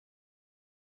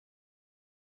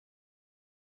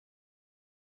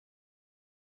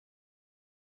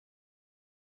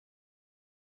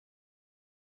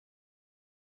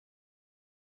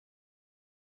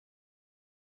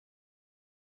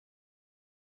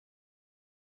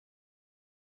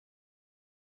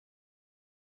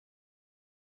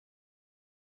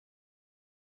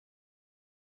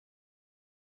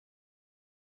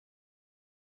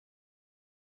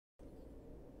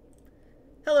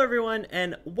Hello everyone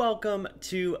and welcome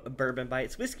to Bourbon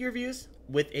Bites Whiskey Reviews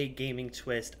with a gaming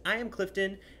twist. I am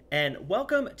Clifton and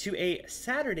welcome to a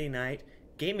Saturday night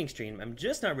gaming stream. I'm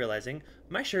just not realizing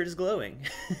my shirt is glowing.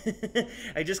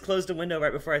 I just closed a window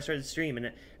right before I started the stream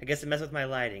and I guess it messed with my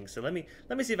lighting. So let me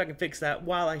see if I can fix that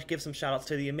while I give some shout outs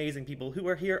to the amazing people who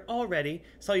are here already.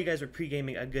 Saw you guys were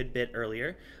pre-gaming a good bit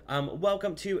earlier.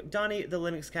 Welcome to Donnie the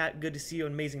Linux Cat. Good to see you,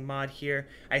 amazing mod here.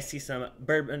 I see some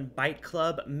Bourbon Bite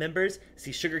Club members. I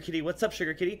see Sugar Kitty. What's up,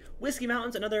 Sugar Kitty? Whiskey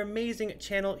Mountains, another amazing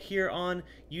channel here on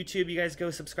YouTube. You guys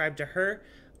go subscribe to her.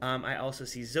 I also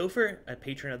see Zopher, a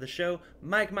patron of the show,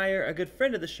 Mike Meyer, a good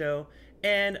friend of the show,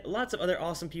 and lots of other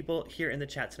awesome people here in the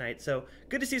chat tonight. So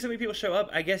good to see so many people show up.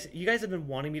 I guess you guys have been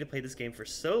wanting me to play this game for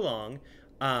so long.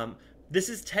 This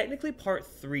is technically part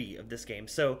 3 of this game.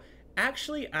 So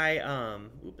actually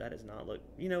oop, that does not look,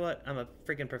 you know what? I'm a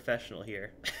freaking professional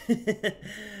here. You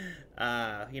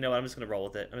know what? I'm just going to roll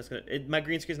with it. I'm just going to, my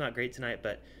green screen's not great tonight,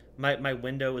 but my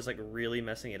window was like really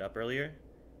messing it up earlier.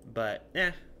 But,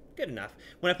 good enough.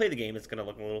 When I play the game, it's going to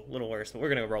look a little worse, but we're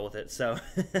going to roll with it. So,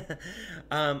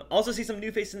 also see some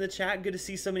new faces in the chat. Good to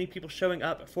see so many people showing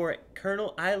up for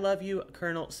Colonel. I love you,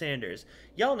 Colonel Sanders.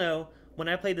 Y'all know when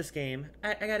I play this game,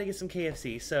 I got to get some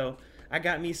KFC. So I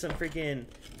got me some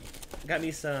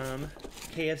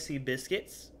KFC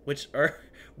biscuits, which are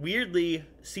weirdly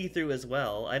see-through as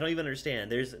well. I don't even understand.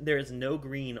 There is no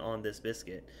green on this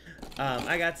biscuit.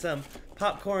 I got some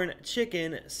popcorn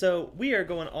chicken, so we are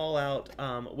going all out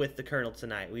with the Colonel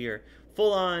tonight. We are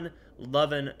full on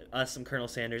loving us some Colonel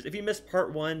Sanders. If you missed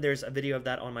part 1, there's a video of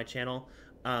that on my channel.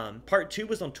 Part 2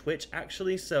 was on Twitch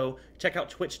actually, so check out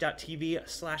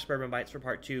twitch.tv/bourbonbites for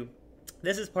part 2.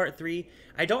 This is part 3.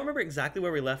 I don't remember exactly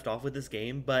where we left off with this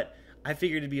game, but I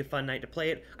figured it'd be a fun night to play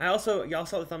it. Y'all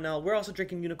saw the thumbnail, we're also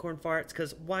drinking unicorn farts,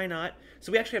 because why not?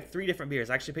 So we actually have 3 different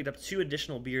beers. I actually picked up 2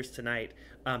 additional beers tonight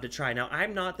to try. Now,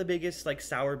 I'm not the biggest, like,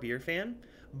 sour beer fan,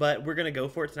 but we're going to go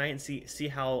for it tonight and see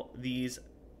how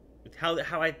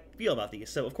I feel about these.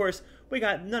 So, of course, we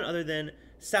got none other than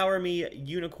Sour Me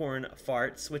Unicorn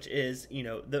Farts, which is, you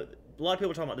know, a lot of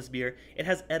people are talking about this beer. It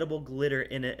has edible glitter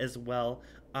in it as well.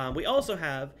 We also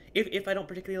have, if I don't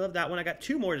particularly love that one, I got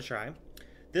 2 more to try.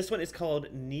 This one is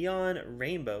called Neon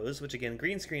Rainbows, which again,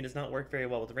 green screen does not work very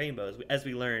well with rainbows, as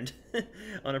we learned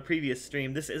on a previous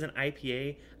stream. This is an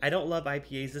IPA. I don't love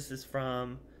IPAs. This is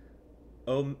from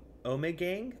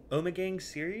Ommegang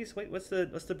series. Wait, what's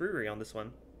the brewery on this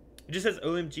one? It just says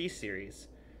OMG series.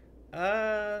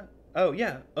 Oh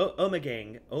yeah,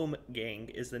 Ommegang. Ommegang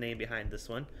is the name behind this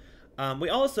one. We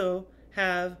also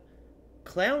have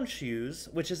Clown Shoes,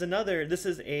 which is another. This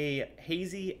is a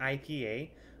hazy IPA.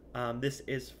 This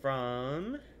is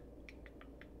from,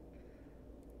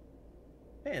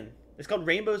 it's called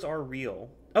Rainbows Are Real.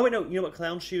 Oh wait, no, you know what,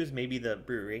 Clown Shoes may be the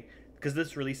brewery, because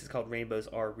this release is called Rainbows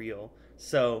Are Real.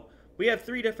 So we have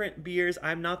 3 different beers.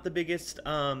 I'm not the biggest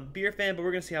beer fan, but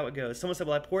we're gonna see how it goes. Someone said,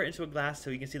 well, I pour it into a glass so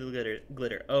you can see the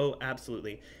glitter. Oh,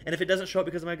 absolutely. And if it doesn't show up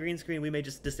because of my green screen, we may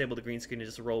just disable the green screen and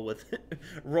just roll with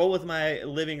my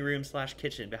living room /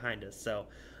 kitchen behind us. So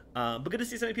but good to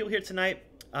see so many people here tonight.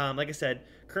 Like I said,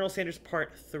 Colonel Sanders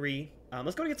part 3.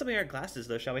 Let's go and get something in our glasses,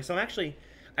 though, shall we? So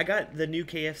I got the new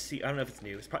KFC. I don't know if it's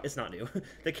new. It's not new.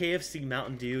 The KFC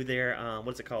Mountain Dew. Their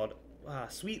what's it called?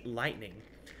 Sweet Lightning.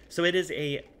 So it is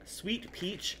a sweet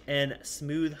peach and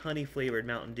smooth honey flavored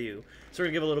Mountain Dew. So we're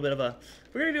gonna do a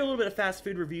little bit of fast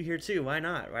food review here too. Why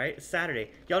not, right? It's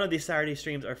Saturday. Y'all know these Saturday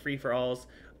streams are free for alls.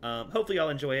 Hopefully y'all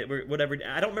enjoy it. Whatever.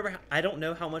 I don't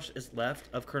know how much is left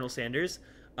of Colonel Sanders.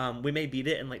 We may beat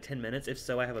it in like 10 minutes. If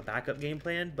so, I have a backup game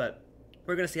plan, but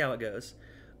we're going to see how it goes.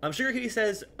 Sugar Kitty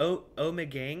says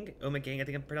Ommegang. Ommegang, I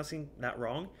think I'm pronouncing that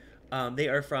wrong. They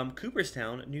are from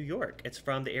Cooperstown, New York. It's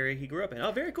from the area he grew up in.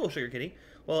 Oh, very cool, Sugar Kitty.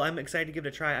 Well, I'm excited to give it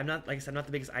a try. I'm not, like I said, I'm not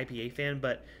the biggest IPA fan,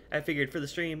 but I figured for the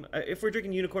stream, if we're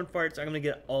drinking unicorn farts, I'm going to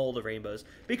get all the rainbows.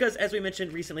 Because, as we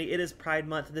mentioned recently, it is Pride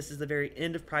Month. This is the very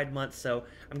end of Pride Month, so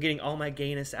I'm getting all my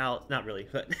gayness out. Not really,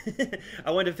 but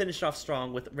I wanted to finish off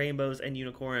strong with rainbows and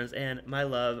unicorns and my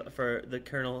love for the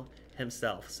Colonel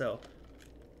himself. So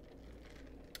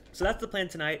that's the plan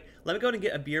tonight. Let me go ahead and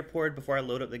get a beer poured before I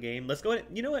load up the game. Let's go ahead.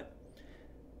 You know what?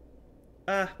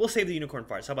 We'll save the unicorn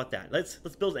farts. How about that? Let's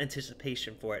build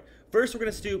anticipation for it. First, we're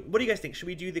gonna do. What do you guys think? Should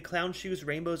we do the Clown Shoes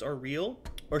Rainbows Are Real,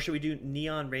 or should we do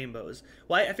Neon Rainbows?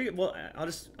 Well, I figured. Well, I'll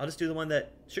just do the one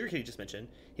that Sugar Kitty just mentioned.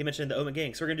 He mentioned the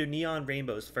Ommegang, so we're gonna do Neon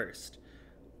Rainbows first.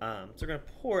 So we're gonna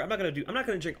pour. I'm not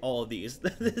gonna drink all of these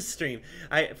this stream.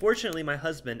 Fortunately, my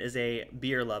husband is a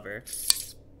beer lover,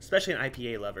 especially an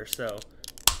IPA lover. So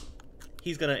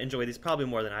he's gonna enjoy these probably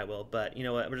more than I will. But you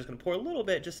know what? We're just gonna pour a little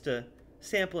bit just to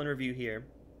sample and review here.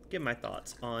 give my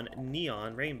thoughts on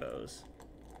neon rainbows.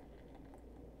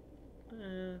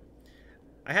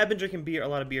 I have been drinking beer, a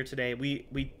lot of beer today. We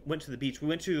went to the beach. We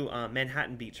went to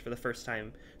Manhattan Beach for the first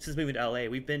time since moving to LA.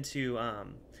 We've been to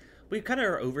we kind of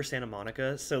are over Santa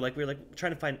Monica, so like we're like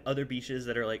trying to find other beaches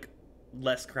that are like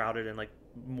less crowded and like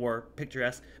more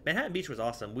picturesque. Manhattan Beach was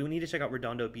awesome. We need to check out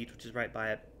Redondo Beach, which is right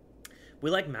by it. We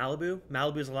like Malibu.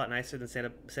 Malibu is a lot nicer than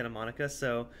Santa Monica,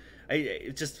 so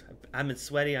I'm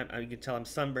sweaty. You can tell I'm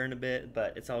sunburned a bit,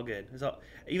 but it's all good.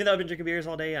 Even though I've been drinking beers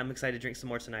all day, I'm excited to drink some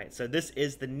more tonight. So this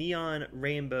is the Neon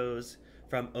Rainbows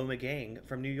from Ommegang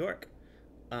from New York.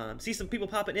 See some people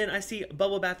popping in. I see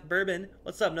Bubble Bath Bourbon.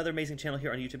 What's up? Another amazing channel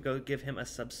here on YouTube. Go give him a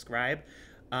subscribe.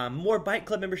 More Byte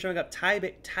Club members showing up.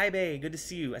 Taibei, good to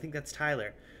see you. I think that's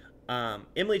Tyler.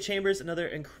 Emily Chambers, another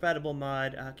incredible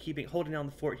mod, holding down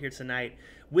the fort here tonight.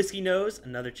 Whiskey Nose,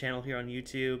 another channel here on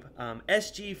YouTube.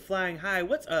 SG Flying High,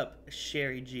 what's up,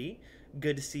 Sherry G?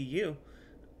 Good to see you.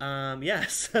 Yeah,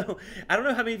 so I don't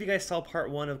know how many of you guys saw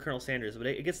part 1 of Colonel Sanders, but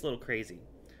it gets a little crazy.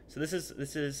 So this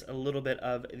is a little bit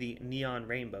of the neon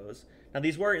rainbows. Now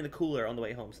these were in the cooler on the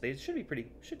way home, so they should be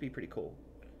pretty cool.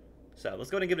 So let's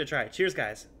go ahead and give it a try. Cheers,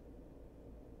 guys.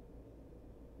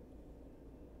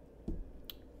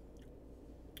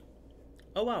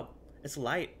 Oh wow, it's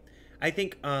light. I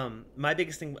think my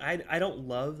biggest thing, I don't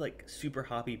love like super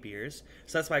hoppy beers,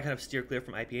 so that's why I kind of steer clear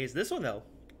from IPAs. This one though,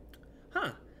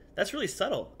 that's really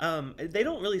subtle. They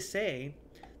don't really say.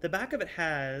 The back of it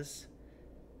says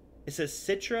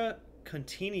Citra,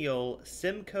 Continual,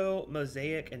 Simcoe,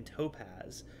 Mosaic, and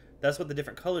Topaz. That's what the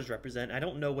different colors represent. I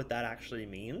don't know what that actually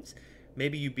means.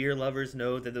 Maybe you beer lovers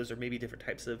know that those are maybe different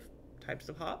types of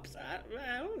hops.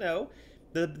 I don't know.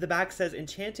 The back says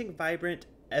enchanting, vibrant,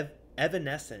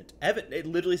 evanescent. It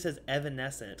literally says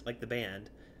evanescent, like the band.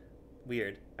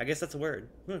 Weird. I guess that's a word.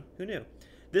 Who knew?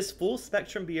 This full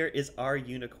spectrum beer is our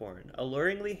unicorn.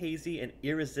 Alluringly hazy and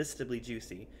irresistibly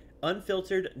juicy.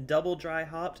 Unfiltered, double dry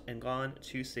hopped, and gone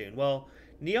too soon. Well,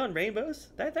 Neon Rainbows,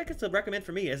 that gets a recommend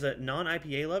for me as a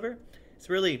non-IPA lover. It's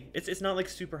really, it's not like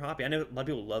super hoppy. I know a lot of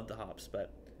people love the hops,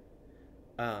 but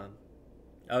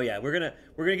oh yeah, we're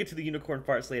gonna get to the unicorn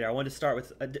farts later. I wanted to start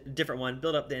with a different one,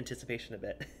 build up the anticipation a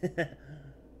bit.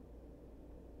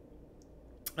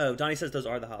 Oh, Donnie says those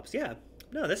are the hops. Yeah,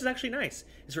 no, this is actually nice.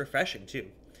 It's refreshing too.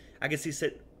 I can see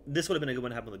this would have been a good one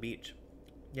to have on the beach.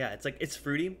 Yeah, it's like it's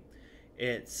fruity.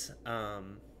 It's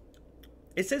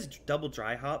it says double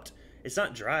dry hopped. It's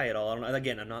not dry at all. I don't know.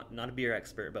 Again, I'm not a beer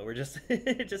expert, but we're just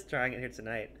just trying it here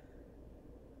tonight.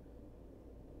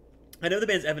 I know the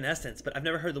band's Evanescence, but I've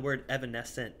never heard the word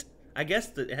evanescent. I guess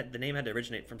the name had to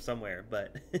originate from somewhere,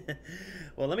 but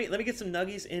well, let me get some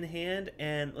nuggies in hand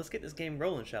and let's get this game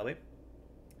rolling, shall we?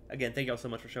 Again, thank y'all so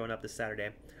much for showing up this Saturday.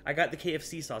 I got the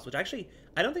KFC sauce, which actually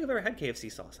I don't think I've ever had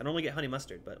KFC sauce. I normally get honey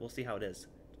mustard, but we'll see how it is.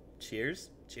 Cheers,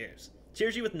 cheers,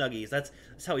 cheers you with nuggies. That's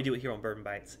how we do it here on Bourbon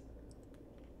Bites.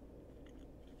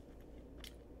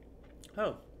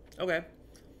 Oh, okay.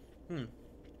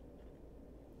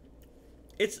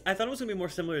 I thought it was gonna be more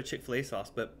similar to Chick-fil-A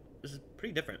sauce, but this is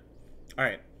pretty different. All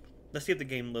right, let's see if the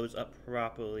game loads up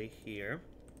properly here.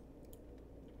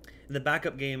 And the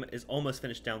backup game is almost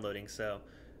finished downloading, so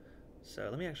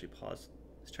let me actually pause.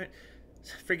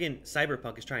 Friggin'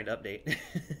 Cyberpunk is trying to update.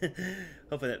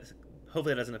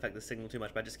 Hopefully that doesn't affect the signal too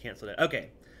much, but I just canceled it.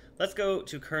 Okay, let's go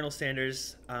to Colonel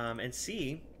Sanders and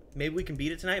see. Maybe we can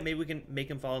beat it tonight. Maybe we can make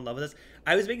him fall in love with us.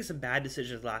 I was making some bad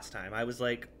decisions last time. I was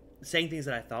like saying things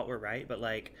that I thought were right, but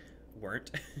like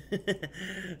weren't.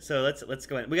 So let's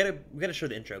go in. We gotta show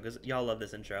the intro because y'all love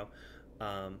this intro.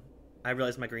 I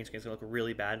realize my green screen is gonna look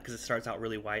really bad because it starts out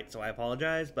really white, so I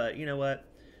apologize. But you know what?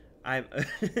 I'm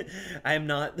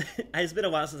not. It's been a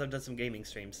while since I've done some gaming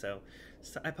streams, so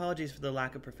I apologize for the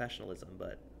lack of professionalism.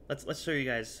 But let's show you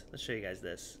guys. Let's show you guys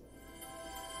this.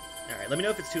 All right, let me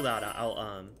know if it's too loud.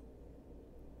 I'll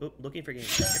looking for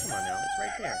games. Come on now, it's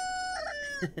right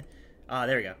there. Ah,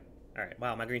 there we go. All right,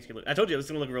 wow, my green screen. I told you it was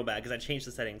gonna look real bad because I changed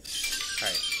the settings. All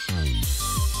right.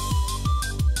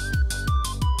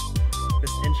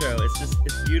 This intro,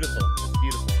 it's beautiful. It's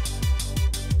beautiful.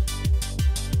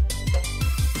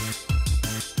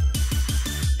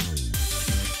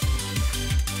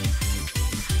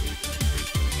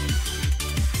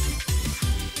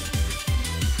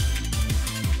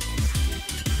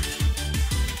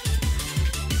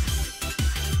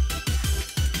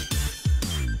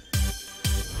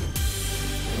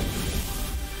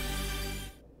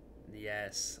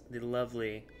 Yes, the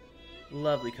lovely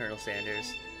Colonel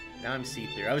Sanders. Now I'm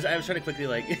see-through. I was trying to quickly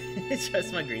like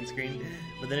adjust my green screen,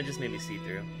 but then it just made me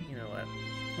see-through. You know what?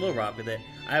 We'll rock with it.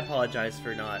 I apologize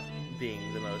for not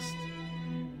being the most.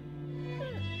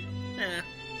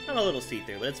 Kind of a little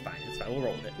see-through, but it's fine. It's fine. We'll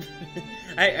roll with it.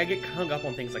 I get hung up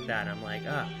on things like that, and I'm like,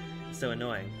 it's so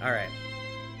annoying. All right.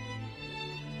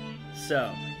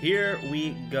 So here we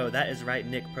go. That is right,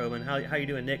 Nick Probin. How you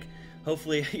doing, Nick?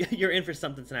 Hopefully you're in for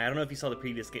something tonight. I don't know if you saw the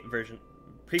previous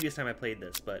time I played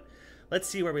this, but let's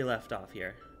see where we left off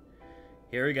here.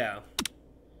 Here we go.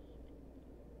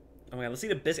 Oh my god, let's see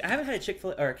the biscuit. I haven't had a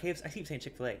Chick-fil-A, or a KFC, I keep saying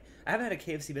Chick-fil-A. I haven't had a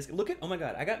KFC biscuit. Look at, oh my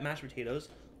god, I got mashed potatoes.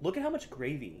 Look at how much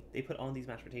gravy they put on these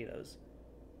mashed potatoes.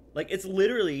 Like, it's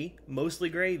literally mostly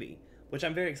gravy, which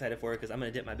I'm very excited for because I'm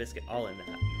going to dip my biscuit all in that.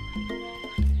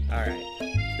 Alright.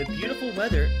 The beautiful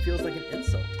weather feels like an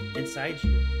insult. Inside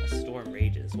you, a storm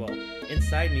rages. Well,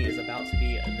 inside me is about to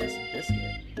be this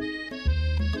biscuit.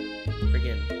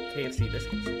 Friggin' KFC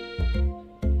biscuits.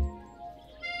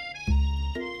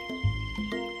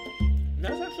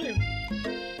 That's actually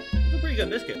a pretty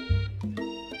good biscuit.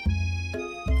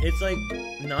 It's like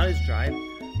not as dry.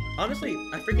 Honestly,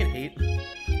 I freaking hate.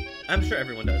 I'm sure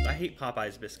everyone does. I hate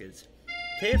Popeye's biscuits.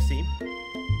 KFC,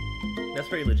 that's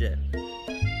pretty legit.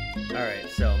 All right,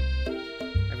 so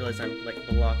I realize I'm like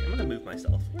blocking. I'm gonna move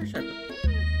myself. Where should I put?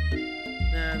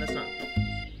 Nah, that's not.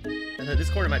 This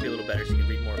corner might be a little better so you can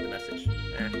read more of the message.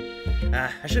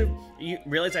 I should have. You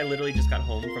realize I literally just got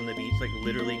home from the beach, like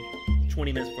literally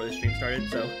 20 minutes before the stream started.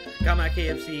 So got my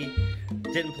KFC.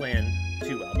 Didn't plan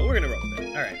too well, but we're gonna roll with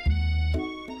it. All right.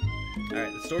 All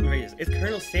right. The storm rages. It's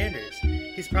Colonel Sanders.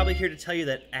 He's probably here to tell you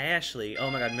that Ashley.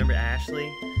 Oh my God, remember Ashley?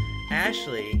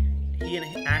 Ashley. He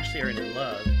and Ashley are in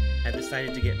love. Have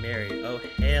decided to get married. Oh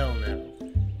hell no.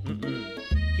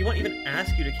 He won't even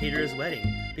ask you to cater his wedding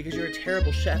because you're a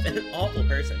terrible chef and an awful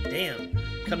person. Damn.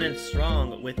 Coming in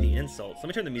strong with the insults. Let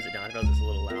me turn the music down. I felt it's a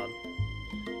little loud.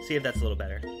 See if that's a little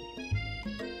better.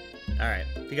 Alright.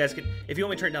 If you guys could, if you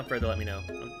want me to turn it down further, let me know.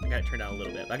 I got it turned down a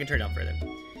little bit, but I can turn it down further.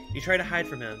 You try to hide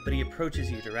from him, but he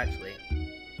approaches you directly.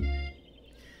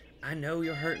 I know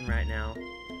you're hurting right now.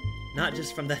 Not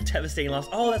just from that devastating loss.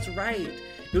 Oh, that's right.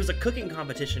 It was a cooking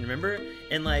competition, remember?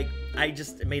 And like, I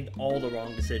just made all the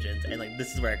wrong decisions. And like,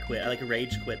 this is where I quit. I like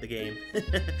rage quit the game.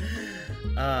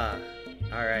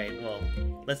 Alright, well,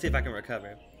 let's see if I can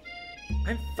recover.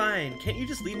 I'm fine. Can't you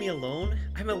just leave me alone?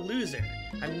 I'm a loser.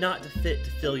 I'm not fit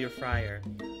to fill your fryer.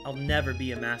 I'll never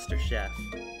be a master chef.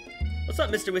 What's up,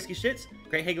 Mr. Whiskey Shits?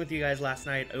 Great hanging with you guys last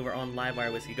night over on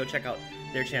Livewire Whiskey. Go check out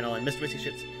their channel, and Mr. Whiskey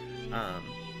Shits,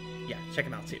 yeah, check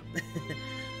him out too.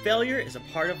 Failure is a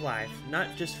part of life,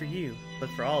 not just for you, but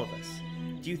for all of us.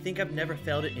 Do you think I've never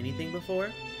failed at anything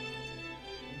before?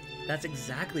 That's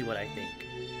exactly what I think.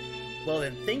 Well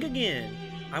then, think again.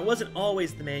 I wasn't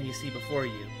always the man you see before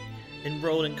you.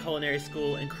 Enrolled in culinary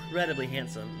school, incredibly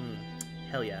handsome.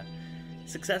 Hell yeah.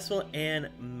 Successful and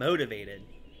motivated.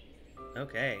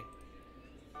 Okay.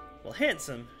 Well,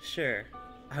 handsome, sure.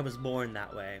 I was born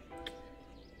that way.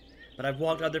 But I've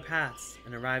walked other paths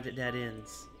and arrived at dead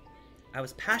ends. I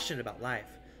was passionate about life,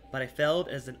 but I failed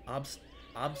as an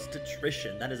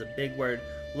obstetrician. That is a big word.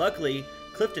 Luckily,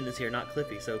 Clifton is here, not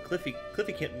Cliffy, so Cliffy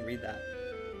can't read that.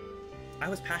 I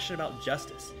was passionate about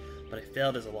justice, but I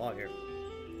failed as a lawyer.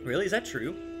 Really? Is that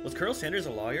true? Was Colonel Sanders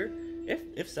a lawyer?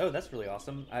 If so, that's really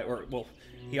awesome. Well,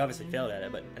 he obviously failed at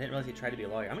it, but I didn't realize he tried to be a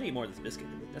lawyer. I'm gonna eat more of this biscuit.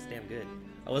 That's damn good.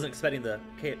 I wasn't expecting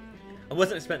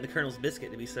the Colonel's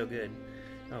biscuit to be so good.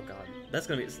 Oh god, that's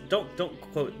gonna be. Don't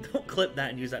clip that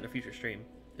and use that in a future stream.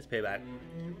 It's payback.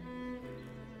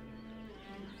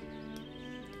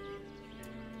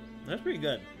 That's pretty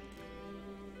good.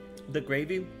 The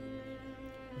gravy,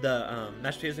 the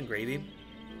mashed potatoes and gravy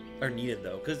are needed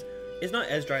though, because it's not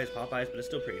as dry as Popeye's, but it's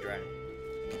still pretty dry.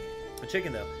 The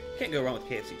chicken though, you can't go wrong with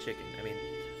KFC chicken. I mean,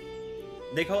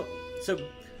 they call it, so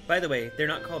by the way, they're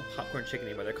not called popcorn chicken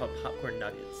anymore. They're called popcorn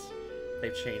nuggets.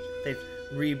 They've changed. They've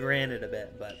rebranded a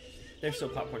bit, but they're still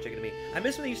popcorn chicken to me. I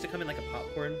miss when they used to come in like a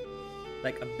popcorn,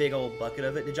 like a big old bucket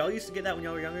of it. Did y'all used to get that when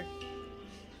y'all were younger?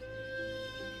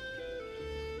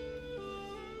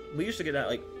 We used to get that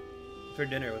like for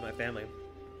dinner with my family.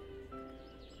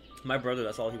 My brother,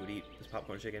 that's all he would eat, is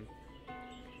popcorn chicken.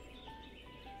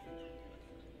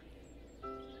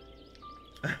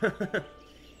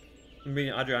 I'm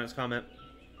reading Adriana's comment.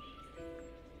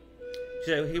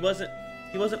 She said he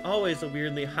wasn't always a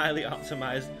weirdly highly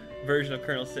optimized version of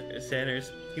Colonel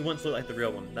Sanders. He once looked like the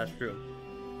real one. That's true.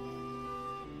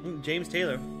 James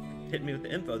Taylor hit me with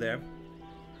the info there.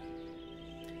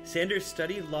 Sanders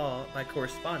studied law by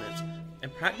correspondence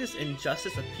and practiced in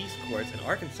justice of peace courts in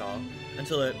Arkansas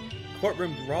until a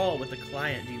courtroom brawl with a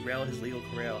client derailed his legal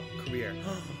career.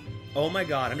 Oh my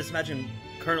god, I'm just imagining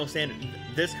Colonel Sanders,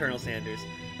 this Colonel Sanders.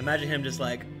 Imagine him just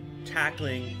like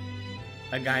tackling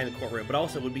a guy in the courtroom. But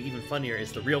also, what would be even funnier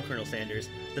is the real Colonel Sanders,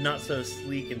 the not so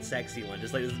sleek and sexy one,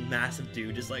 just like this massive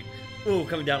dude, just like, ooh,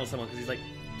 coming down on someone because he's like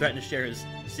threatening to share his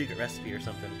secret recipe or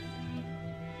something.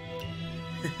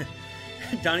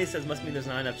 Donnie says, must mean there's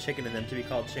not enough chicken in them to be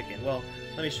called chicken. Well,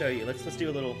 let me show you. Let's do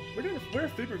a little. We're a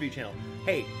food review channel.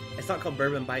 Hey, it's not called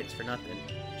Bourbon Bites for nothing.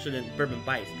 Shouldn't Bourbon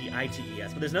Bites,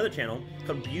 B-I-T-E-S. But there's another channel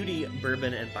called Beauty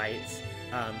Bourbon and Bites.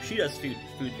 She does food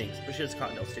things, but she does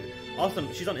cocktails too.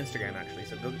 Awesome. She's on Instagram actually,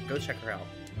 so go check her out.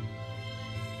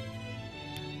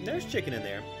 There's chicken in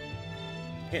there.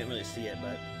 Can't really see it,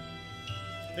 but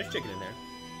there's chicken in there.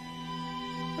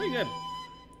 Pretty good.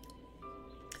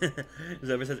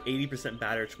 Zover says 80%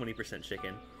 batter, 20%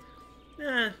 chicken.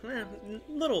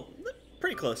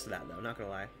 Pretty close to that though, not gonna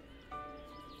lie.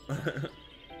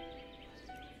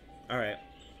 Alright.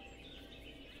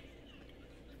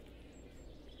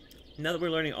 Now that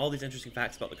we're learning all these interesting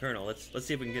facts about the Colonel, let's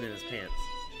see if we can get in his pants.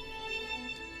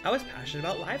 I was passionate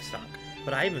about livestock,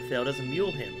 but I even failed as a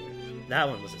mule handler. That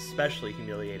one was especially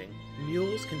humiliating.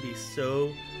 Mules can be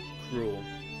so cruel.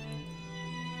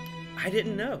 I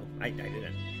didn't know. I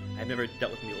didn't. I've never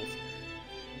dealt with mules.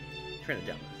 Turn it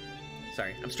down.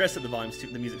 Sorry, I'm stressed that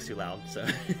the music's too loud, so.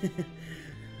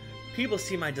 People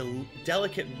see my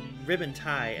delicate ribbon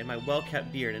tie and my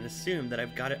well-kept beard and assume that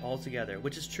I've got it all together,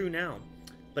 which is true now,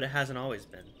 but it hasn't always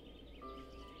been.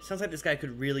 Sounds like this guy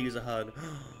could really use a hug.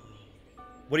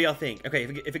 What do y'all think? Okay,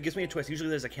 if it gives me a choice, usually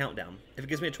there's a countdown. If it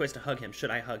gives me a choice to hug him, should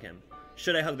I hug him?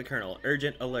 Should I hug the Colonel?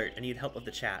 Urgent alert, I need help with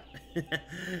the chat.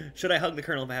 Should I hug the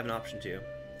Colonel if I have an option to?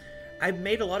 I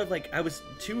made a lot of, like, I was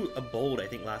too bold, I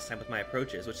think, last time with my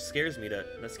approaches, which scares me to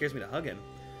hug him.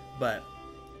 But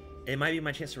it might be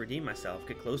my chance to redeem myself,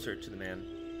 get closer to the man.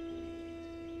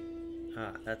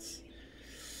 That's...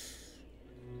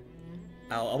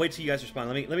 I'll wait till you guys respond.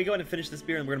 Let me go ahead and finish this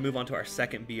beer, and we're gonna move on to our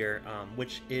second beer,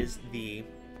 which is the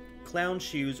Clown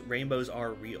Shoes Rainbows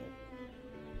Are Real.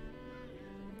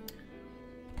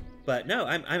 But no,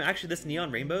 I'm actually this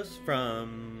Neon Rainbows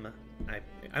from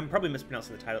I'm probably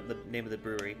mispronouncing the name of the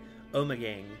brewery,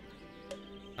 Ommegang.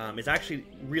 It's actually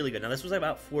really good. Now this was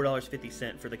about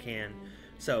 $4.50 for the can.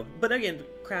 So, but again,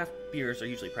 craft beers are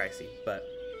usually pricey. But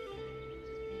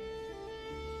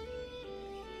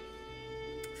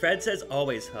Fred says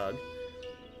always hug.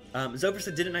 Zover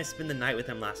said, didn't I spend the night with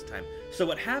him last time? So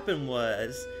what happened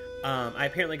was, I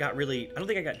apparently got I don't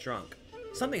think I got drunk.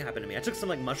 Something happened to me. I took some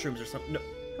like mushrooms or something. No,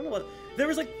 I don't know what. There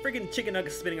was like freaking chicken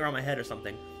nuggets spinning around my head or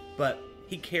something. But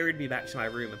he carried me back to my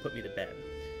room and put me to bed.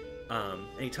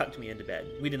 And he tucked me into bed.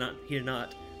 He did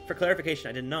not, for clarification,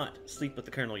 I did not sleep with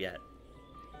the Colonel yet.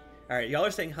 Alright, y'all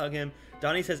are saying hug him.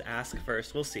 Donnie says ask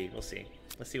first. We'll see.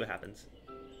 Let's see what happens.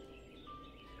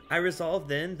 I resolved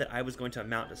then that I was going to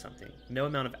amount to something. No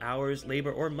amount of hours,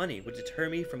 labor, or money would deter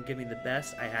me from giving the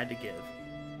best I had to give.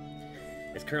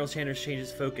 As Colonel Sanders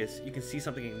changes focus, you can see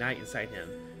something ignite inside him.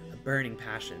 A burning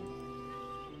passion.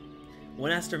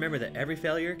 One has to remember that every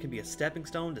failure can be a stepping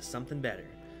stone to something better.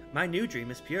 My new dream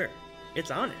is pure.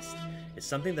 It's honest. It's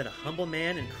something that a humble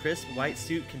man in crisp white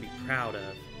suit can be proud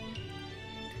of.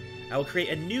 I will create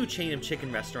a new chain of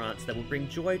chicken restaurants that will bring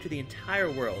joy to the entire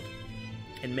world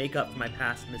and make up for my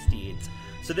past misdeeds.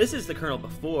 So this is the Colonel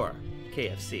before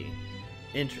KFC.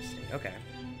 Interesting. Okay.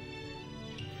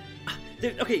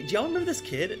 Okay, do y'all remember this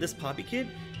kid, this Poppy kid?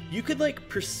 You could like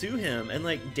pursue him and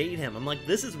like date him. I'm like,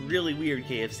 this is really weird,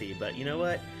 KFC, but you know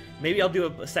what? Maybe I'll do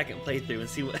a second playthrough and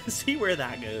see where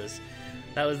that goes.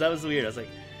 That was weird. I was like,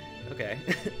 okay.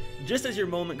 Just as your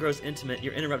moment grows intimate,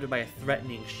 you're interrupted by a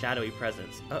threatening, shadowy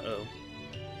presence. Uh-oh.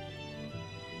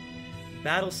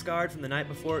 Battle scarred from the night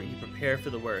before, you prepare for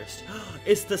the worst.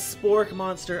 It's the Spork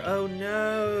monster. Oh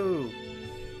no.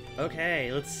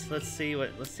 Okay, let's see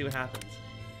what happens.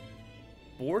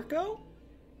 Borko?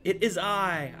 It is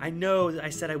I. I know that I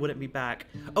said I wouldn't be back.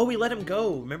 Oh, we let him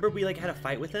go. Remember we like had a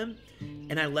fight with him?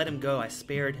 And I let him go. I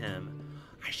spared him.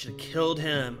 I should have killed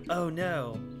him. Oh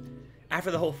no.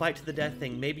 After the whole fight to the death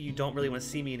thing, maybe you don't really want to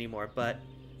see me anymore, but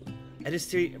I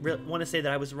just want to say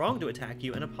that I was wrong to attack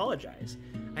you and apologize.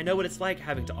 I know what it's like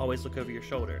having to always look over your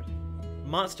shoulder.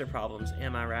 Monster problems,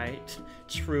 am I right?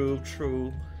 True.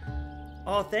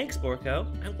 Aw, thanks, Borko.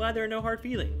 I'm glad there are no hard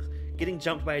feelings. Getting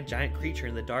jumped by a giant creature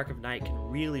in the dark of night can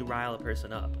really rile a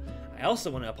person up. I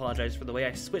also want to apologize for the way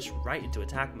I switched right into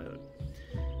attack mode.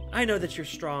 I know that you're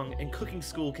strong, and cooking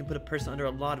school can put a person under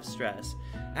a lot of stress.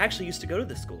 I actually used to go to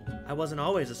this school. I wasn't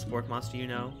always a spork monster, you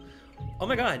know. Oh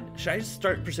my god, should I just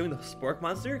start pursuing the spork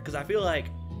monster? Because I feel like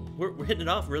we're hitting it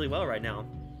off really well right now.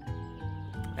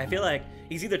 I feel like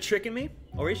he's either tricking me,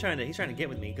 or he's trying to get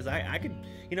with me, because I could,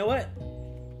 you know what?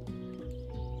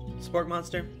 Spork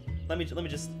monster, let me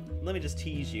just let me just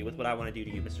tease you with what I want to do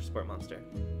to you, Mr. Sport Monster.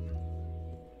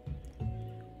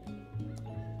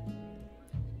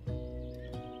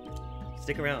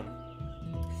 Stick around.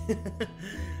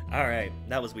 All right,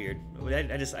 that was weird.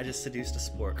 I just seduced a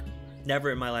spork.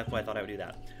 Never in my life would I thought I would do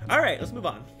that. All right, let's move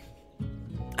on.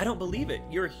 I don't believe it.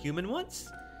 You're a human once?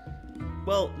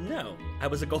 Well, no. I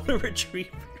was a golden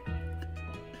retriever.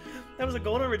 I was a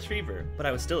golden retriever, but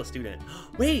I was still a student.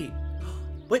 Wait,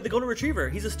 the golden retriever.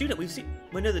 He's a student. We've seen.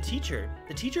 Well, no, the teacher.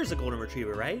 The teacher's a golden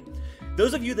retriever, right?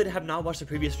 Those of you that have not watched the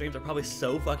previous streams are probably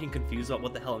so fucking confused about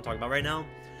what the hell I'm talking about right now.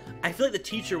 I feel like the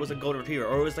teacher was a golden retriever,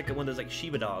 or it was like one of those like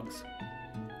Shiba dogs.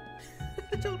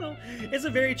 I don't know. It's a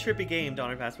very trippy game,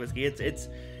 Donner Pass Whiskey. It's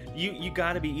you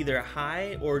gotta be either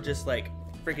high or just like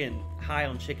freaking high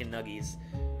on chicken nuggies,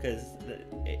 because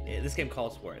this game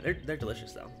calls for it. They're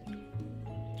delicious though.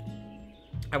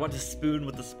 I want to spoon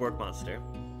with the Spork Monster.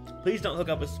 Please don't hook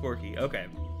up with Sporky. Okay.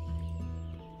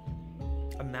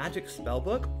 A magic spell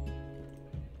book?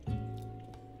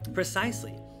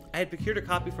 Precisely. I had procured a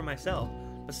copy for myself,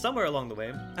 but somewhere along the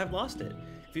way, I've lost it.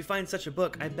 If you find such a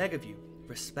book, I beg of you,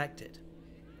 respect it.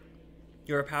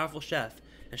 You're a powerful chef,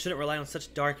 and shouldn't rely on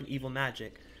such dark and evil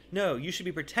magic. No, you should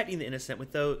be protecting the innocent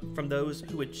from those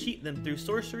who would cheat them through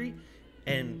sorcery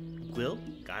and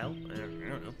guile? I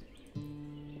don't know.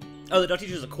 Oh, the dog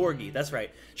teacher is a corgi. That's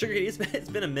right. Sugar Kitty, it's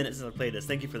been a minute since I played this.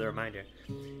 Thank you for the reminder.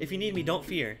 If you need me, don't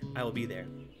fear. I will be there.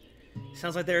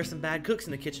 Sounds like there are some bad cooks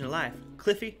in the kitchen alive.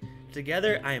 Cliffy,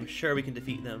 together, I am sure we can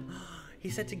defeat them. He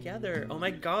said together. Oh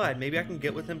my god, maybe I can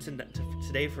get with him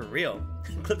today for real.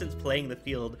 Clifton's playing the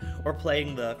field, or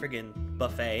playing the friggin'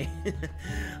 buffet.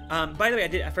 By the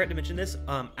way, I forgot to mention this.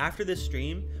 After this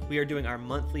stream, we are doing our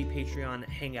monthly Patreon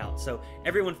hangout. So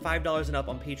everyone $5 and up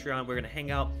on Patreon, we're gonna hang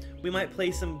out. We might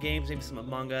play some games, maybe some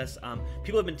Among Us.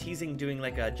 People have been teasing doing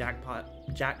like a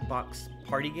Jackbox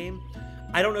party game.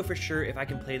 I don't know for sure if I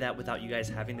can play that without you guys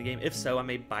having the game. If so, I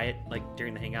may buy it like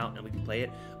during the hangout and we can play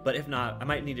it. But if not, I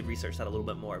might need to research that a little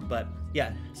bit more. But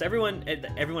yeah, so everyone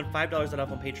 $5 and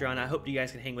up on Patreon. I hope you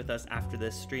guys can hang with us after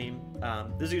this stream.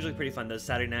 Those are usually pretty fun, those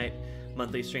Saturday night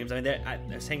monthly streams. I mean,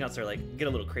 those hangouts are like, get a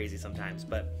little crazy sometimes,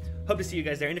 but hope to see you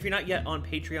guys there. And if you're not yet on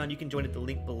Patreon, you can join at the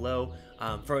link below.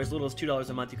 For as little as $2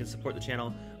 a month, you can support the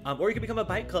channel. Or you can become a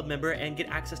Byte Club member and get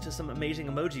access to some amazing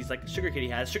emojis like Sugar Kitty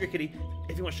has. Sugar Kitty,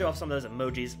 if you want to show off some of those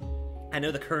emojis, I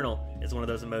know the Colonel is one of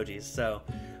those emojis, so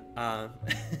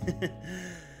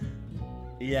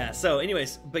yeah, so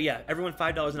anyways, but yeah, everyone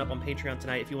 $5 and up on Patreon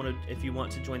tonight. If you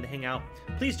want to join the hangout,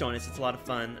 please join us. It's a lot of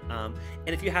fun.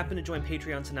 And if you happen to join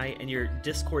Patreon tonight and your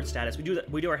Discord status, we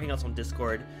do our hangouts on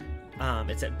Discord.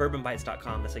 It's at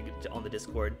bourbonbytes.com. That's like on the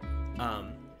Discord.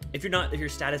 If your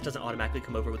status doesn't automatically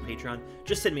come over with Patreon,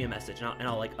 just send me a message and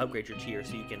I'll like upgrade your tier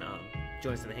so you can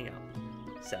join us in the hangout.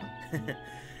 So,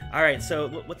 all right. So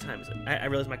what time is it? I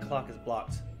realize my clock is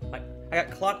blocked. I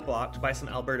got clock blocked by some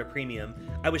Alberta Premium.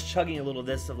 I was chugging a little of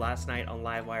this last night on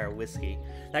Livewire Whiskey.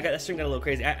 That stream got a little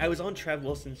crazy. I was on Trev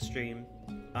Wilson's stream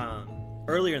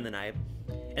earlier in the night,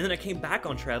 and then I came back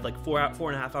on Trev like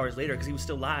 4.5 hours later because he was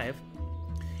still live.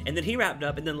 And then he wrapped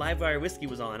up, and then Livewire Whiskey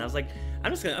was on. I was like,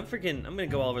 I'm gonna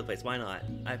go all over the place. Why not?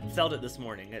 I felt it this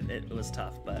morning. It was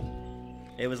tough, but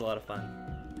it was a lot of fun.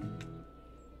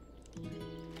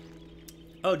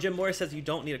 Oh, Jim Morris says you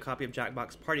don't need a copy of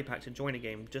Jackbox Party Pack to join a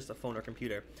game, just a phone or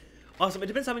computer. Awesome. It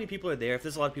depends how many people are there. If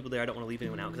there's a lot of people there, I don't want to leave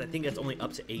anyone out because I think it's only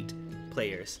up to 8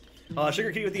 players.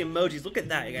 Sugar Kitty with the emojis. Look at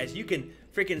that, you guys. You can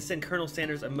freaking send Colonel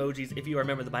Sanders emojis if you are a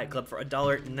member of the Byte Club for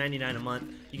 $1.99 a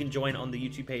month. You can join on the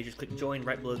YouTube page. Just click join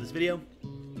right below this video.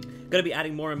 Gonna be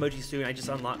adding more emojis soon. I just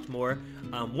unlocked more.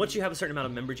 Once you have a certain amount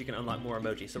of members, you can unlock more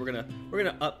emojis. So we're gonna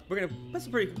put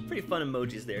some pretty fun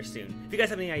emojis there soon. If you guys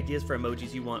have any ideas for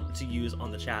emojis you want to use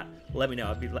on the chat, let me know.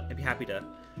 I'd be happy to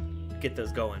get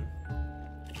those going.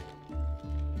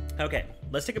 Okay,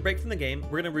 let's take a break from the game.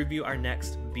 We're gonna review our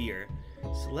next beer.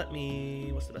 So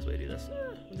what's the best way to do this?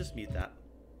 We'll just mute that.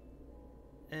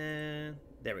 And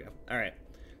there we go. All right.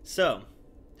 So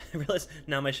I realize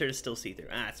now my shirt is still see-through.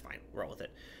 It's fine. Roll with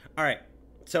it. All right.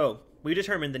 So we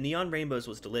determined the Neon Rainbows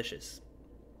was delicious.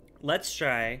 Let's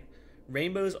try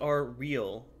Rainbows Are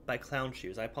Real by Clown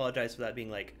Shoes. I apologize for that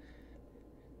being like,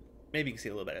 maybe you can see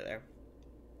a little better there.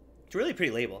 It's a really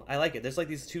pretty label. I like it. There's like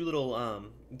these two little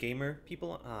gamer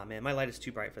people. Man, my light is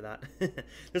too bright for that.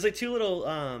 There's like two little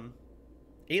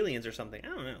aliens or something. I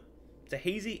don't know. It's a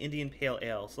hazy Indian pale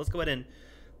ale. So let's go ahead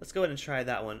and try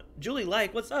that one. Julie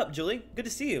what's up, Julie? Good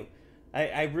to see you.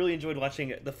 I really enjoyed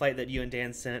watching the fight that you and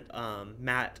Dan sent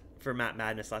Matt for Matt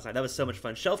Madness last night. That was so much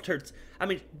fun. Shelf Turds, I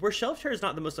mean, were Shelf Turds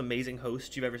not the most amazing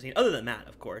host you've ever seen? Other than Matt,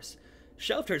 of course.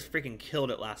 Shelf Turds freaking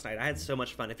killed it last night. I had so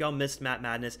much fun. If y'all missed Matt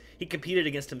Madness, he competed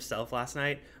against himself last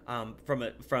night from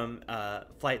a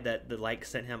flight that the like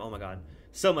sent him. Oh my god,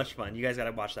 so much fun. You guys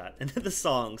gotta watch that. And the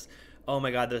songs, oh my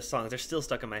god, those songs, they're still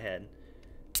stuck in my head.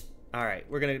 All right,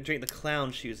 we're gonna drink the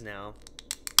clown shoes now.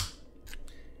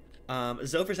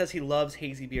 Zopher says he loves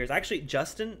hazy beers. Actually,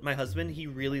 Justin, my husband, he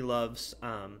really loves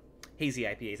hazy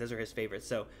IPAs. Those are his favorites.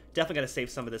 So definitely got to save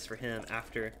some of this for him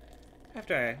after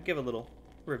I give a little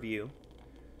review.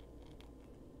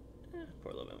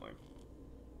 Pour a little bit more.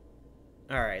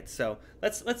 All right, so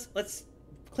let's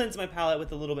cleanse my palate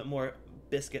with a little bit more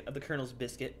biscuit of the Colonel's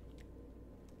biscuit.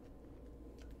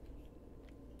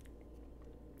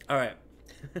 All right.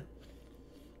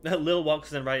 Lil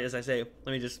walks in right as I say,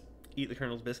 let me just eat the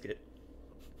Colonel's biscuit.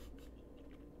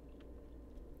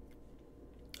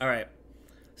 All right.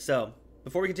 So,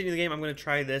 before we continue the game, I'm going to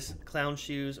try this Clown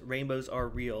Shoes Rainbows Are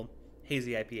Real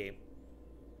Hazy IPA.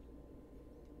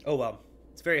 Oh, wow.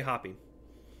 It's very hoppy.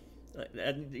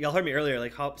 Y'all heard me earlier,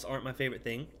 like, hops aren't my favorite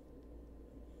thing.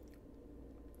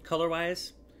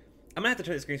 Color-wise, I'm going to have to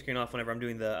turn the green screen off whenever I'm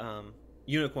doing the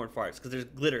unicorn farts, because there's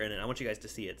glitter in it. I want you guys to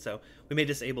see it. So, we may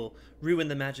disable, ruin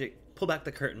the magic, pull back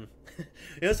the curtain. You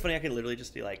know what's funny? I could literally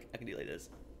just be like, I could do like this.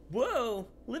 Whoa!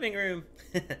 Living room!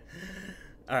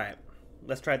 All right.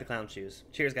 Let's try the Clown Shoes.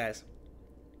 Cheers, guys.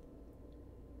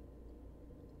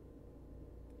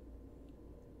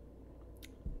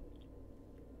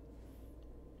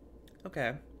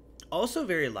 Okay. Also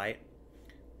very light.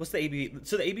 What's the ABV?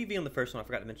 So the ABV on the first one, I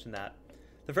forgot to mention that.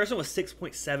 The first one was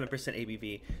 6.7%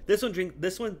 ABV.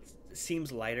 This one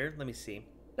seems lighter. Let me see.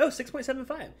 No,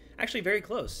 6.75. Actually, very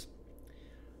close.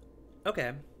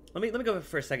 Okay. Let me go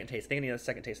for a second taste. I think I need a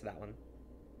second taste of that one.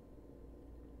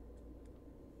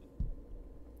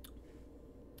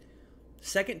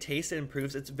 Second taste, it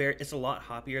improves. It's a lot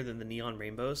hoppier than the Neon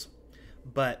Rainbows,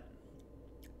 but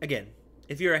again,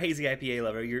 if you're a hazy IPA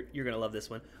lover, you're gonna love this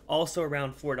one. Also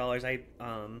around $4. Let's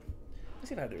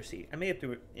see if I have the receipt. I may have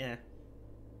to. Yeah,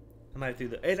 I might have threw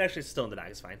the. It's actually still in the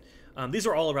bag. It's fine. These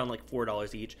are all around like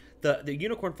 $4 each. The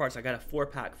unicorn farts, I got a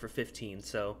 4-pack for 15.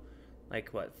 So, like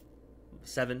what,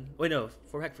 7? Wait, no,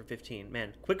 4-pack for 15.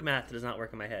 Man, quick math does not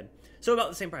work in my head. So about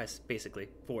the same price, basically.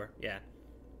 4, yeah.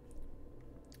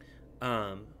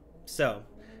 So,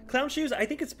 Clown Shoes, I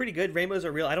think it's pretty good. Rainbows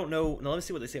Are Real. I don't know. Now, let me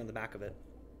see what they say on the back of it.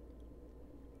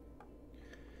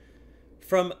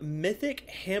 From mythic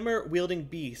hammer-wielding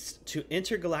beast to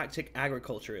intergalactic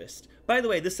agriculturist. By the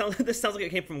way, this sounds like it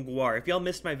came from Guar. If y'all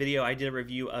missed my video, I did a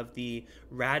review of the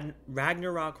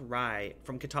Ragnarok Rye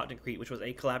from Catoctin Crete, which was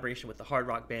a collaboration with the hard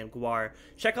rock band Guar.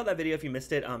 Check out that video if you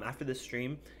missed it after this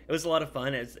stream. It was a lot of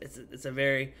fun. It's a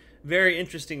very, very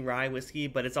interesting rye whiskey,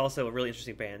 but it's also a really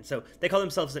interesting band. So they call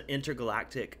themselves an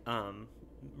intergalactic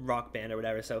rock band or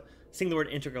whatever. So seeing the word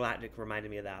intergalactic reminded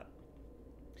me of that.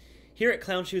 Here at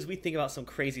Clown Shoes, we think about some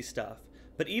crazy stuff,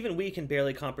 but even we can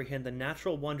barely comprehend the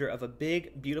natural wonder of a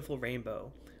big, beautiful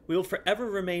rainbow. We will forever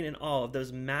remain in awe of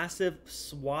those massive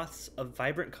swaths of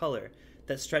vibrant color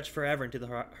that stretch forever into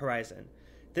the horizon.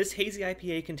 This hazy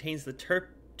IPA contains the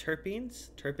terpenes.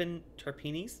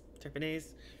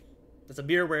 That's a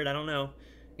beer word, I don't know.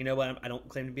 You know what, I don't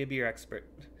claim to be a beer expert.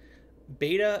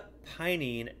 Beta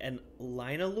pinene and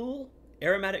linalool,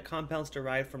 aromatic compounds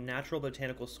derived from natural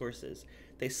botanical sources.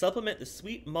 They supplement the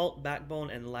sweet malt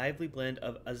backbone and lively blend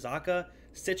of Azacca,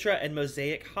 Citra, and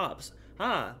Mosaic hops.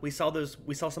 We saw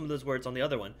some of those words on the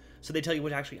other one. So they tell you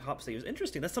what actually hops they use.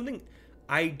 Interesting. That's something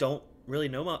I don't really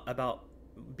know about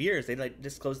beers. They like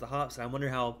disclose the hops, and I wonder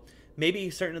how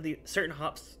maybe certain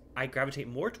hops I gravitate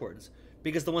more towards,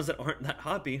 because the ones that aren't that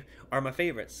hoppy are my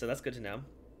favorites. So that's good to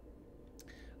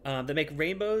know. They make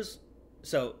rainbows.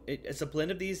 So it's a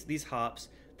blend of these hops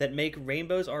that make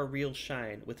Rainbows Are Real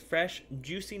shine with fresh,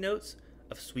 juicy notes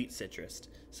of sweet citrus.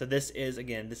 So this is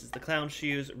the Clown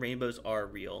Shoes Rainbows Are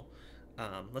Real.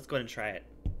 Let's go ahead and try it.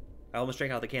 I almost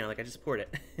drank out of the can, like I just poured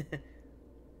it.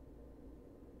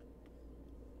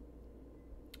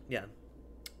 Yeah.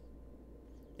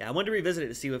 Yeah, I wanted to revisit it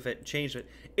to see if it changed it.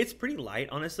 It's pretty light,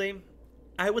 honestly.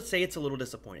 I would say it's a little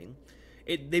disappointing.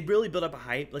 They really build up a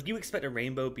hype. Like, you expect a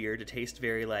rainbow beer to taste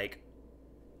very like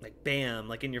bam,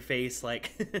 like in your face,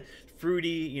 like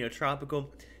fruity,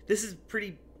 tropical. This is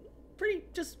pretty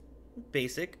just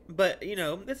basic, but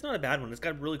it's not a bad one. It's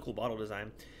got a really cool bottle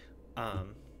design.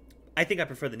 I think I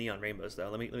prefer the neon rainbows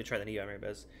though. Let me try the neon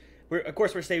rainbows. Of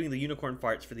course we're saving the unicorn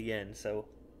farts for the end, so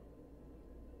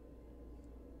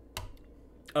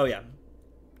oh yeah,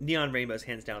 neon rainbows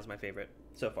hands down is my favorite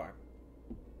so far.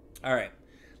 All right.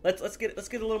 Let's get a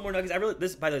little more nuggets. By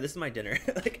the way, this is my dinner.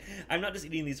 Like, I'm not just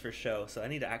eating these for show, so I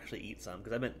need to actually eat some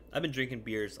because I've been drinking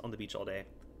beers on the beach all day.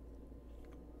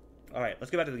 All right,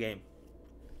 let's get back to the game.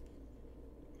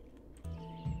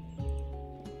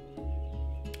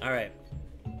 All right.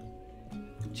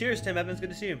 Cheers, Tim Evans. Good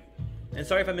to see you. And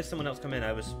sorry if I missed someone else come in.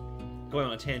 I was going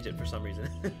on a tangent for some reason.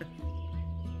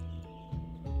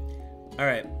 All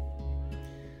right.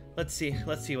 Let's see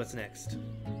what's next.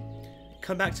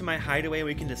 Come back to my hideaway and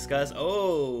we can discuss.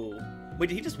 Oh. Wait,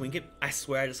 did he just wink it? I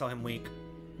swear I just saw him wink.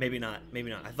 Maybe not. Maybe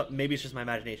not. I thought maybe it's just my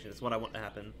imagination. It's what I want to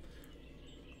happen.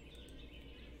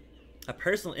 A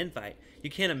personal invite. You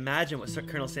can't imagine what Sir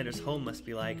Colonel Sanders' home must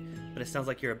be like, but it sounds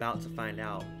like you're about to find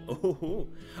out.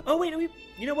 Oh wait,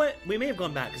 you know what? We may have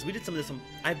gone back because we did some of this.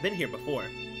 I've been here before.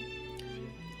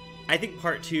 I think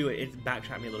part 2 it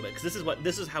backtracked me a little bit because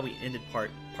this is how we ended part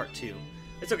 2.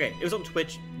 It's okay. It was on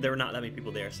Twitch. There were not that many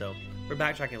people there, so we're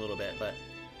backtracking a little bit. But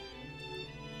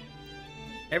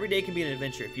every day can be an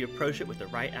adventure if you approach it with the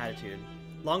right attitude.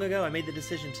 Long ago, I made the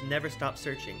decision to never stop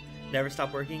searching, never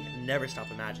stop working, never stop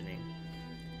imagining.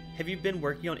 Have you been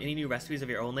working on any new recipes of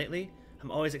your own lately? I'm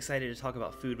always excited to talk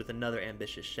about food with another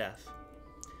ambitious chef.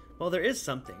 Well, there is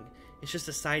something. It's just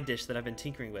a side dish that I've been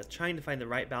tinkering with, trying to find the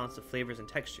right balance of flavors and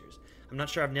textures. I'm not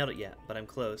sure I've nailed it yet, but I'm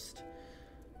close.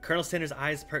 Colonel Sanders'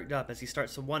 eyes perked up as he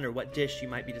starts to wonder what dish you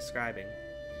might be describing.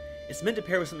 It's meant to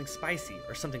pair with something spicy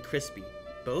or something crispy.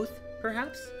 Both,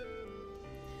 perhaps?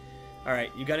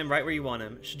 Alright, you got him right where you want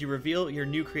him. Should you reveal your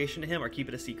new creation to him or keep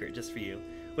it a secret just for you?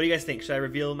 What do you guys think? Should I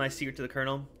reveal my secret to the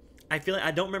Colonel? I feel like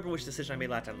I don't remember which decision I made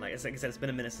last time. Like I said, it's been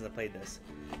a minute since I played this.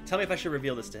 Tell me if I should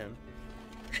reveal this to him.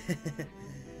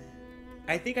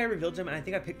 I think I revealed to him, and I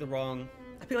think I picked the wrong...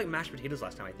 I picked like mashed potatoes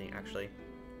last time, I think, actually.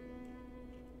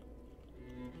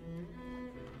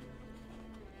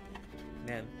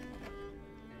 Man.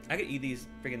 I could eat these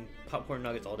freaking popcorn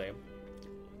nuggets all day.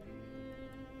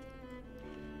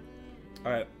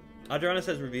 Alright. Adriana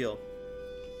says reveal.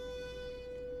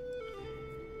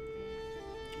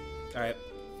 Alright.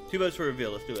 2 votes for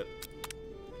reveal. Let's do it.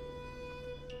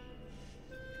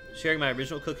 Sharing my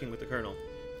original cooking with the Colonel.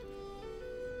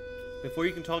 Before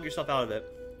you can talk yourself out of it,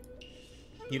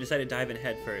 you decide to dive in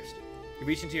head first. You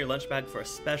reach into your lunch bag for a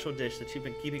special dish that you've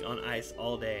been keeping on ice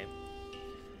all day.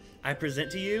 I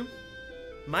present to you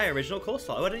my original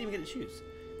coleslaw. Oh, I didn't even get to choose.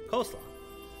 Coleslaw.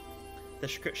 The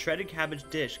shredded cabbage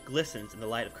dish glistens in the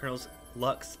light of Colonel's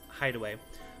Lux hideaway.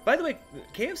 By the way,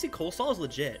 KFC coleslaw is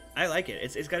legit. I like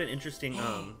it. It's got an interesting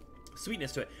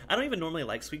sweetness to it. I don't even normally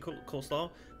like sweet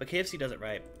coleslaw, but KFC does it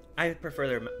right. I prefer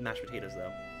their mashed potatoes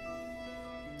though.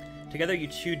 Together you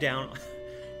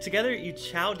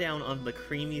chow down on the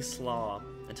creamy slaw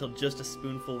until just a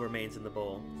spoonful remains in the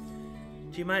bowl.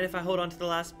 Do you mind if I hold on to the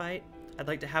last bite? I'd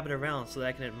like to have it around so that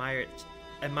I can admire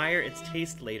its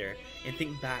taste later and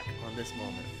think back on this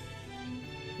moment.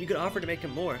 You could offer to make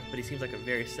him more, but he seems like a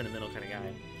very sentimental kind of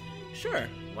guy. Sure,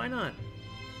 why not?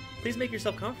 Please make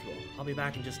yourself comfortable. I'll be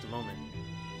back in just a moment.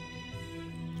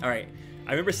 Alright,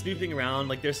 I remember snooping around,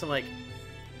 like there's some like...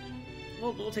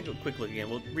 We'll take a quick look again,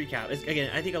 we'll recap. Again,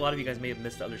 I think a lot of you guys may have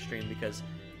missed the other stream because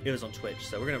it was on Twitch,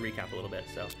 so we're going to recap a little bit.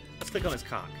 So, let's click on his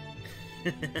cock.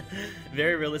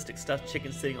 Very realistic stuffed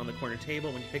chicken sitting on the corner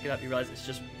table. When you pick it up, you realize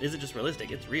isn't just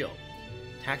realistic, it's real.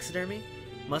 Taxidermy?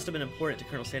 Must have been important to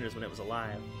Colonel Sanders when it was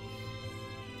alive.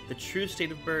 The true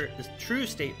state bird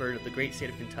of the great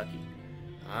state of Kentucky.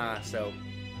 Ah, so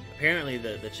apparently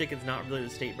the chicken's not really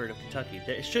the state bird of Kentucky.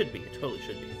 It should be. It totally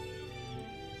should be.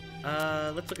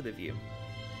 Let's look at the view.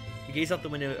 You gaze out the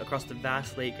window across the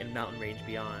vast lake and mountain range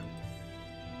beyond.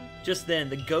 Just then,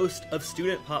 the ghost of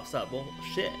Student pops up. Well,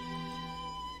 shit.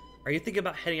 Are you thinking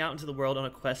about heading out into the world on a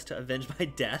quest to avenge my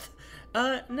death?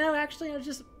 No, actually, I was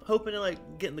just hoping to,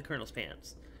 like, get in the Colonel's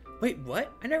pants. Wait,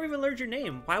 what? I never even learned your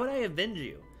name. Why would I avenge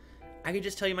you? I can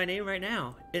just tell you my name right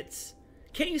now. It's...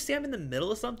 Can't you see I'm in the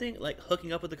middle of something, like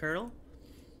hooking up with the Colonel?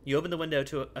 You open the window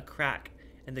to a crack,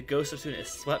 and the ghost of Student is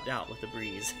swept out with the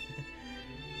breeze.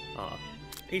 Aw.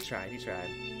 He tried.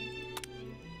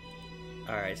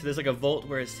 Alright, so there's like a vault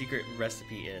where his secret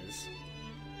recipe is.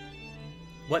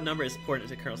 What number is important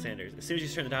to Colonel Sanders? As soon as you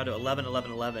turn the dial to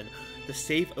 111111, the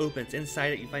safe opens.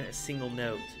 Inside it, you find a single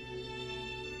note.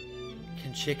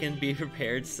 Can chicken be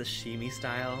prepared sashimi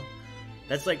style?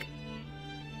 That's like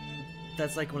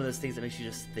one of those things that makes you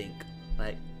just think.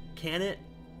 Like, can it?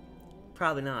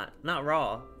 Probably not. Not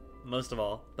raw, most of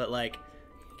all. But like,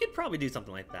 you could probably do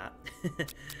something like that.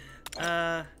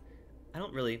 I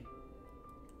don't really...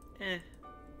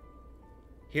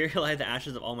 Here lie the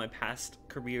ashes of all my past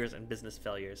careers and business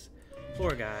failures.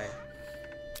 Poor guy.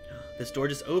 This door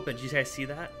just opened. Did you guys see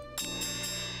that?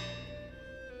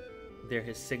 There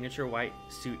his signature white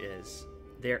suit is.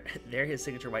 There his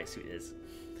signature white suit is.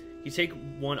 You take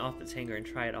one off its hanger and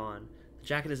try it on. The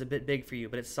jacket is a bit big for you,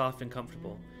 but it's soft and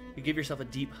comfortable. You give yourself a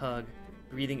deep hug,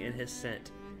 breathing in his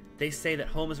scent. They say that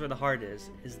home is where the heart is.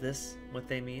 Is this what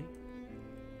they mean?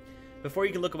 Before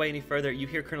you can look away any further, you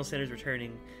hear Colonel Sanders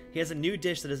returning. He has a new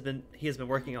dish that he has been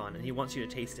working on, and he wants you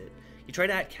to taste it. You try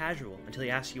to act casual until he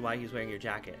asks you why he's wearing your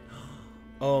jacket.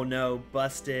 Oh no,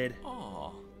 busted.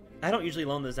 Aww. I don't usually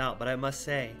loan those out, but I must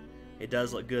say, it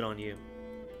does look good on you.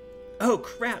 Oh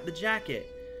crap, the jacket.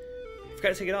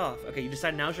 Forgot to take it off. Okay, you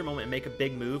decide now's your moment and make a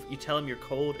big move. You tell him you're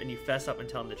cold, and you fess up and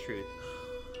tell him the truth.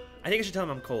 I think I should tell him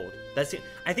I'm cold.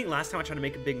 I think last time I tried to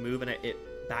make a big move and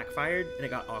it backfired and it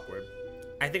got awkward.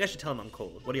 I think I should tell him I'm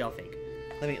cold. What do y'all think?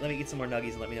 Let me eat some more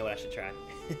nuggies and let me know what I should try.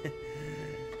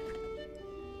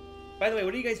 By the way,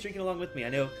 what are you guys drinking along with me?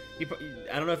 I don't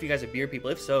know if you guys are beer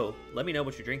people. If so, let me know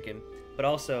what you're drinking. But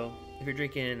also, if you're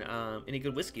drinking any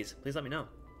good whiskeys, please let me know.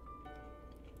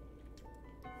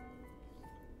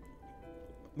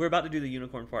 We're about to do the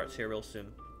unicorn farts here real soon.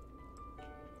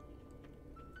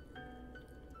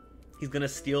 He's gonna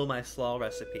steal my slaw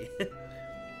recipe.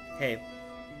 Hey,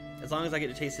 as long as I get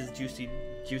to taste his juicy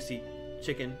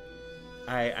chicken,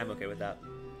 I'm okay with that.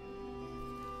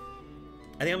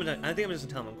 I think I'm just gonna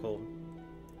tell him I'm cold.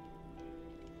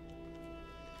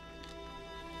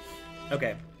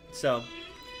 Okay, so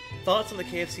thoughts on the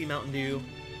KFC Mountain Dew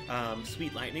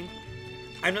Sweet Lightning.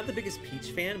 I'm not the biggest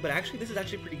peach fan, but actually this is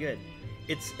actually pretty good.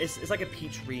 It's like a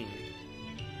peach ring,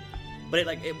 but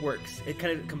it works. It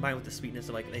kind of combined with the sweetness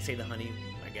of, like, they say the honey.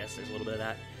 I guess there's a little bit of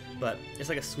that, but it's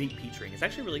like a sweet peach ring. It's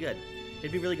actually really good.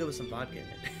 It'd be really good with some vodka in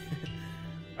it.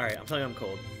 All right, I'm telling you I'm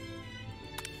cold.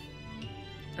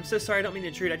 I'm so sorry. I don't mean to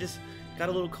intrude. I just got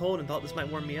a little cold and thought this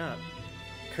might warm me up.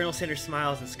 Colonel Sanders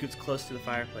smiles and scoots close to the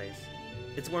fireplace.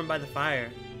 It's warm by the fire.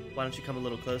 Why don't you come a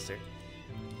little closer?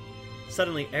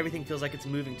 Suddenly, everything feels like it's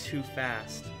moving too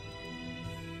fast.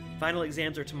 Final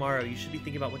exams are tomorrow. You should be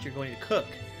thinking about what you're going to cook.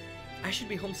 I should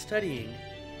be home studying.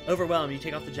 Overwhelmed, you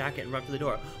take off the jacket and run for the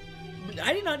door.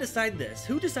 I did not decide this.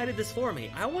 Who decided this for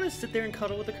me? I want to sit there and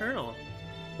cuddle with the Colonel.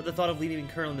 But the thought of leaving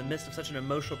Colonel in the midst of such an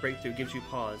emotional breakthrough gives you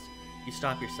pause. You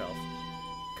stop yourself.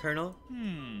 Colonel?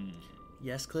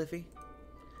 Yes, Cliffy?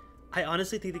 I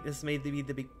honestly think this may be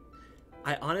the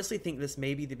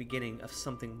beginning of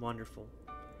something wonderful.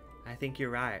 I think you're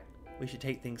right. We should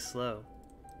take things slow.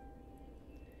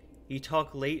 You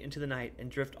talk late into the night and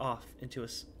drift off into a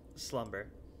slumber.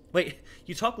 Wait,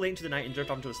 you talk late into the night and drift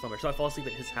off into a slumber. So I fall asleep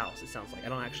at his house, it sounds like. I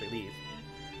don't actually leave.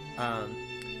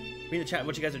 Read in the chat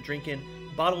what you guys are drinking.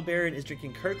 Bottle Baron is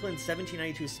drinking Kirkland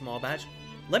 1792 small batch.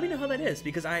 Let me know how that is,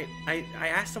 because I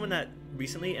asked someone that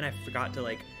recently and I forgot to,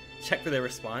 like, check for their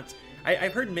response.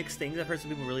 I've heard mixed things. I've heard some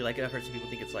people really like it. I've heard some people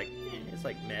think it's like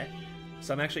meh.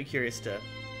 So I'm actually curious to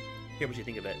hear what you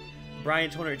think of it. Brian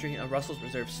Toner drinking a Russell's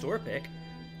Reserve store pick.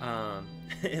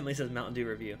 Emily says Mountain Dew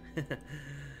review.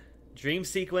 Dream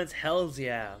sequence, hells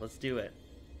yeah, let's do it.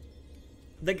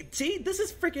 Like, see, this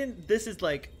is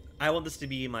like, I want this to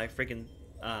be my freaking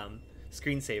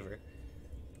screensaver.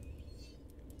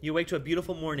 You awake to a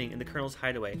beautiful morning in the Colonel's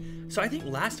hideaway. So I think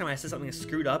last time I said something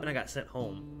screwed up and I got sent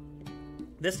home.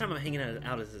 This time I'm hanging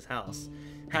out at his house.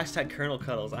 Hashtag Colonel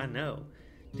Cuddles, I know.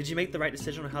 Did you make the right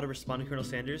decision on how to respond to Colonel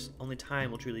Sanders? Only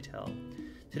time will truly tell.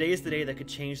 Today is the day that could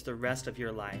change the rest of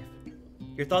your life.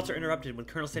 Your thoughts are interrupted when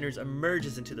Colonel Sanders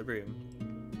emerges into the room.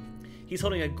 He's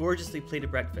holding a gorgeously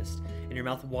plated breakfast, and your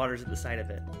mouth waters at the sight of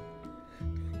it.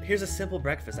 Here's a simple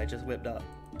breakfast I just whipped up.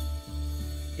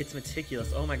 It's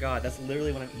meticulous. Oh my god, that's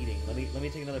literally what I'm eating. Let me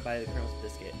take another bite of the Colonel's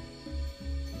biscuit.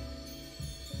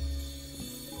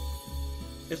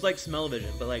 It's like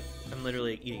smell-o-vision, but like I'm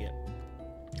literally eating it.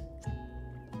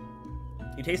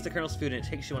 You taste the Colonel's food and it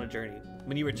takes you on a journey.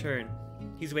 When you return,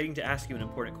 he's waiting to ask you an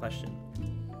important question.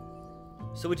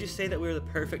 So would you say that we were the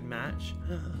perfect match?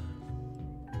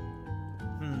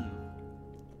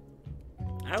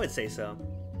 I would say so.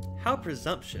 How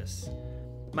presumptuous.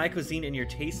 My cuisine and your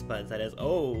taste buds, that is.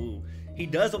 Oh, he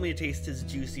does want me to taste his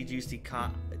juicy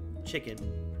chicken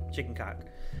cock.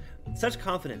 Such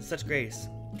confidence, such grace.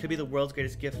 Could be the world's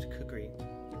greatest gift to cookery.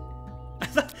 I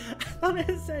thought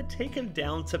it said take him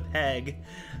down to peg.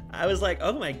 I was like,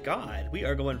 oh my god, we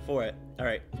are going for it.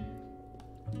 Alright.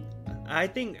 I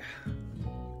think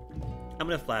I'm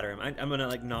gonna flatter him. I'm gonna,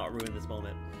 like, not ruin this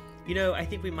moment. You know, I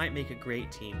think we might make a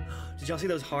great team. Did y'all see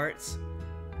those hearts?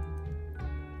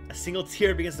 A single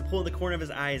tear begins to pull in the corner of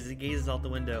his eyes as he gazes out the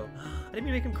window. I didn't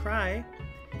mean to make him cry.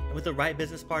 And with the right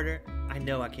business partner, I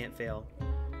know I can't fail.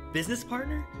 Business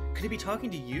partner? Could he be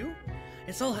talking to you?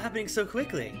 It's all happening so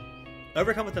quickly.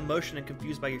 Overcome with emotion and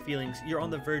confused by your feelings, you're on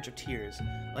the verge of tears.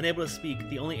 Unable to speak,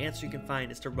 the only answer you can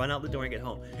find is to run out the door and get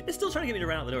home. It's still trying to get me to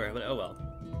run out the door, but oh well.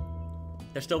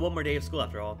 There's still one more day of school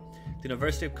after all. The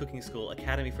University of Cooking School,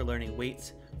 Academy for Learning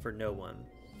waits for no one.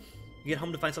 You get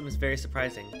home to find something very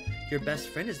surprising. Your best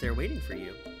friend is there waiting for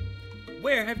you.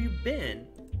 Where have you been?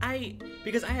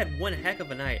 Because I had one heck of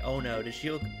a night. Oh no, did she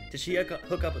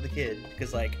hook up with the kid?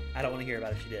 Because like, I don't want to hear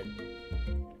about it if she did.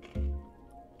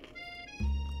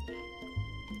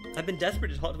 I've been desperate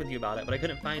to talk with you about it, but I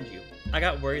couldn't find you. I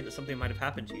got worried that something might have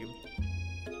happened to you.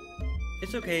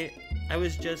 It's okay, I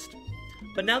was just...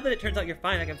 But now that it turns out you're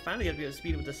fine, I can finally get up to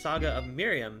speed with the saga of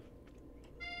Miriam.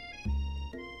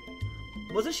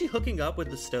 Wasn't she hooking up with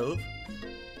the stove?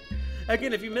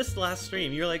 Again, if you missed the last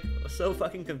stream, you're like so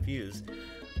fucking confused.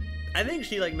 I think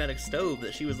she like met a stove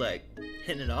that she was like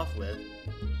hitting it off with.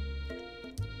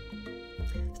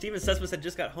 Steven Sesma said,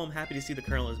 just got home, happy to see the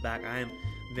Colonel is back. I am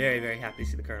very, very happy to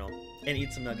see the Colonel. And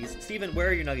eat some nuggies. Steven, where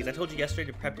are your nuggies? I told you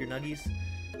yesterday to prep your nuggies.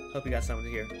 Hope you got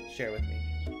something to share with me.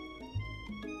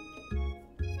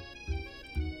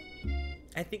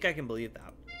 I think I can believe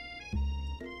that.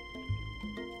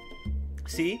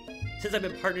 See? Since I've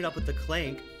been partnered up with the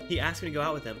Clank, he asked me to go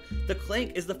out with him. The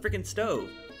Clank is the freaking stove.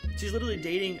 She's literally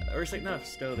dating, or it's like not a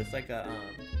stove, it's like a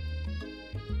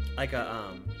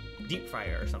deep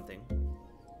fryer or something.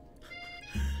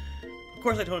 Of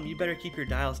course I told him, you better keep your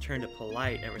dials turned to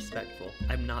polite and respectful.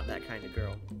 I'm not that kind of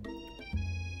girl.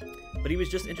 But he was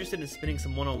just interested in spending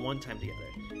some one-on-one time together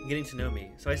and getting to know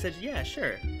me. So I said, yeah,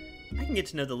 sure. I can get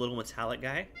to know the little metallic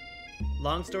guy.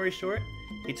 Long story short,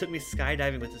 he took me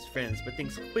skydiving with his friends, but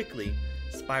things quickly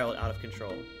spiraled out of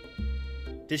control.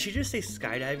 Did she just say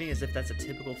skydiving as if that's a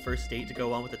typical first date to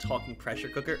go on with a talking pressure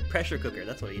cooker? Pressure cooker,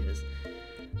 that's what he is.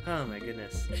 Oh my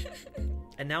goodness.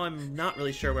 And now I'm not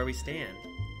really sure where we stand.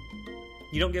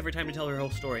 You don't give her time to tell her whole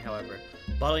story, however.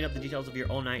 Bottling up the details of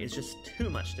your own night is just too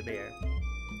much to bear.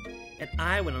 And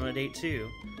I went on a date too.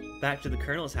 Back to the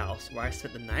Colonel's house, where I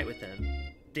spent the night with him.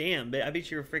 Damn, I bet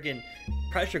you're a freaking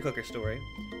pressure cooker story.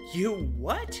 You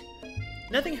what?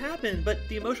 Nothing happened but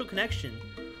the emotional connection.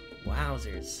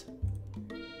 Wowzers.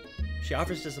 She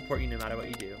offers to support you no matter what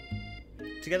you do.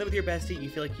 Together with your bestie, you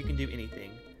feel like you can do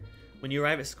anything. When you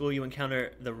arrive at school, you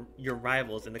encounter your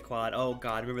rivals in the quad. Oh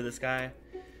god, remember this guy?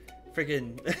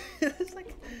 Freaking... It's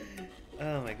like...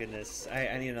 Oh my goodness.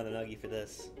 I need another nuggie for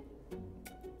this.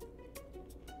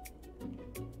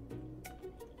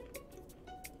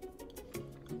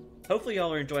 Hopefully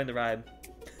y'all are enjoying the ride.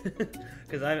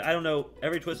 Because I don't know,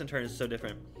 every twist and turn is so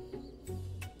different.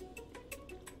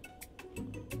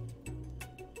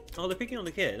 Oh, they're picking on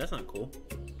the kid. That's not cool.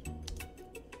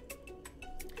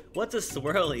 What's a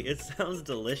swirly? It sounds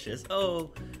delicious.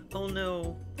 Oh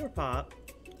no. Poor Pop.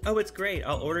 Oh, it's great.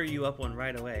 I'll order you up one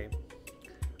right away.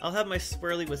 I'll have my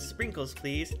swirly with sprinkles,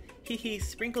 please. Hee hee,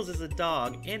 Sprinkles is a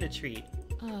dog and a treat.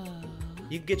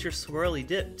 You can get your swirly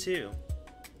dip, too.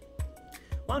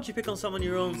 Why don't you pick on someone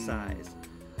your own size?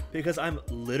 Because I'm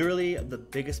literally the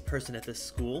biggest person at this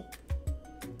school.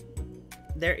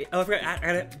 Oh, I forgot, I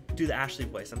gotta do the Ashley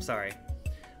voice, I'm sorry.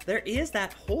 There is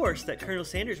that horse that Colonel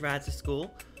Sanders rides to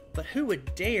school, but who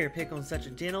would dare pick on such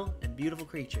a gentle and beautiful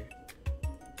creature?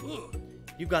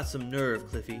 You've got some nerve,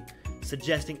 Cliffy,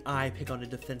 suggesting I pick on a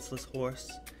defenseless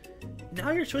horse.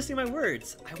 Now you're twisting my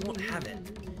words. I won't have it.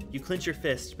 You clench your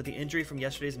fist, but the injury from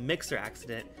yesterday's mixer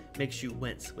accident makes you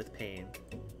wince with pain.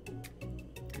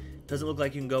 Doesn't look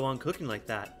like you can go on cooking like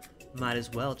that. Might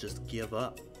as well just give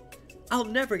up. I'll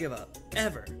never give up,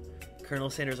 ever. Colonel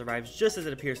Sanders arrives just as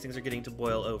it appears things are getting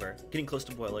close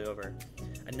to boiling over.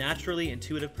 A naturally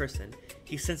intuitive person,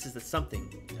 he senses that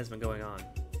something has been going on.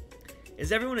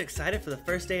 Is everyone excited for the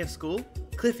first day of school?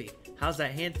 Cliffy, how's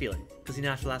that hand feeling? Because you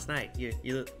notched last night.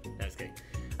 No, just kidding.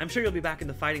 I'm sure you'll be back in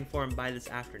the fighting form by this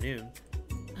afternoon.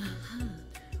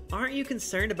 Aren't you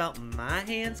concerned about my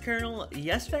hands, Colonel?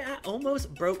 Yesterday I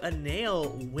almost broke a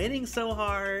nail winning so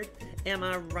hard. Am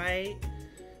I right?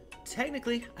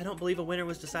 Technically, I don't believe a winner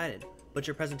was decided, but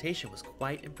your presentation was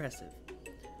quite impressive.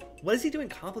 What is he doing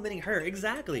complimenting her?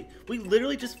 Exactly. We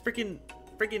literally just freaking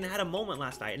had a moment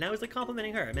last night, and now he's like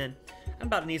complimenting her. Man, I'm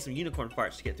about to need some unicorn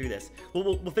farts to get through this.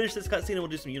 We'll finish this cutscene and we'll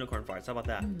do some unicorn farts. How about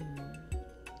that?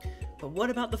 But what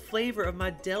about the flavor of my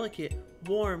delicate,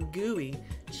 warm, gooey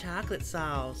chocolate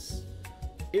sauce?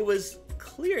 It was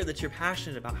clear that you're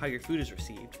passionate about how your food is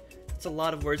received. It's a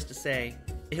lot of words to say.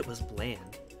 It was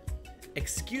bland.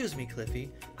 Excuse me,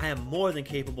 Cliffy. I am more than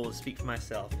capable to speak for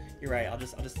myself. You're right. I'll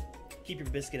just keep your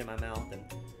biscuit in my mouth and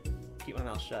keep my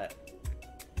mouth shut.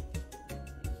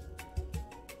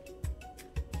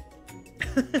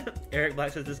 Eric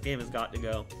Black says this game has got to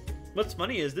go. What's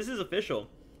funny is this is official.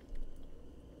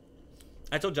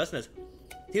 I told Justin this.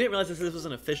 He didn't realize this was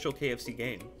an official KFC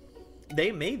game.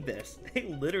 They made this. They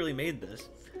literally made this.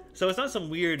 So it's not some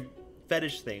weird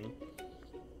fetish thing.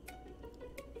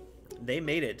 They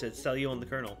made it to sell you on the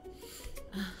Colonel.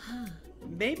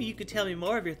 Maybe you could tell me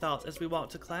more of your thoughts as we walk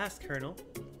to class, Colonel.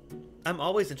 I'm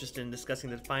always interested in discussing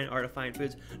the fine art of fine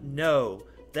foods. No,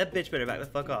 that bitch better back the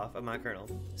fuck off of my Colonel.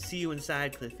 See you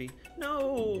inside, Cliffy.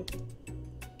 No!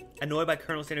 Annoyed by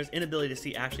Colonel Sanders' inability to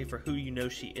see Ashley for who you know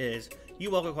she is,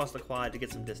 you walk across the quad to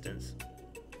get some distance.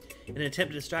 In an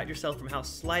attempt to distract yourself from how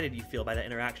slighted you feel by that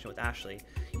interaction with Ashley,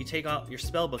 you take out your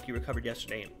spell book you recovered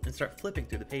yesterday and start flipping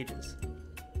through the pages.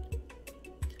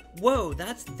 Whoa,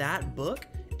 that's that book?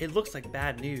 It looks like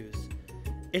bad news.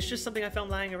 It's just something I found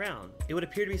lying around. It would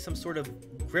appear to be some sort of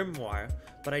grimoire,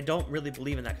 but I don't really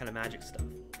believe in that kind of magic stuff.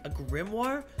 A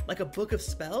grimoire? Like a book of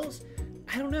spells?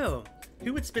 I don't know.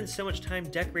 Who would spend so much time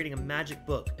decorating a magic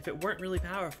book if it weren't really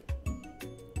powerful?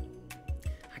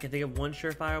 I can think of one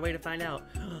surefire way to find out.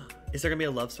 Is there going to be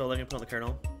a love spell I can put on the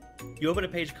Colonel? You open a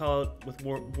page called with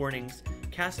warnings,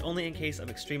 cast only in case of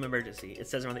extreme emergency. It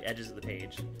says around the edges of the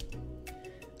page.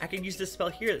 I can use this spell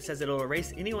here that says it'll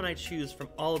erase anyone I choose from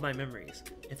all of my memories.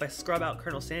 If I scrub out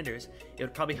Colonel Sanders, it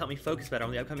would probably help me focus better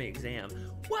on the upcoming exam.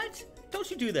 What? Don't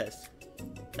you do this.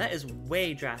 That is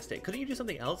way drastic. Couldn't you do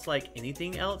something else, like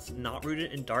anything else, not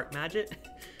rooted in dark magic?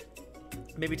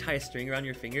 Maybe tie a string around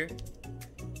your finger?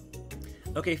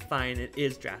 Okay, fine, it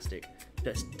is drastic.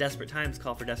 Desperate times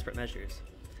call for desperate measures.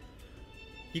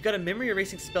 You've got a memory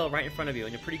erasing spell right in front of you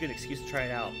and a pretty good excuse to try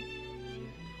it out.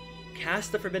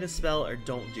 Cast the forbidden spell or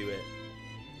don't do it.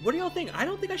 What do y'all think? I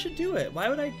don't think I should do it. Why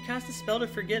would I cast a spell to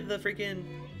forget the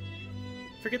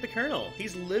Colonel?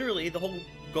 He's literally the whole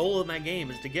goal of my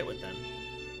game is to get with them.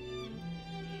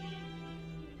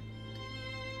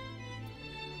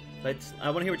 But I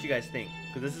want to hear what you guys think,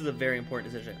 because this is a very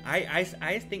important decision. I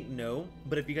think no,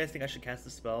 but if you guys think I should cast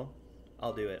the spell,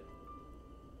 I'll do it.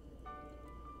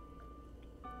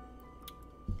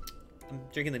 I'm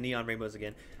drinking the neon rainbows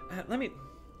again.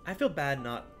 I feel bad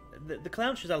not the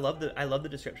clown shoes. I love the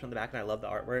description on the back and I love the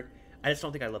artwork. I just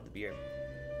don't think I love the beer.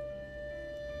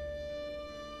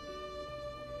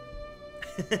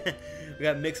 We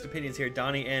got mixed opinions here.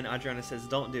 Donnie and Adriana says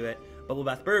don't do it,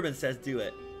 Bubblebath Bourbon says do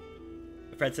it.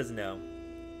 Fred says no.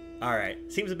 All right,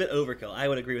 seems a bit overkill. I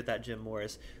would agree with that, Jim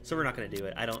Morris. So we're not going to do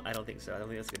it. I don't think so. I don't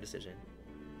think that's a good decision.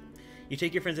 You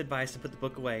take your friend's advice to put the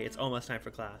book away. It's almost time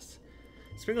for class.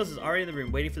 Sprinkles is already in the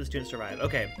room waiting for the students to arrive.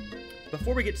 Okay,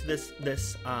 before we get to this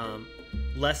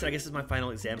lesson, I guess this is my final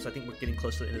exam, so I think we're getting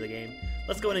close to the end of the game.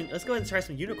 Let's go ahead and try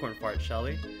some unicorn farts, shall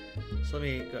we? So let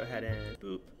me go ahead and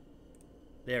boop.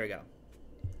 There we go.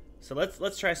 So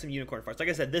let's try some unicorn farts. Like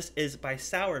I said, this is by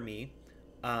Sour Me.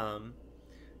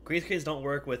 Green screens don't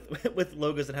work with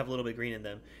logos that have a little bit of green in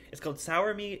them. It's called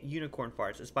Sour Me Unicorn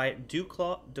Farts. It's by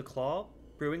DuClaw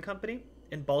Brewing Company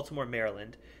in Baltimore,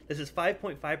 Maryland. This is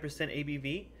 5.5%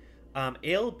 ABV.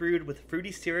 Ale brewed with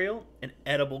fruity cereal and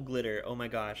edible glitter. Oh my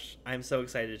gosh, I'm so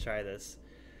excited to try this.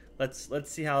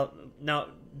 Let's see how. Now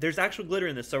there's actual glitter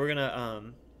in this, so we're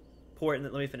gonna pour it.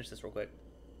 Let me finish this real quick.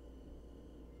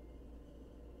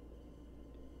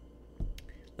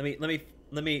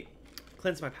 Let me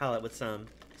cleanse my palate with some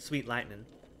Sweet Lightning.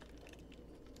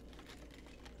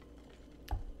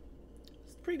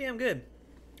 It's pretty damn good.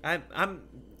 I'm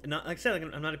not, like I said,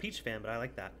 I'm not a peach fan, but I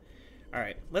like that. All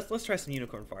right, let's try some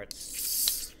unicorn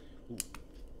farts. Ooh.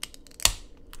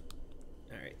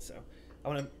 All right, so I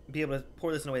want to be able to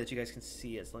pour this in a way that you guys can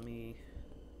see it. So let me,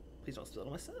 please don't spill it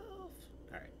on myself.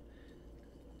 All right.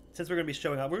 Since we're gonna be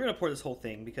showing up, we're gonna pour this whole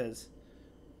thing because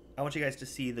I want you guys to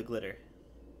see the glitter.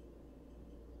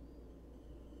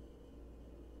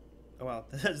 Oh wow,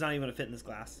 that's not even gonna fit in this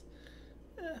glass.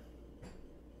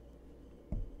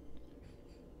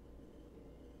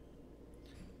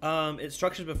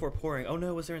 Instructions before pouring. Oh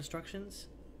no, was there instructions?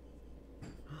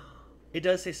 It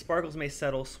does say sparkles may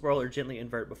settle, swirl, or gently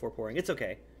invert before pouring. It's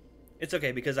okay. It's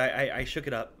okay because I shook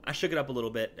it up. I shook it up a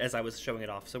little bit as I was showing it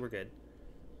off, so we're good.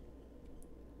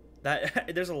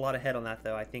 That there's a lot of head on that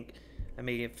though. I think I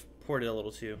may have poured it a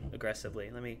little too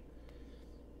aggressively. Let me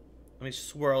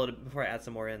swirl it before I add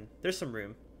some more in. There's some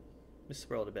room. Just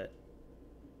swirl it a bit.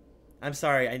 I'm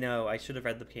sorry, I know. I should have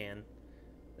read the can.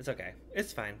 It's okay.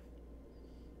 It's fine.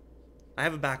 I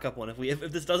have a backup one.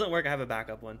 If this doesn't work, I have a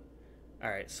backup one.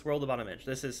 Alright, swirl the bottom edge.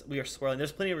 We are swirling.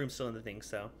 There's plenty of room still in the thing,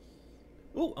 so.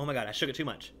 Ooh, oh my god, I shook it too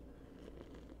much.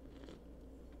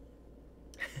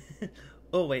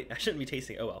 Oh wait, I shouldn't be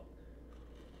tasting. Oh well.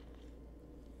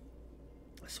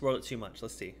 I swirled it too much.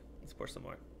 Let's see. Let's pour some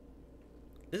more.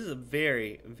 This is a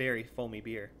very, very foamy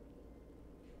beer.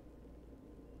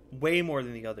 Way more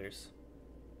than the others.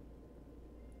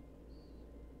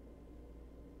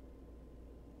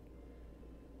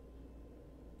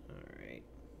 Alright.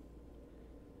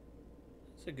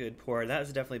 It's a good pour. That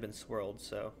has definitely been swirled,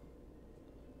 so.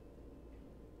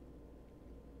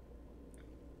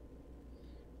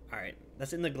 Alright,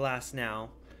 that's in the glass now.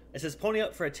 It says, pony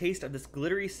up for a taste of this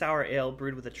glittery sour ale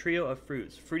brewed with a trio of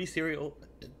fruits. Fruity cereal,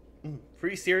 and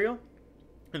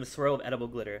a swirl of edible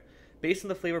glitter. Based on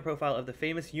the flavor profile of the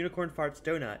famous Unicorn Farts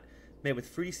donut, made with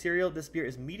fruity cereal, this beer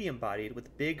is medium-bodied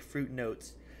with big fruit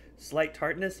notes, slight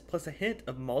tartness, plus a hint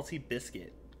of malty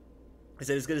biscuit. I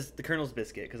said as good as the Colonel's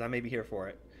biscuit, because I may be here for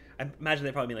it. I imagine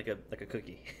they probably mean like a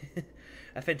cookie.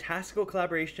 A fantastical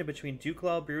collaboration between Duke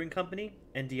Brewing Company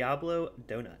and Diablo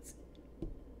Donuts.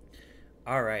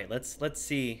 All right, let's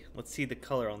see the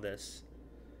color on this.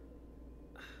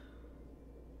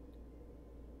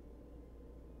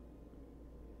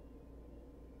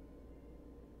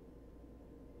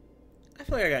 I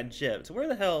feel like I got gypped. Where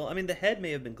the hell? I mean, the head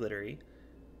may have been glittery.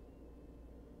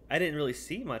 I didn't really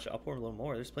see much. I'll pour a little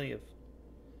more. There's plenty of.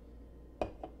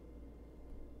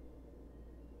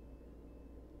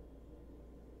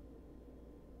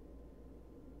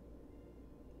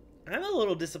 I'm a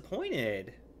little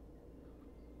disappointed.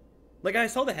 Like, I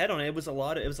saw the head on it. It was a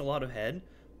lot of head,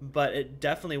 but it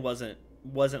definitely wasn't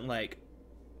like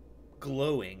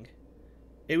glowing.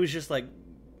 It was just like,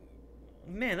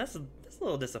 man, that's a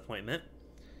little disappointment.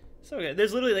 So okay,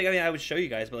 there's literally like, I mean, I would show you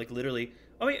guys, but like literally,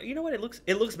 oh wait, you know what? It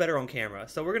looks better on camera.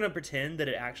 So we're gonna pretend that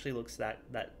it actually looks that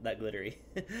glittery,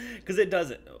 because it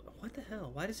doesn't. What the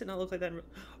hell? Why does it not look like that?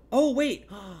 Oh wait,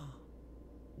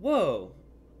 whoa,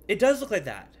 it does look like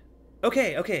that.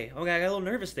 Okay, I got a little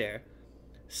nervous there.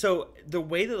 So the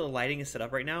way that the lighting is set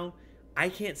up right now, I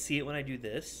can't see it when I do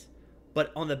this,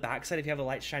 but on the backside, if you have the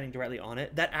light shining directly on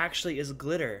it, that actually is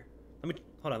glitter.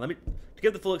 Hold on. To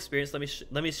give the full experience,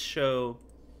 let me show.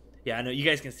 Yeah, I know you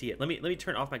guys can see it. Let me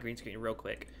turn off my green screen real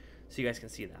quick so you guys can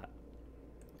see that.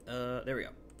 There we go.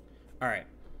 All right,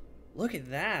 look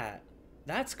at that.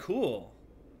 That's cool.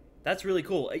 That's really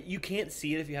cool. You can't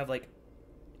see it if you have like,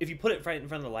 if you put it right in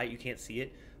front of the light, you can't see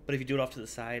it. But if you do it off to the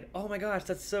side, oh my gosh,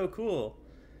 that's so cool.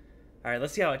 All right,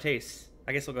 let's see how it tastes.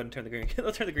 I guess we'll go ahead and turn the green.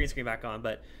 Let's turn the green screen back on.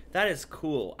 But that is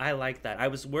cool. I like that. I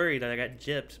was worried that I got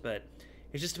gypped, but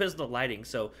it just depends on the lighting.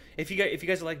 So if you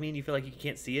guys are like me and you feel like you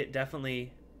can't see it,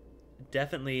 definitely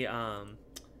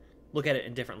look at it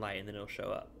in different light and then it'll show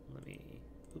up.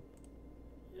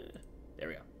 There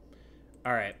we go.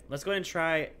 All right, let's go ahead and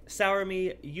try Sour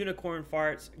Me Unicorn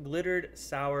Farts Glittered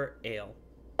Sour Ale.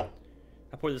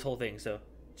 I poured this whole thing, so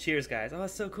cheers, guys. Oh,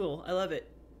 it's so cool. I love it.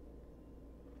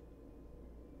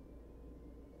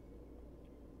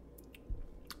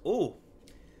 Ooh.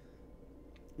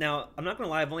 Now, I'm not going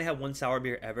to lie, I've only had one sour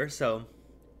beer ever, so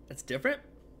that's different.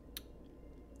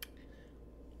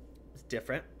 It's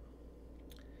different.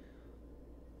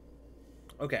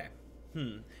 Okay.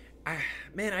 I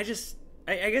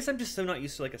guess I'm just so not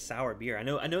used to like a sour beer. I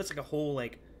know it's like a whole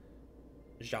like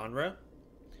genre.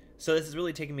 So this is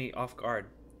really taking me off guard.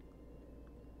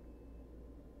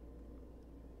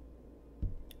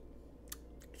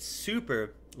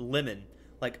 Super lemon.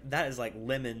 Like, that is like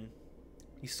lemon.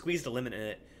 You squeezed a lemon in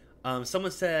it.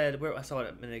 Someone said, where I saw it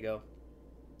a minute ago.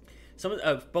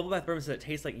 Bubble Bath Bourbon said it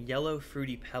tastes like yellow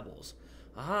fruity pebbles.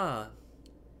 Ah.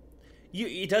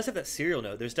 It does have that cereal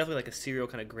note. There's definitely like a cereal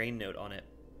kind of grain note on it.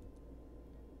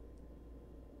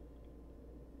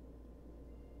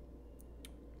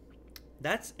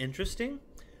 That's interesting.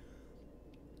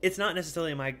 It's not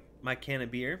necessarily my can of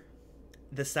beer.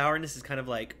 The sourness is kind of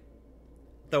like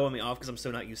throwing me off because I'm so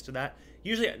not used to that.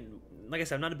 Usually, like I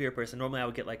said, I'm not a beer person. Normally I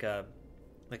would get like a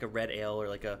red ale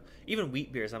or even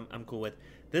wheat beers I'm cool with.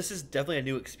 This is definitely a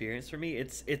new experience for me.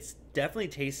 It's definitely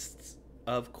tastes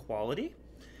of quality.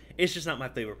 It's just not my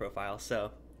flavor profile.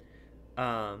 So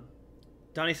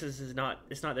Donnie says it's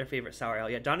not their favorite sour ale.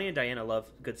 Yeah, Donnie and Diana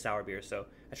love good sour beer, so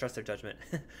I trust their judgment.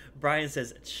 Brian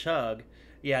says chug.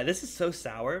 Yeah, this is so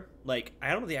sour. Like,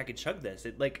 I don't think I could chug this.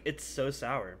 It's so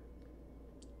sour.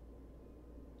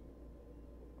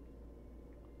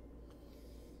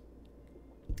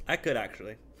 I could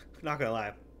actually. Not gonna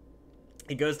lie.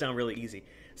 It goes down really easy.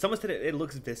 Someone said it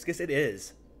looks viscous. It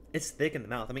is. It's thick in the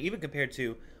mouth. I mean, even compared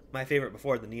to my favorite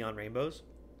before, the Neon Rainbows.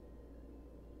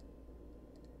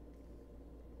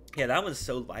 Yeah, that one's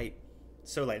so light.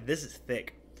 So light. This is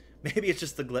thick. Maybe it's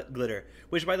just the glitter.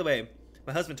 Which, by the way,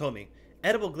 my husband told me,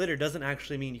 edible glitter doesn't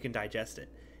actually mean you can digest it.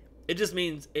 It just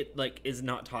means it, is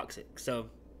not toxic. So,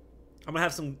 I'm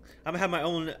gonna have my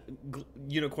own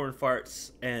unicorn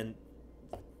farts and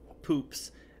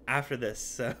poops after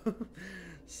this.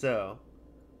 So,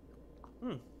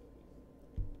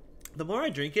 the more I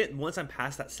drink it, once I'm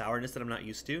past that sourness that I'm not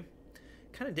used to,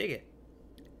 kind of dig it.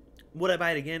 Would I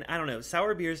buy it again? I don't know.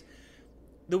 Sour beers,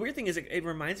 the weird thing is it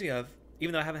reminds me of,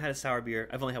 even though I haven't had a sour beer,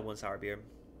 I've only had one sour beer.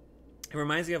 It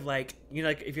reminds me of like, you know,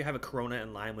 like if you have a Corona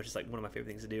and lime, which is like one of my favorite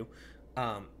things to do.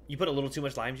 You put a little too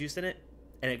much lime juice in it,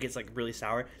 and it gets like really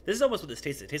sour. This is almost what this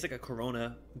tastes like. It tastes like a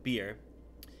Corona beer,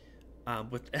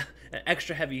 with an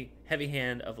extra heavy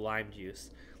hand of lime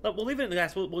juice. Look, we'll leave it in the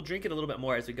glass. We'll drink it a little bit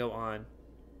more as we go on.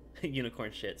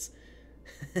 Unicorn shits.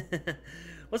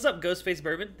 What's up, Ghostface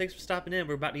Bourbon? Thanks for stopping in.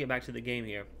 We're about to get back to the game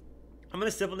here. I'm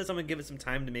gonna sip on this. I'm gonna give it some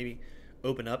time to maybe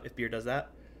open up if beer does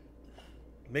that.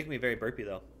 Making me very burpy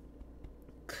though.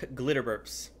 Glitter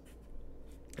burps.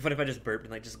 What if I just burped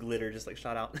and like just glitter just like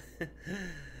shot out?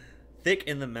 Thick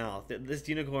in the mouth. This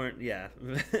unicorn, yeah.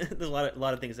 There's a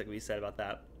lot of things that can be said about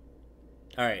that.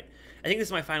 All right, I think this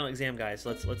is my final exam, guys.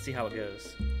 So let's see how it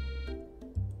goes.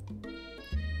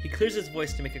 He clears his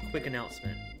voice to make a quick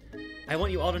announcement. I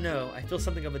want you all to know I feel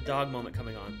something of a dog moment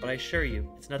coming on, but I assure you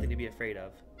it's nothing to be afraid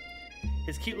of.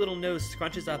 His cute little nose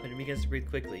scrunches up and begins to breathe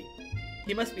quickly.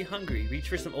 He must be hungry. Reach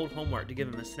for some old homework to give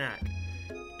him a snack.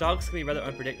 Dogs can be rather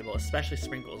unpredictable, especially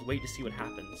Sprinkles. Wait to see what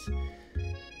happens.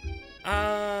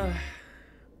 I'm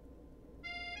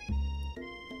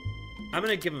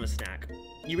gonna give him a snack.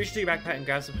 You reach into your backpack and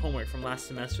grab some homework from last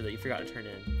semester that you forgot to turn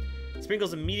in.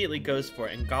 Sprinkles immediately goes for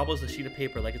it and gobbles the sheet of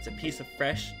paper like it's a piece of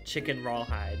fresh chicken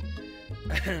rawhide.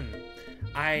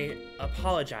 I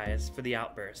apologize for the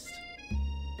outburst.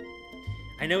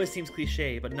 I know it seems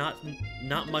cliche, but not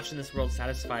much in this world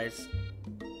satisfies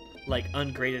like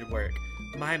ungraded work.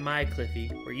 My, Cliffy,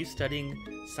 were you studying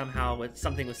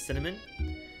something with cinnamon?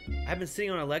 I've been sitting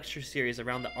on a lecture series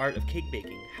around the art of cake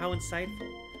baking. How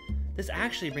insightful. This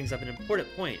actually brings up an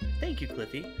important point. Thank you,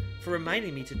 Cliffy, for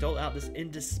reminding me to dole out this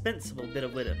indispensable bit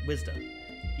of wisdom.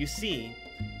 You see,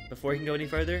 before he can go any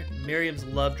further, Miriam's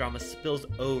love drama spills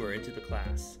over into the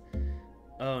class.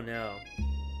 Oh no.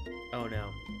 Oh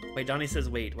no. Wait, Donnie says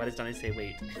wait. Why does Donnie say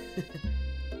wait?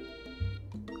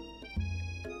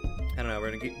 I don't know,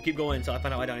 we're gonna keep going until I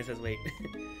find out why Donnie says wait.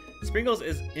 Sprinkles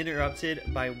is interrupted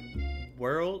by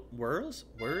whirs,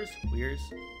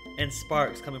 and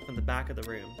sparks coming from the back of the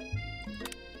room.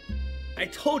 I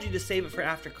told you to save it for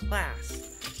after class.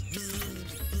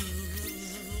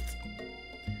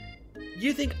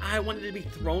 You think I wanted to be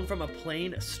thrown from a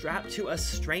plane strapped to a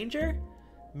stranger?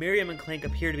 Miriam and Clank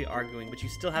appear to be arguing, but you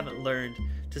still haven't learned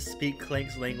to speak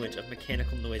Clank's language of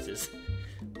mechanical noises.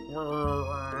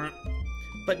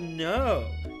 But no,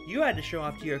 you had to show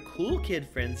off to your cool kid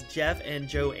friends Jeff and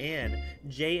Joanne.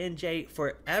 J&J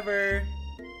forever.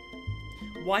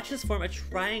 Watch us form a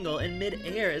triangle in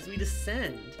mid-air as we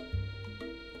descend.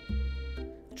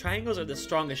 Triangles are the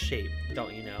strongest shape,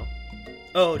 don't you know?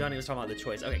 Oh, Donnie was talking about the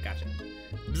choice. Okay, gotcha.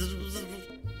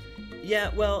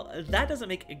 Yeah, well, that doesn't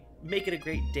make it a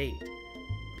great date.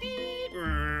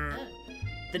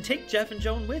 Then take Jeff and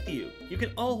Joan with you. You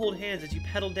can all hold hands as you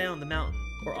pedal down the mountain,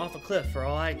 or off a cliff for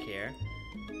all I care.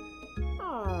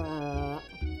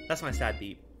 That's my sad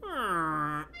beat.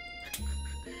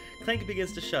 Clank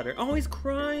begins to shudder. Oh, he's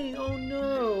crying. Oh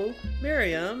no.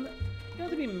 Miriam, you don't have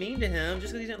to be mean to him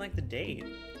just because he didn't like the date.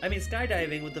 I mean,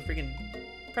 skydiving with the freaking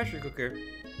pressure cooker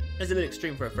is a bit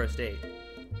extreme for a first date.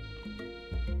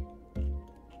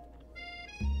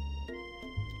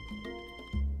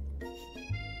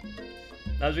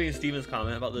 I was reading Steven's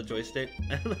comment about the joystick.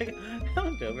 I'm like, I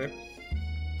looked over.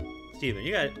 Steven,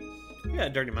 you got a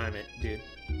dirty mind, dude.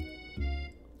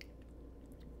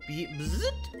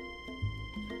 Bzzzt.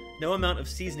 No amount of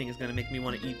seasoning is gonna make me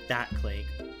want to eat that, Clank.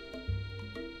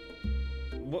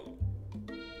 What?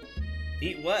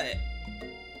 Eat what?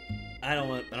 I don't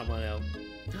want to know.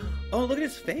 Oh, look at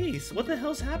his face. What the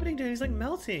hell's happening to him? He's like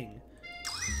melting.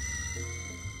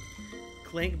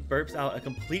 Clank burps out a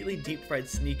completely deep-fried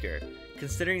sneaker.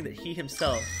 Considering that he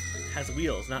himself has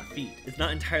wheels, not feet, it's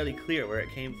not entirely clear where it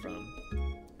came from.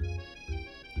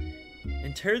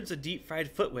 In terms of deep-fried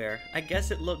footwear, I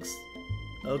guess it looks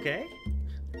okay?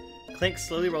 Clank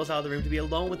slowly rolls out of the room to be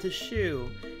alone with his shoe.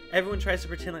 Everyone tries to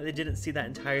pretend like they didn't see that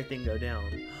entire thing go down.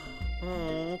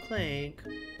 Oh, Clank.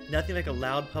 Nothing like a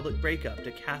loud public breakup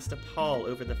to cast a pall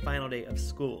over the final day of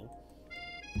school.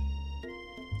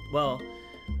 Well,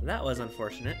 that was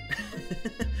unfortunate.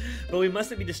 But we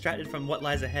mustn't be distracted from what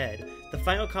lies ahead. The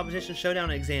final competition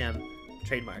showdown exam.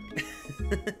 Trademark.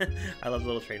 I love the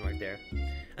little trademark there.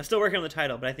 I'm still working on the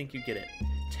title, but I think you get it.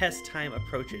 Test time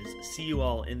approaches. See you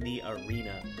all in the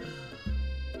arena.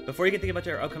 Before you can think about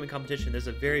your upcoming competition, there's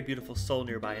a very beautiful soul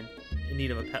nearby in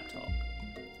need of a pep talk.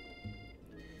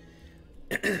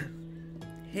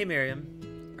 Hey,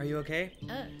 Miriam. Are you okay?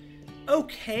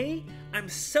 Okay? I'm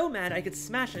so mad I could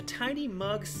smash a tiny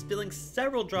mug, spilling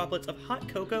several droplets of hot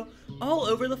cocoa all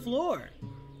over the floor.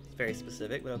 It's very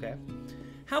specific, but okay.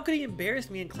 How could he embarrass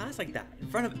me in class like that, in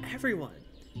front of everyone?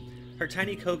 Her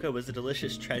tiny Coco was a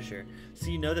delicious treasure, so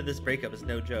you know that this breakup is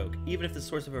no joke, even if the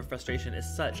source of her frustration is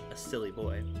such a silly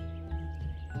boy.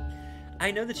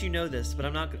 I know that you know this, but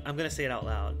I'm gonna say it out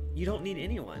loud. You don't need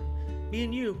anyone. Me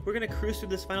and you, we're gonna cruise through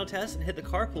this final test and hit the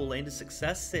carpool lane to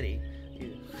Success City.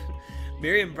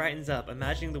 Miriam brightens up,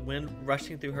 imagining the wind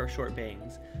rushing through her short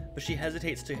bangs, but she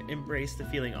hesitates to embrace the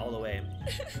feeling all the way.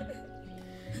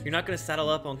 You're not gonna saddle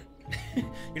up on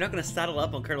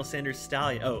Colonel Sanders'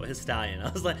 stallion. Oh, his stallion.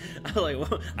 I was like,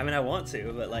 well, I mean, I want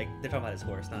to, but like, they're talking about his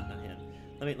horse, not him.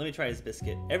 Let me try his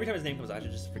biscuit. Every time his name comes out, I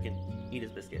should just freaking eat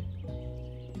his biscuit.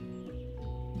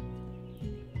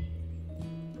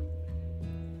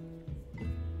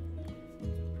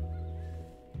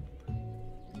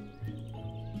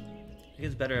 It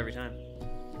gets better every time.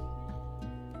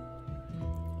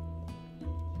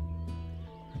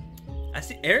 I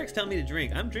see Eric's telling me to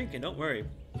drink. I'm drinking, don't worry.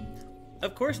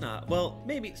 Of course not. Well,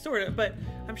 maybe, sort of, but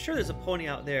I'm sure there's a pony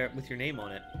out there with your name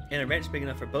on it, and a ranch big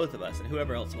enough for both of us and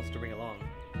whoever else wants to bring along.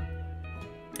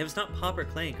 If it's not Pop or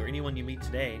Clank or anyone you meet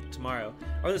today, tomorrow,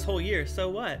 or this whole year, so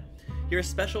what? You're a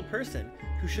special person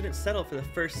who shouldn't settle for the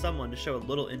first someone to show a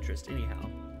little interest anyhow.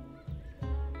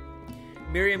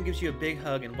 Miriam gives you a big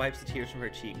hug and wipes the tears from her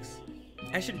cheeks.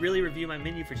 I should really review my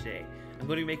menu for today. I'm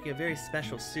going to be making a very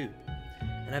special soup.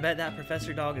 And I bet that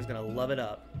Professor Dog is going to love it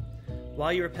up.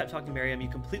 While you were pep talking Miriam, you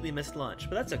completely missed lunch,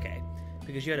 but that's okay,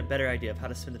 because you had a better idea of how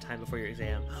to spend the time before your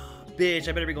exam. Bitch,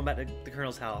 I better be going back to the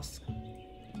Colonel's house.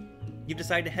 You've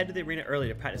decided to head to the arena early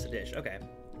to practice a dish. Okay.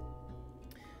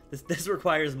 This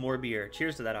requires more beer.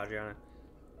 Cheers to that, Adriana.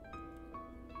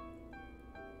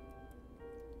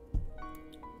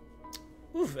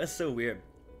 Oof, that's so weird.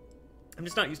 I'm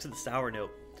just not used to the sour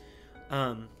note.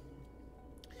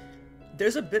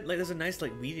 There's a nice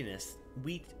like wheatiness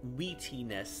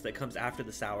that comes after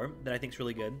the sour that I think is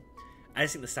really good. I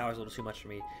just think the sour is a little too much for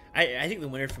me. I think the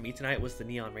winner for me tonight was the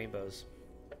Neon Rainbows.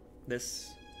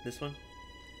 This one.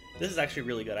 This is actually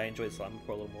really good. I enjoyed this a lot. I'm gonna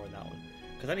pour a little more in that one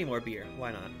because I need more beer.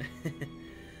 Why not?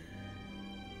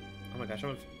 Oh my gosh,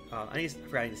 I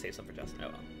forgot to save some for Justin. Oh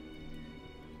well.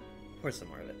 Pour some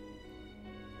more of it.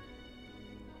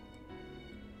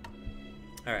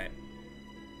 All right.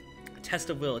 A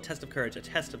test of will, a test of courage, a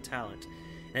test of talent,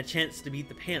 and a chance to beat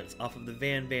the pants off of the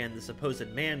Van, the supposed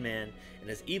man, and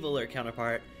his eviler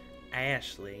counterpart,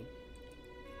 Ashley.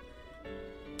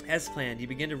 As planned, you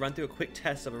begin to run through a quick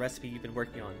test of a recipe you've been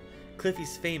working on,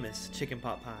 Cliffy's famous chicken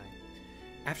pot pie.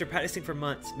 After practicing for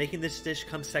months, making this dish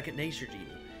comes second nature to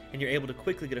you, and you're able to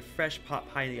quickly get a fresh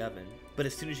pot pie in the oven. But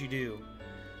as soon as you do,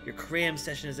 your cram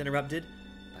session is interrupted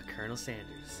by Colonel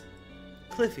Sanders.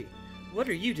 Cliffy, what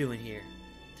are you doing here?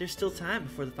 There's still time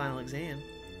before the final exam.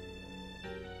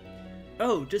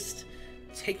 Oh, just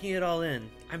taking it all in.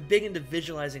 I'm big into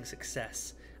visualizing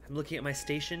success. I'm looking at my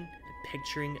station and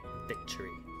picturing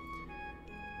victory.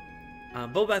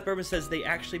 Bubble Bath Bourbon says they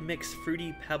actually mix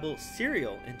Fruity Pebble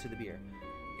cereal into the beer.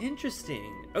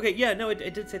 Interesting. Okay, yeah, no,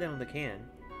 it did say that on the can.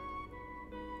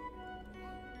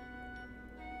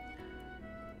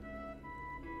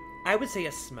 I would say I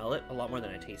smell it a lot more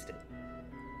than I taste it.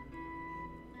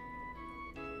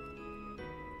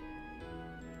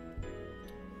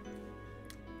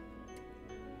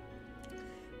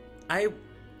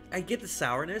 I get the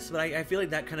sourness, but I feel like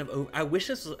that kind of... I wish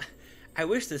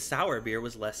this sour beer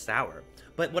was less sour.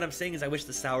 But what I'm saying is I wish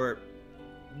the sour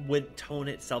would tone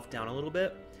itself down a little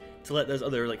bit to let those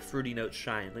other like fruity notes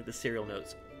shine, like the cereal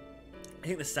notes. I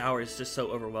think the sour is just so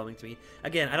overwhelming to me.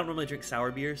 Again, I don't normally drink sour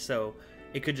beer, so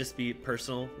it could just be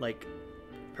personal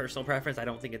preference. I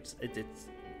don't think it's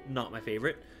not my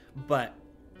favorite, but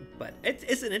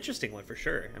it's an interesting one for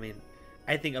sure. I mean,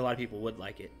 I think a lot of people would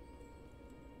like it.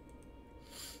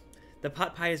 The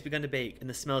pot pie has begun to bake, and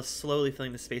the smell is slowly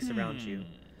filling the space around you.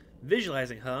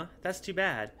 Visualizing, huh? That's too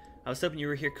bad. I was hoping you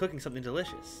were here cooking something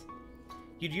delicious.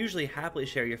 You'd usually happily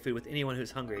share your food with anyone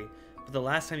who's hungry, but the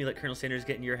last time you let Colonel Sanders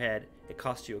get in your head, it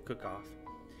cost you a cook-off.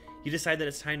 You decide that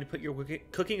it's time to put your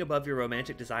cooking above your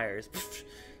romantic desires.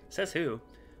 Says who?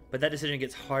 But that decision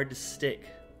gets hard to stick.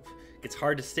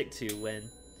 To when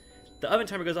the oven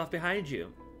timer goes off behind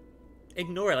you.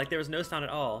 Ignore it like there was no sound at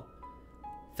all.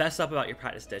 Fess up about your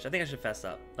practice dish. I think I should fess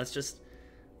up. Let's just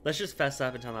fess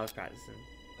up and tell them I was practicing.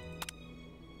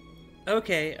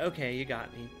 Okay, you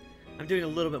got me. I'm doing a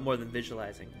little bit more than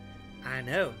visualizing. I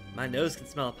know, my nose can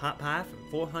smell a pot pie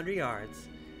from 400 yards.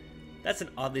 That's an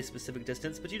oddly specific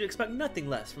distance, but you'd expect nothing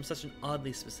less from such an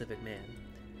oddly specific man.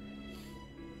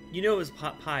 You know it was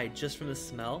pot pie just from the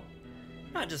smell?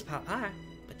 Not just pot pie,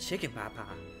 but chicken pot pie,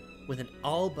 with an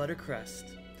all butter crust.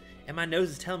 And my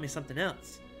nose is telling me something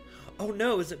else. Oh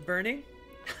no, is it burning?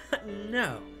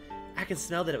 No, I can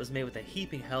smell that it was made with a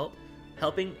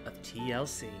helping of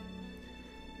TLC.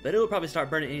 But it will probably start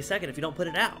burning any second if you don't put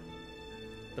it out.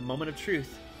 The moment of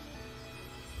truth.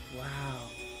 Wow.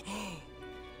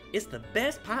 It's the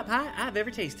best pot pie I've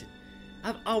ever tasted.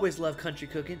 I've always loved country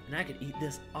cooking, and I could eat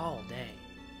this all day.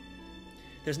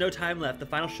 There's no time left. The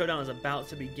final showdown is about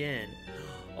to begin.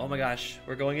 Oh my gosh,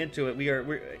 we're going into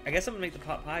it. I guess I'm gonna make the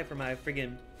pot pie for my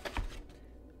friggin'.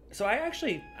 So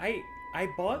I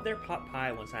bought their pot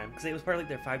pie one time because it was part of like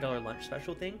their $5 lunch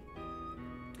special thing.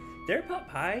 Their pot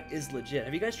pie is legit.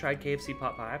 Have you guys tried KFC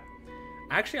pot pie?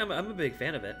 Actually, I'm a big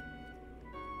fan of it.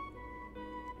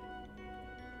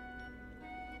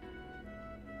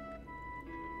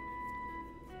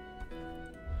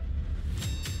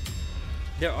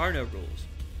 There are no rules.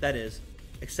 That is,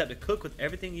 except to cook with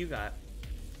everything you got.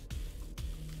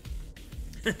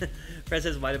 Fred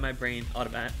says, why did my brain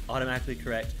automatically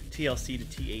correct TLC to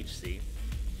THC?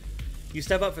 You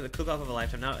step up for the cook-off of a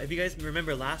lifetime. Now, if you guys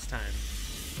remember last time,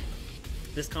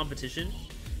 this competition,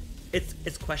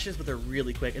 it's questions, but they're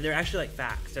really quick. And they're actually like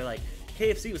facts. They're like,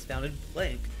 KFC was founded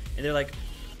blank. And they're like,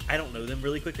 I don't know them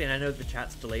really quickly, and I know the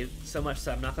chat's delayed so much,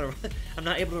 so I'm not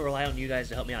able to rely on you guys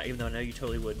to help me out, even though I know you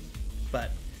totally would.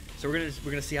 But so we're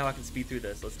gonna see how I can speed through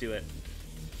this. Let's do it.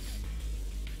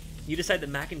 You decide that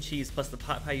mac and cheese plus the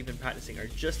pot pie you've been practicing are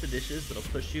just the dishes that'll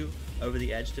push you over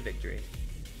the edge to victory.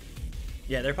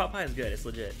 Yeah, their pot pie is good. It's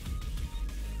legit.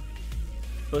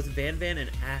 Both Van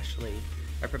and Ashley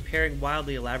are preparing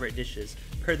wildly elaborate dishes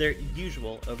per their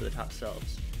usual over-the-top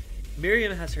selves.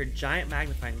 Miriam has her giant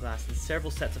magnifying glass and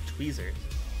several sets of tweezers.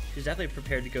 She's definitely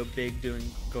prepared to go big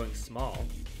going small.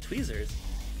 Tweezers?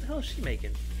 What the hell is she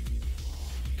making?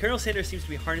 Colonel Sanders seems to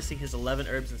be harnessing his 11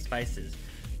 herbs and spices,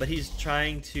 but he's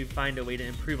trying to find a way to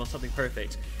improve on something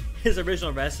perfect. His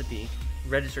original recipe,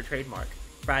 registered trademark,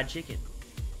 fried chicken.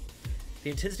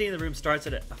 The intensity in the room starts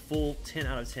at a full 10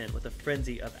 out of 10 with a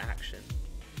frenzy of action.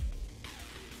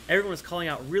 Everyone is calling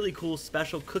out really cool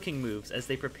special cooking moves as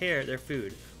they prepare their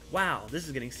food. Wow, this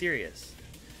is getting serious.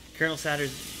 Colonel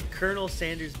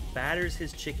Sanders batters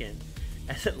his chicken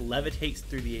as it levitates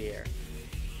through the air.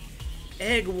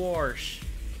 Egg wash.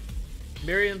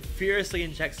 Miriam furiously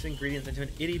injects ingredients into an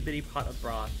itty-bitty pot of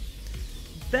broth.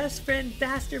 Best friend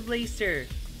Baster Blaster.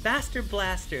 Baster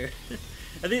Blaster.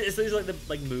 I think it's these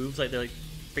like moves, like they're like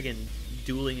freaking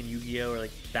dueling in Yu-Gi-Oh! Or like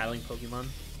battling Pokemon.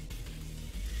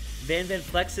 Van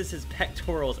flexes his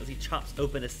pectorals as he chops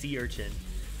open a sea urchin.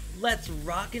 Let's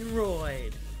rock and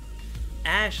roid!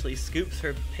 Ashley scoops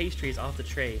her pastries off the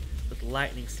tray with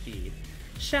lightning speed.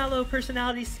 Shallow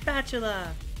personality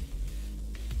spatula!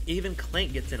 Even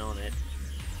Clank gets in on it.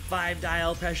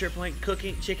 5-dial pressure point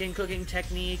chicken cooking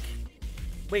technique.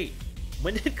 Wait,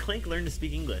 when did Clank learn to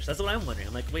speak English? That's what I'm wondering.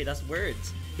 I'm like, wait, that's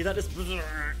words. He's not just...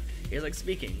 He's like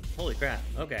speaking. Holy crap.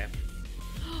 Okay.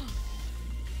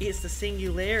 It's the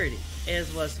singularity,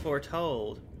 as was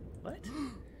foretold. What?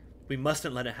 We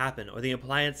mustn't let it happen, or the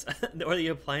appliance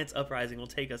uprising will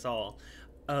take us all.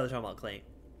 Oh, they're talking about Clank.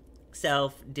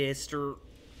 Self-distr...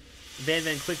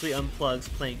 Van quickly unplugs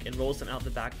Clank and rolls him out the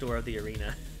back door of the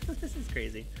arena. This is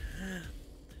crazy.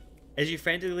 As you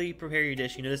frantically prepare your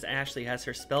dish, you notice Ashley has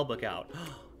her spellbook out.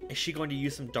 Is she going to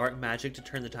use some dark magic to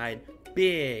turn the tide?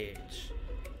 Bitch!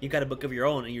 You got a book of your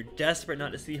own, and you're desperate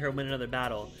not to see her win another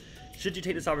battle. Should you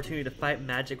take this opportunity to fight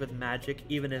magic with magic,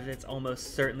 even if it's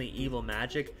almost certainly evil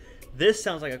magic? This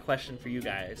sounds like a question for you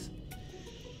guys.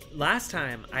 Last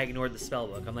time, I ignored the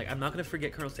spellbook. I'm like, I'm not going to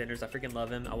forget Colonel Sanders. I freaking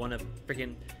love him. I want to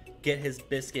freaking get his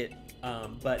biscuit.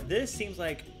 But this seems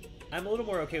like I'm a little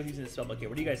more okay with using the spellbook here.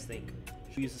 What do you guys think?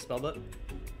 Should we use the spellbook?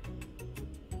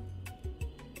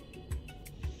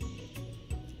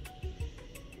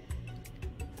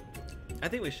 I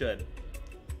think we should.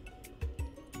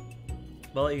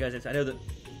 But I'll let you guys answer. I know that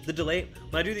the delay,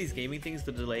 when I do these gaming things,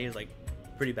 the delay is like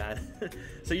pretty bad.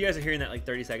 So you guys are hearing that like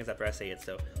 30 seconds after I say it.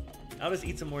 So I'll just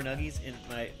eat some more nuggies and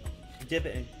dip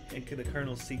it into the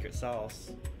Colonel's secret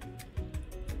sauce.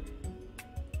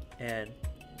 And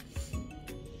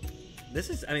this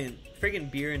is, I mean,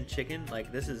 friggin' beer and chicken,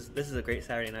 like this is a great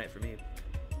Saturday night for me.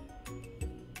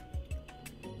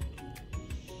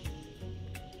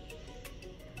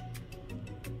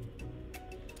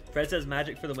 Fred says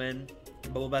magic for the win.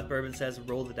 Bubble Bath Bourbon says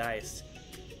roll the dice.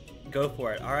 Go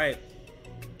for it. All right.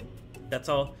 That's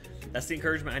all. That's the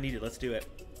encouragement I needed. Let's do it.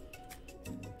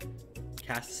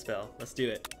 Cast a spell. Let's do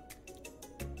it.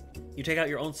 You take out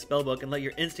your own spell book and let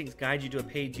your instincts guide you to a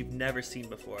page you've never seen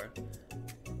before.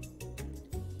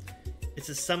 It's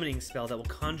a summoning spell that will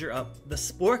conjure up the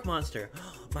Spork monster.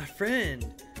 My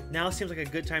friend. Now seems like a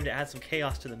good time to add some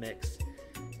chaos to the mix.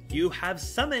 You have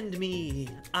summoned me!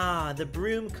 Ah, the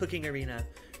broom cooking arena.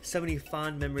 So many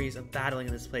fond memories of battling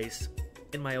in this place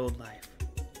in my old life.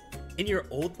 In your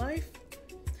old life?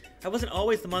 I wasn't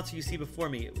always the monster you see before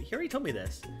me. He already told me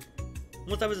this.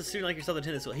 Once I was a student like yourself in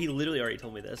tennis, well, he literally already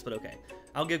told me this, but okay.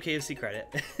 I'll give KFC credit.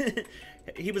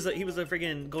 he was a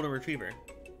friggin' golden retriever.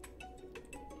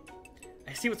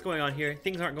 I see what's going on here.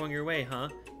 Things aren't going your way, huh?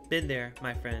 Been there,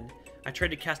 my friend. I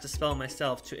tried to cast a spell on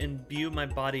myself to imbue my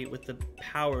body with the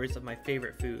powers of my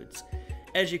favorite foods.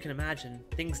 As you can imagine,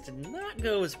 things did not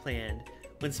go as planned.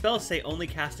 When spells say only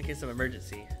cast in case of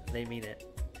emergency, they mean it.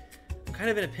 I'm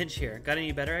kind of in a pinch here. Got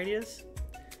any better ideas?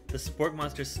 The spork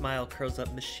monster's smile curls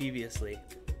up mischievously.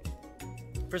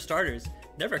 For starters,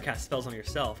 never cast spells on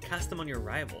yourself. Cast them on your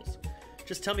rivals.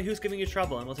 Just tell me who's giving you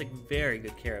trouble and we'll take very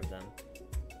good care of them.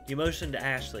 You motion to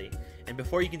Ashley, and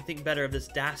before you can think better of this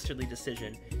dastardly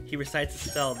decision, he recites a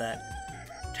spell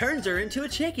that turns her into a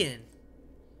chicken.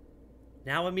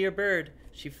 Now a mere bird,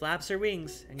 she flaps her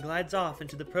wings and glides off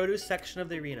into the produce section of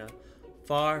the arena,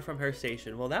 far from her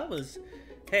station. Well, that was...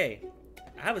 Hey,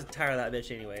 I was tired of that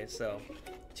bitch anyway, so...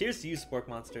 Cheers to you, Spork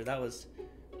Monster. That was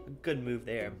a good move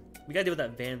there. We gotta deal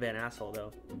with that Van asshole,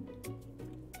 though.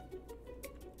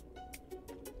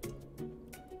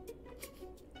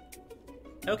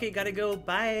 Okay, gotta go.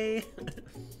 Bye.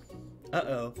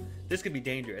 Uh-oh. This could be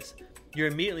dangerous. You're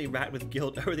immediately racked with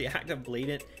guilt over the act of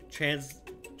blatant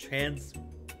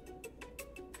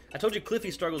I told you Cliffy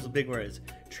struggles with big words.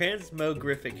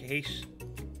 Transmogrification.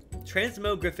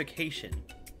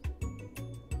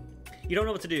 You don't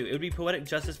know what to do. It would be poetic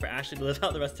justice for Ashley to live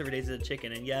out the rest of her days as a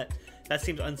chicken, and yet that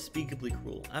seems unspeakably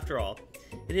cruel. After all,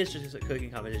 it is just a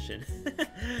cooking competition.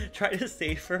 Try to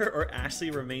save her, or Ashley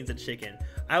remains a chicken.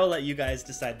 I will let you guys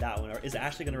decide that one. Or is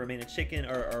Ashley going to remain a chicken,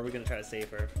 or are we going to try to save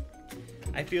her?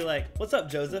 I feel like... What's up,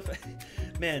 Joseph?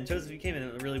 Man, Joseph, you came in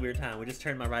at a really weird time. We just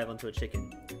turned my rival into a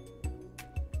chicken.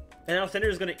 And now Senator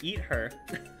is going to eat her.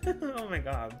 Oh my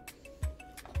god.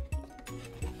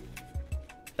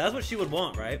 That's what she would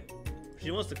want, right? She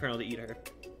wants the Colonel to eat her.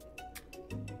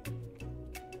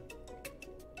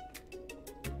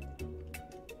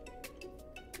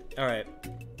 Alright.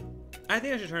 I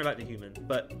think I should turn it back to human,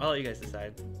 but I'll let you guys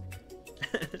decide.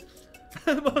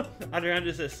 Adrian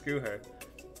just says screw her.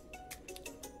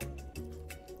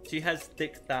 She has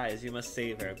thick thighs, you must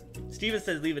save her. Steven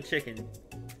says leave a chicken.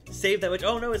 Save that witch.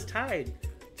 Oh no, it's tied.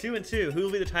 2 and 2. Who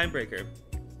will be the tiebreaker?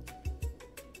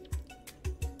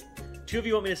 2 of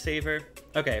you want me to save her?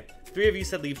 Okay. 3 of you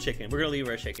said leave chicken. We're gonna leave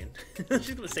her a chicken.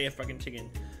 She's gonna say a fucking chicken.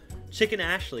 Chicken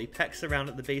Ashley pecks around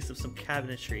at the base of some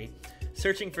cabinetry,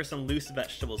 searching for some loose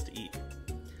vegetables to eat.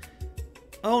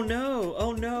 Oh no!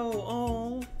 Oh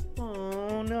no!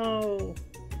 Oh no!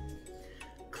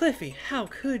 Cliffy, how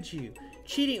could you?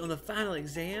 Cheating on the final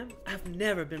exam? I've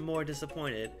never been more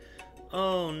disappointed.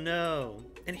 Oh no.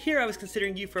 And here I was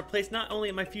considering you for a place not only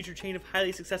in my future chain of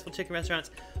highly successful chicken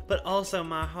restaurants, but also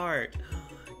my heart.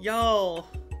 Y'all,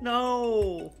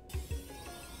 no!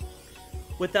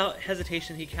 Without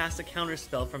hesitation, he casts a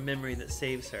counterspell from memory that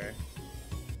saves her.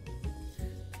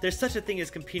 There's such a thing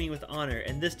as competing with honor,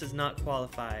 and this does not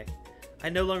qualify. I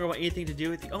no longer want anything to do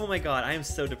with you. Oh my god, I am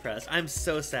so depressed. I'm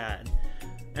so sad.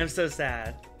 I'm so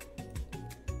sad.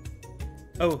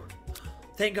 Oh,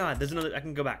 thank god. There's another. I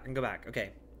can go back.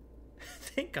 Okay.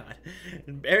 Thank god.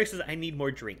 And Eric says, I need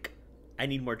more drink. I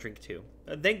need more drink too.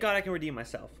 Thank god I can redeem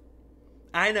myself.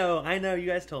 I know. You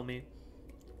guys told me.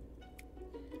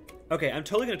 Okay, I'm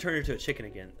totally gonna turn her into a chicken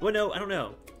again. Well, no, I don't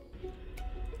know.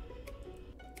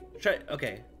 Try.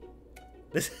 Okay.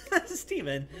 This is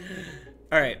Steven.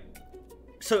 Alright.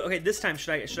 So, okay, this time,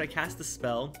 should I cast the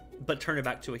spell, but turn it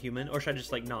back to a human? Or should I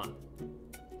just, like, not?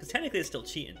 Because technically it's still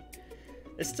cheating.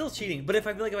 It's still cheating, but if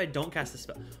I feel like if I don't cast the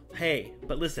spell... Hey,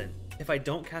 but listen. If I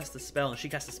don't cast the spell and she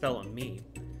casts the spell on me,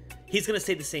 he's going to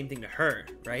say the same thing to her,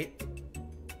 right?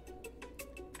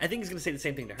 I think he's going to say the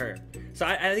same thing to her. So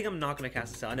I think I'm not going to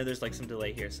cast the spell. I know there's, like, some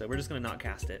delay here, so we're just going to not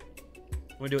cast it.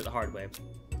 I'm going to do it the hard way.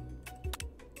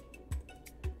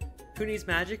 Who needs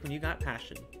magic when you got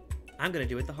passion? I'm going to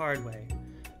do it the hard way.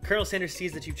 Colonel Sanders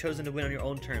sees that you've chosen to win on your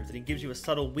own terms, and he gives you a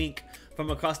subtle wink from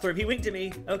across the room. He winked at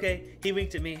me. Okay, he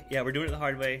winked at me. Yeah, we're doing it the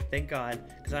hard way. Thank God,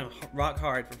 because I'm rock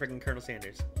hard for freaking Colonel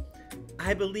Sanders.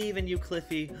 I believe in you,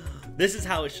 Cliffy. This is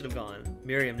how it should have gone.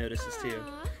 Miriam notices too.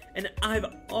 And I've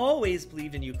always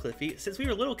believed in you, Cliffy, since we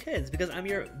were little kids, because I'm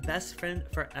your best friend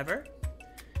forever.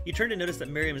 You turn to notice that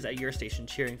Miriam is at your station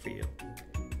cheering for you.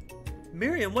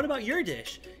 Miriam, what about your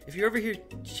dish? If you're over here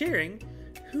cheering,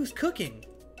 who's cooking?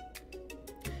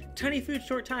 Tiny food,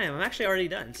 short time. I'm actually already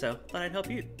done, so thought I'd help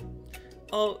you.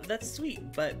 Oh, that's sweet,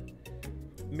 but...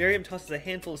 Miriam tosses a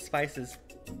handful of spices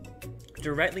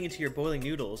directly into your boiling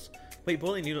noodles. Wait,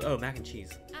 boiling noodles? Oh, mac and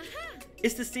cheese.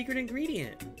 It's the secret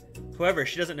ingredient. However,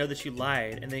 she doesn't know that you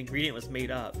lied and the ingredient was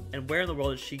made up. And where in the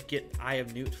world did she get Eye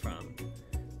of Newt from?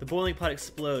 The boiling pot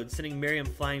explodes, sending Miriam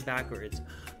flying backwards.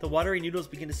 The watery noodles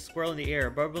begin to swirl in the air,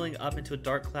 bubbling up into a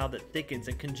dark cloud that thickens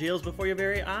and congeals before your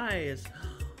very eyes.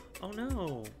 Oh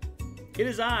no. It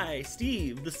is I,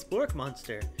 Steve, the spork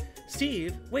monster.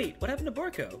 Steve, wait, what happened to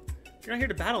Borko? You're not here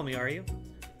to battle me, are you?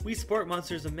 We spork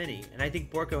monsters of many, and I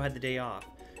think Borko had the day off.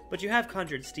 But you have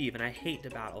conjured Steve, and I hate to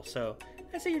battle, so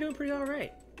I'd say you're doing pretty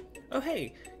alright. Oh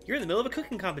hey, you're in the middle of a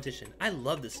cooking competition. I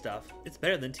love this stuff. It's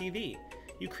better than TV.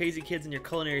 You crazy kids and your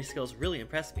culinary skills really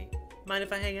impress me. Mind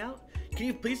if I hang out? Can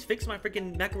you please fix my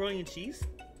freaking macaroni and cheese?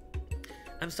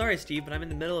 I'm sorry, Steve, but I'm in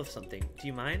the middle of something. Do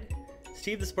you mind?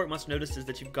 Steve the Spork Monster notices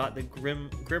that you've got the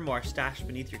grimoire stashed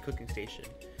beneath your cooking station.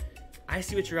 I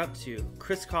see what you're up to.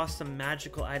 Crisscrossed some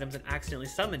magical items and accidentally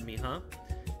summoned me, huh?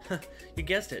 You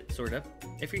guessed it, sort of.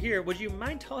 If you're here, would you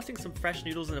mind tossing some fresh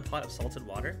noodles in a pot of salted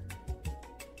water?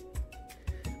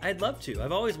 I'd love to.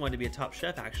 I've always wanted to be a top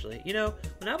chef, actually. You know,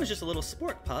 when I was just a little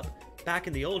spork pup, back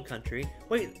in the old country...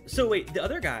 Wait, the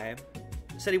other guy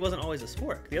said he wasn't always a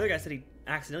spork. The other guy said he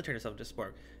accidentally turned himself into a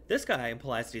spork. This guy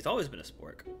implies that he's always been a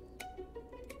spork.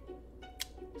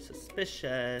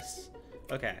 Suspicious.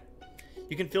 Okay.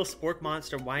 You can feel Spork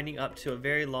Monster winding up to a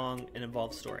very long and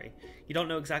involved story. You don't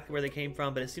know exactly where they came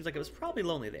from, but it seems like it was probably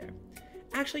lonely there.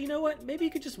 Actually, you know what? Maybe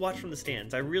you could just watch from the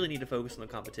stands. I really need to focus on the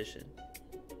competition.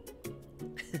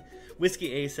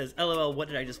 Whiskey A says, LOL, what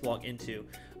did I just walk into?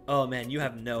 Oh man, you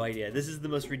have no idea. This is the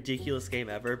most ridiculous game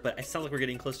ever, but it sounds like we're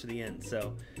getting close to the end,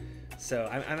 so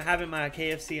I'm having my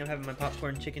KFC, I'm having my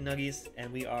popcorn chicken nuggies,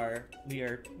 and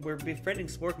we're befriending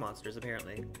Spork Monsters,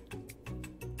 apparently.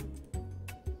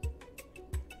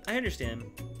 I understand.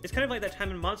 It's kind of like that time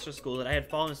in monster school that I had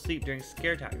fallen asleep during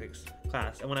scare tactics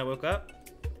class, and when I woke up,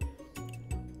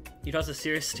 he tossed a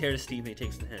serious stare to Steve and he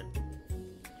takes the hint.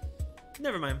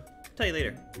 Never mind. I'll tell you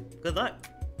later. Good luck.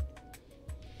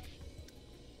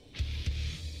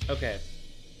 Okay.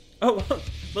 Oh,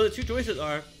 well, the two choices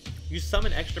are you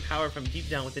summon extra power from deep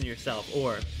down within yourself,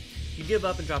 or you give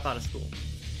up and drop out of school.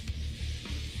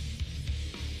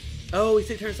 Oh, he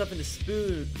said turn himself into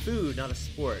food, not a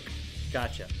spork.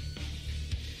 Gotcha.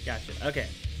 Okay.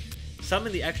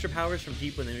 Summon the extra powers from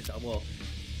deep within yourself. Well,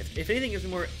 if anything gives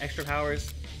me more extra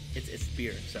powers, it's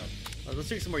beer. So let's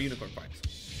do some more unicorn parts.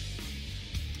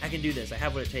 I can do this. I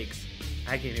have what it takes.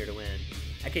 I came here to win.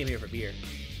 I came here for beer.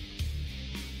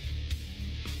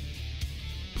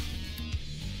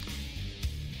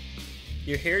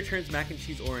 Your hair turns mac and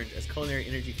cheese orange as culinary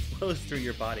energy flows through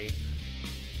your body.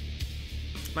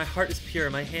 My heart is pure,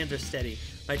 my hands are steady.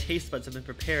 My taste buds have been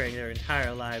preparing their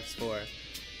entire lives for.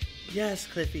 Yes,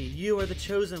 Cliffy, you are the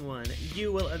chosen one.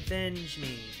 You will avenge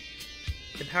me.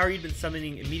 The power you'd been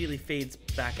summoning immediately fades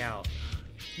back out.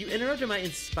 You interrupted my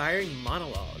inspiring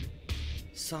monologue.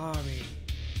 Sorry.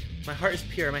 My heart is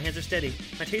pure, my hands are steady.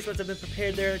 My taste buds have been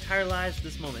prepared their entire lives for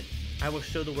this moment. I will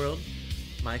show the world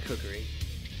my cookery.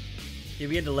 You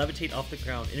begin to levitate off the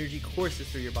ground. Energy courses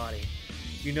through your body.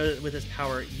 You know that with this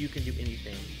power, you can do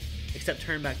anything. Except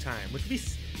turn back time, which would be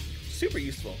super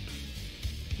useful.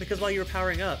 Because while you were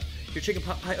powering up, your chicken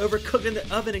pot pie overcooked in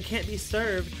the oven and can't be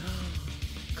served.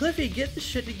 Cliffy, get this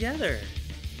shit together.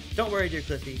 Don't worry, dear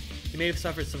Cliffy. You may have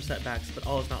suffered some setbacks, but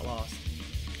all is not lost.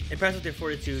 Impressed with your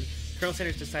fortitude, Colonel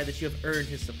Sanders decided that you have earned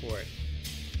his support.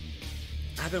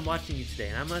 I've been watching you today,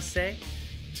 and I must say,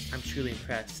 I'm truly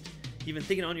impressed. You've been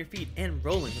thinking on your feet and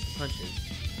rolling with the punches.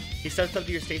 He steps up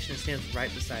to your station and stands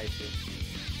right beside you.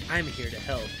 I'm here to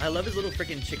help. I love his little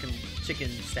freaking chicken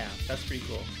staff. That's pretty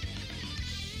cool.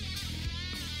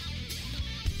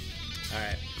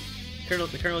 Alright.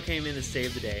 The Colonel came in to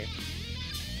save the day.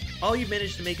 All you've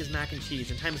managed to make is mac and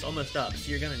cheese, and time is almost up, so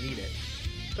you're gonna need it.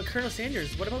 But Colonel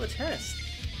Sanders, what about the test?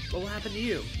 What will happen to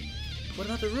you? What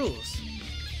about the rules?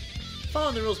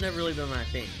 Following the rules never really been my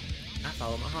thing. I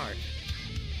follow my heart.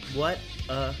 What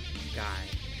a guy.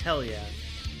 Hell yeah.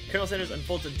 Colonel Sanders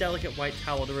unfolds a delicate white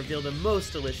towel to reveal the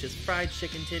most delicious fried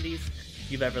chicken tendies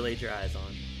you've ever laid your eyes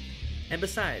on. And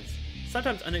besides,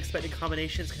 sometimes unexpected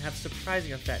combinations can have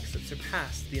surprising effects that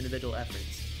surpass the individual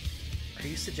efforts. Are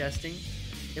you suggesting,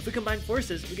 if we combine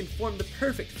forces, we can form the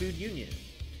perfect food union?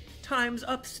 Time's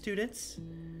up, students!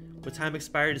 With time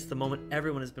expired, it's the moment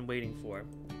everyone has been waiting for.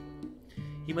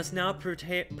 You must now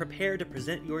prepare to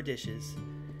present your dishes.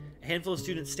 A handful of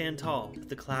students stand tall, but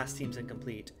the class seems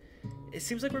incomplete. It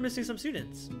seems like we're missing some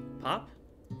students. Pop?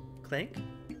 Clank?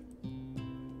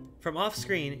 From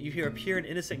off-screen, you hear a pure and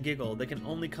innocent giggle that can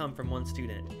only come from one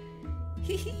student.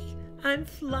 Hee hee, I'm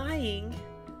flying.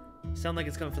 Sound like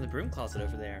it's coming from the broom closet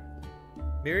over there.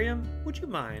 Miriam, would you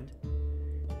mind?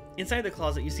 Inside the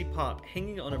closet, you see Pop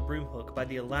hanging on a broom hook by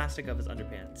the elastic of his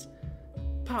underpants.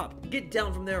 Pop, get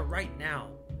down from there right now.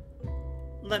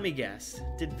 Let me guess.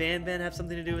 Did Van have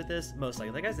something to do with this? Most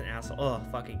likely. That guy's an asshole. Oh,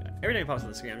 fucking. Every time he pops on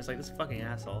the screen, I'm just like, this fucking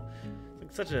asshole.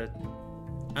 Like, such a.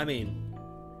 I mean,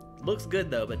 looks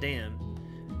good though, but damn.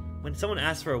 When someone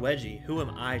asks for a wedgie, who am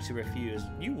I to refuse?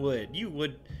 You would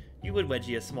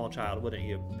wedgie a small child, wouldn't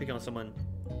you? Picking on someone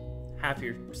half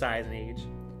your size and age.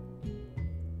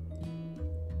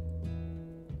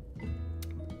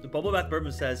 The Bubble Bath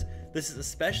Bourbon says, this is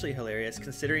especially hilarious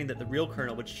considering that the real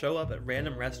Colonel would show up at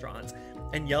random restaurants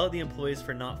and yell at the employees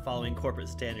for not following corporate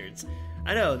standards.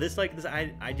 I know, this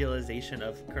idealization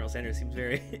of Colonel Sanders seems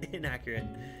very inaccurate.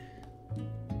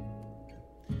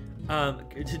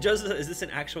 To Joseph, is this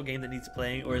an actual game that needs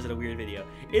playing or is it a weird video?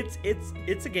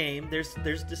 It's a game. There's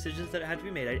decisions that had to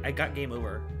be made. I got game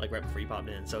over like right before you popped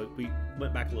in, so we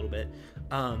went back a little bit.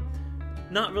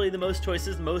 Not really the most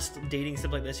choices. Most dating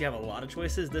stuff like this, you have a lot of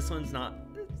choices. This one's not.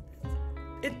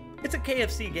 It's a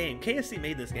KFC game. KFC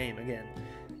made this game again.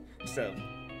 So,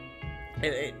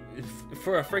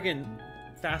 for a friggin'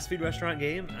 fast food restaurant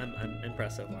game, I'm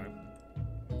impressed so far.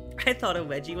 I thought a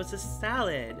wedgie was a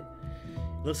salad.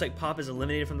 It looks like Pop is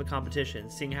eliminated from the competition,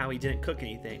 seeing how he didn't cook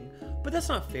anything. But that's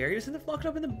not fair. He was locked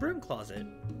up in the broom closet.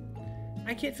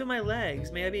 I can't feel my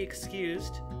legs. May I be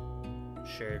excused?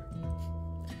 Sure.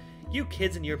 You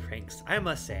kids and your pranks, I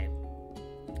must say.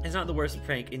 It's not the worst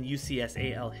prank in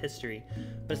UCSAL history,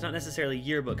 but it's not necessarily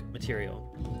yearbook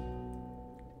material.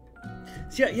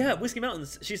 So yeah, Whiskey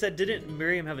Mountains, she said, didn't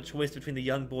Miriam have a choice between the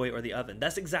young boy or the oven?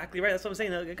 That's exactly right. That's what I'm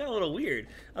saying. It got a little weird.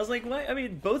 I was like, what? I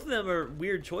mean, both of them are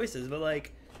weird choices, but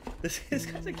like, this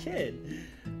guy's a kid.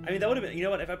 I mean, that would have been, you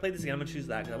know what? If I played this again, I'm going to choose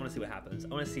that because I want to see what happens. I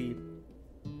want to see,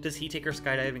 does he take her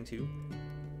skydiving too?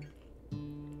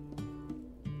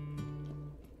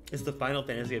 It's the Final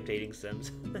Fantasy of dating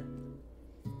sims.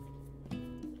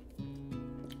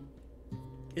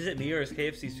 Is it me or is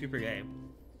KFC super gay?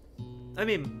 I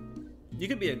mean, you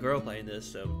could be a girl playing this,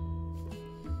 so.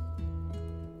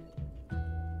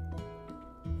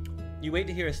 You wait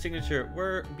to hear a signature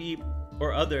word, beep,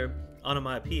 or other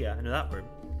onomatopoeia. I know that word,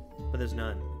 but there's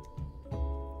none.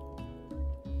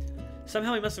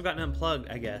 Somehow he must have gotten unplugged,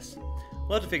 I guess.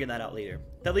 We'll have to figure that out later.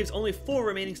 That leaves only 4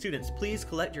 remaining students. Please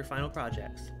collect your final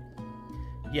projects.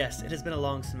 Yes, it has been a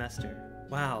long semester.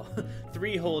 Wow,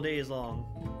 3 whole days long.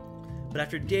 But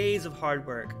after days of hard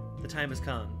work, the time has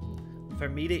come for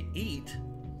me to eat.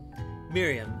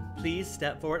 Miriam, please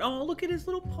step forward. Oh, look at his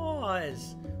little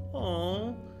paws.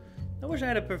 Oh, I wish I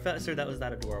had a professor that was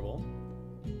that adorable.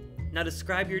 Now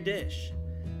describe your dish.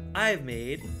 I've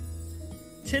made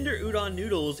tender udon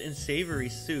noodles and savory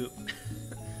soup.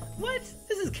 What?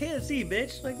 This is KFC,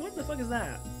 bitch. Like, what the fuck is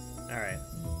that? All right.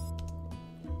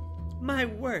 My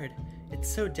word, it's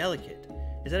so delicate.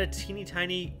 Is that a teeny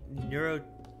tiny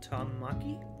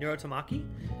neurotamaki?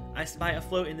 I spy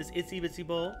afloat in this itsy bitsy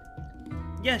bowl.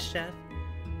 Yes, chef.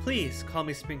 Please call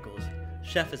me Sprinkles.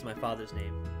 Chef is my father's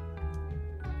name.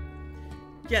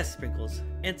 Yes, Sprinkles,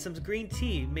 and some green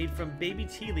tea made from baby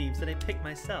tea leaves that I picked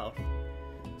myself.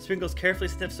 Sprinkles carefully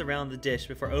sniffs around the dish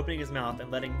before opening his mouth and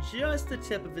letting just the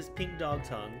tip of his pink dog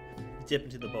tongue dip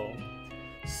into the bowl.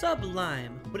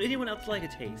 Sublime! Would anyone else like a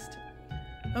taste?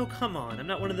 Oh, come on, I'm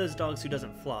not one of those dogs who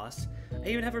doesn't floss. I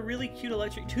even have a really cute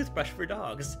electric toothbrush for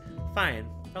dogs. Fine,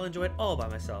 I'll enjoy it all by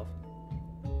myself.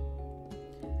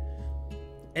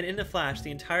 And in a flash,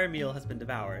 the entire meal has been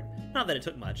devoured. Not that it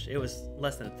took much, it was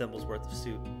less than a thimble's worth of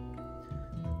soup.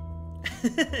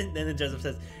 And then Joseph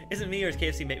says, isn't me or does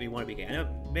KFC make me want to be gay? I know,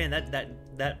 man,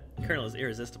 that Colonel is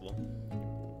irresistible.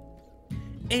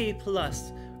 A+.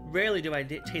 Rarely do I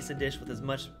taste a dish with as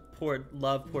much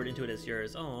love poured into it as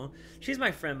yours. Oh, she's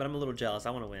my friend, but I'm a little jealous.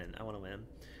 I want to win.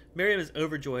 Miriam is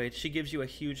overjoyed. She gives you a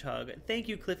huge hug. Thank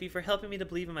you, Cliffy, for helping me to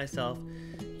believe in myself.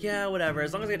 Yeah, whatever.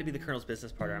 As long as I get to be the Colonel's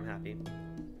business partner, I'm happy.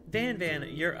 Van,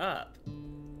 you're up.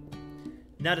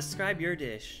 Now describe your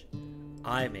dish.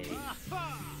 I made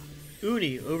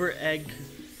uni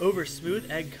over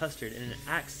smooth egg custard in an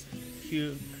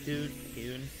axe-hewn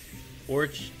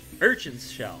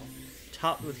urchin's shell,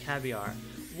 topped with caviar.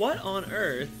 What on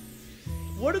earth?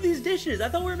 What are these dishes? I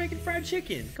thought we were making fried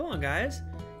chicken. Come on, guys.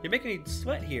 You're making me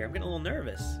sweat here. I'm getting a little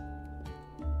nervous.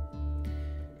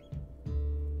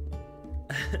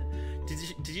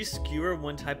 Did you skewer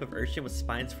one type of urchin with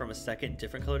spines from a second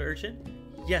different colored urchin?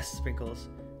 Yes, Sprinkles.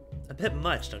 A bit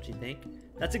much, don't you think?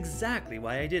 That's exactly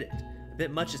why I did it. A bit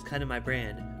much is kind of my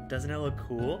brand. Doesn't it look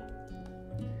cool?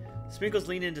 Sprinkles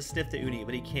leans in to sniff the uni,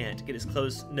 but he can't get his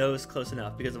nose close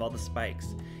enough because of all the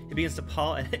spikes. He begins to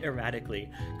paw at it erratically,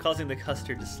 causing the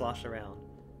custard to slosh around.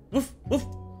 Woof, woof.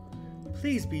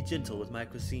 Please be gentle with my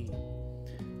cuisine.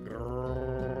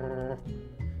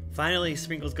 Finally,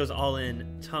 Sprinkles goes all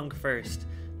in, tongue first,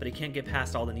 but he can't get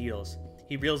past all the needles.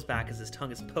 He reels back as his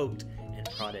tongue is poked and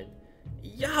prodded.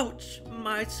 Youch!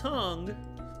 My tongue!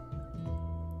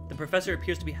 The professor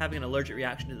appears to be having an allergic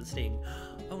reaction to the sting.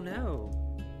 Oh no.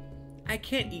 I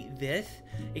can't eat this.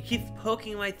 It keeps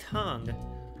poking my tongue.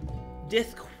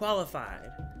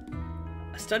 Disqualified.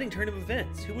 A stunning turn of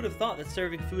events. Who would have thought that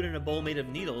serving food in a bowl made of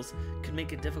needles could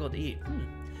make it difficult to eat?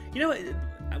 You know,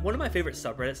 one of my favorite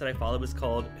subreddits that I follow is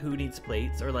called Who Needs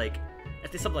Plates, or like,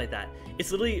 something like that.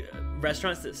 It's literally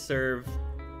restaurants that serve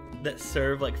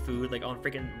like food like on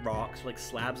freaking rocks, or, like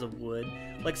slabs of wood,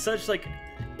 like such like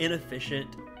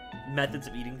inefficient methods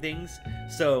of eating things.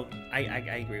 So I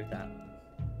agree with that.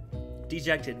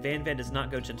 Dejected, Van Van does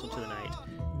not go gentle to the night.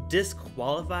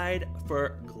 Disqualified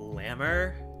for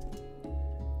glamour.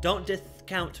 Don't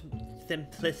discount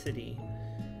simplicity.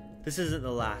 This isn't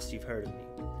the last you've heard of me.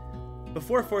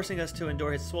 Before forcing us to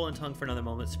endure his swollen tongue for another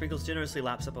moment, Sprinkles generously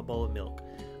laps up a bowl of milk.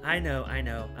 I know.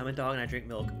 I'm a dog and I drink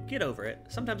milk. Get over it.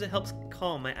 Sometimes it helps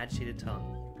calm my agitated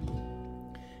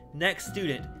tongue. Next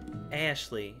student,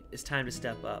 Ashley. It's time to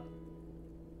step up.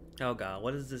 Oh god,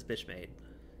 what has this bitch made?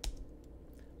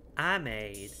 I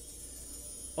made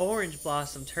Orange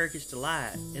Blossom Turkish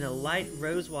Delight in a light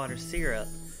rosewater syrup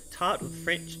topped with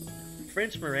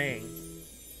French meringue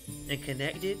and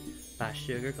connected by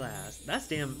sugar glass.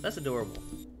 That's adorable.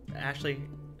 Ashley,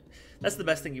 that's the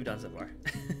best thing you've done so far.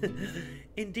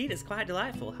 Indeed, it's quite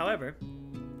delightful. However,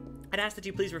 I'd ask that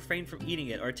you please refrain from eating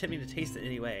it or attempting to taste it in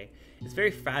any way. It's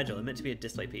very fragile and meant to be a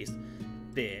display piece.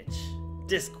 Bitch.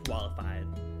 Disqualified.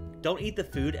 Don't eat the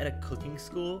food at a cooking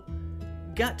school.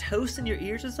 Got toast in your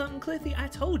ears or something, Cliffy? I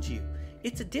told you.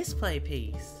 It's a display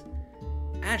piece.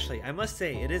 Ashley, I must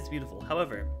say, it is beautiful.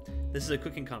 However, this is a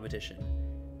cooking competition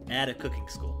at a cooking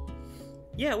school.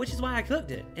 Yeah, which is why I cooked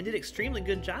it, and did an extremely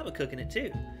good job of cooking it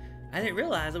too. I didn't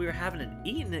realize that we were having an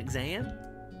eating exam.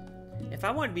 If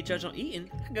I wanted to be judged on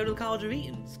eating, I'd go to the College of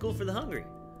Eating, School for the Hungry.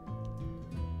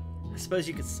 I suppose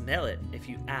you could smell it if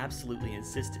you absolutely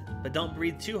insisted, but don't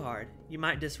breathe too hard. You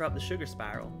might disrupt the sugar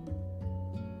spiral.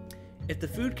 If the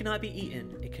food cannot be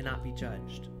eaten, it cannot be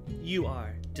judged. You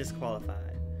are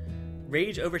disqualified.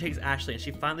 Rage overtakes Ashley, and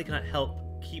she finally cannot help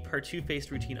keep her two-faced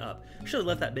routine up. Should have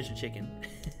left that bitch a chicken.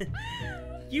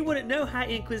 You wouldn't know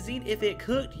high-end cuisine if it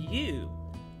cooked you.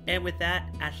 And with that,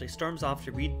 Ashley storms off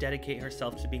to rededicate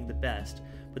herself to being the best,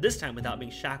 but this time without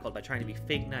being shackled by trying to be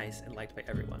fake nice and liked by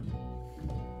everyone.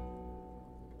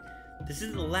 This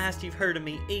isn't the last you've heard of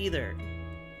me either.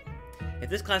 If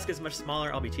this class gets much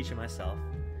smaller, I'll be teaching myself.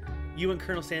 You and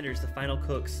Colonel Sanders, the final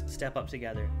cooks, step up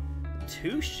together.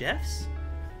 2 chefs?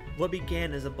 What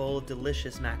began as a bowl of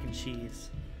delicious mac and cheese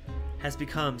has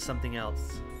become something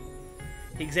else.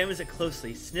 He examines it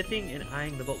closely, sniffing and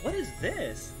eyeing the bowl. What is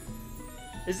this?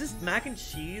 Is this mac and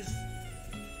cheese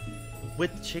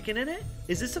with chicken in it?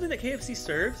 Is this something that KFC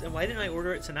serves? And why didn't I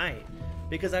order it tonight?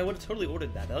 Because I would have totally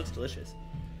ordered that. That looks delicious.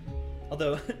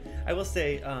 Although, I will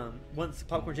say, once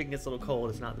popcorn chicken gets a little cold,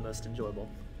 it's not the most enjoyable.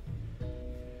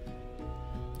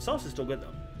 Sauce is still good,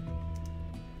 though.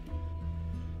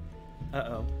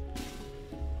 Uh-oh.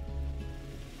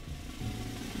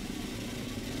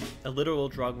 A literal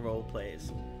drum roll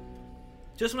plays.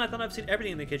 Just when I thought I've seen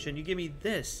everything in the kitchen, you give me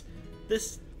this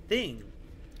thing,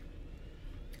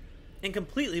 and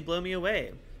completely blow me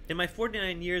away. In my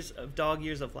 49 years of dog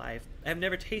years of life, I have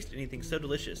never tasted anything so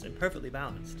delicious and perfectly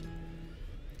balanced.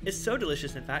 It's so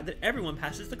delicious, in fact, that everyone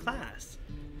passes the class.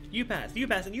 You pass,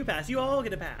 and you pass. You all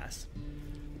get a pass.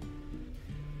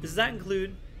 Does that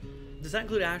include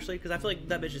Ashley? Because I feel like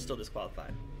that bitch is still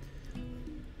disqualified.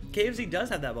 KFC does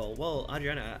have that bowl. Well,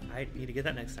 Adriana, I need to get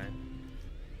that next time.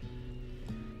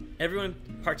 Everyone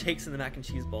partakes in the mac and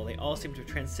cheese bowl. They all seem to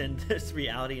transcend this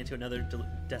reality into another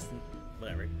destined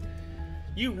whatever.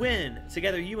 You win!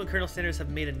 Together, you and Colonel Sanders have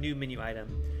made a new menu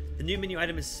item. The new menu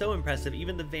item is so impressive,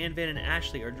 even the Van Van and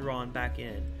Ashley are drawn back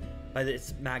in by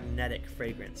its magnetic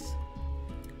fragrance.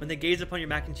 When they gaze upon your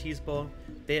mac and cheese bowl,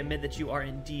 they admit that you are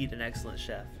indeed an excellent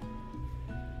chef.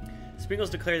 Sprinkles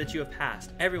declare that you have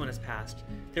passed. Everyone has passed.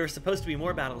 There were supposed to be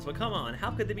more battles, but come on,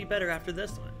 how could they be better after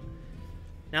this one?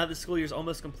 Now that the school year is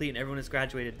almost complete and everyone has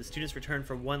graduated, the students return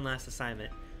for one last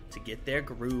assignment, to get their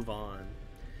groove on.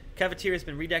 Cafeteria has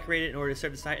been redecorated in order to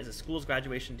serve the site as a school's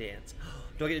graduation dance.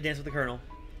 Do I get to dance with the Colonel?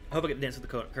 I hope I get to dance with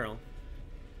the Colonel.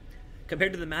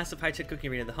 Compared to the massive high-tech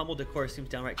cooking arena, the humble decor seems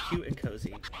downright cute and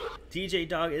cozy. DJ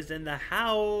Dog is in the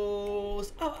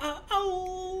house! Oh, oh,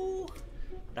 oh!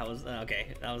 That was, okay,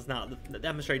 that was not,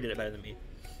 I'm sure he did it better than me.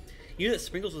 You knew that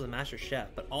Sprinkles was a master chef,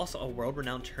 but also a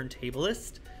world-renowned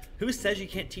turntablist? Who says you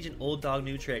can't teach an old dog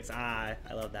new tricks? Ah,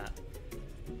 I love that.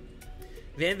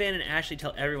 Van Van and Ashley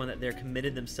tell everyone that they're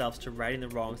committed themselves to righting the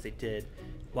wrongs they did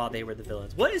while they were the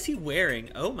villains. What is he wearing?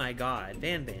 Oh my god,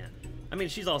 Van Van. I mean,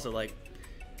 she's also like,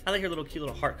 I like her little cute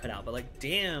little heart cut out, but like,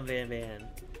 damn, Van Van.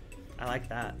 I like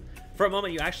that. For a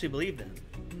moment, you actually believe them.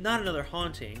 Not another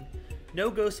haunting.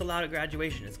 No ghosts allowed at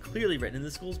graduation. It's clearly written in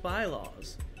the school's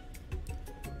bylaws.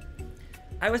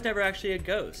 I was never actually a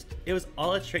ghost. It was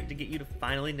all a trick to get you to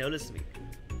finally notice me.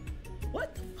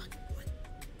 What the fuck? What?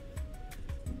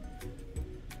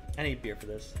 I need beer for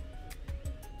this.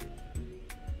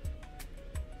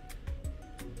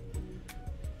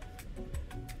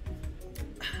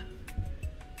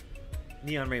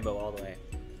 Neon rainbow all the way.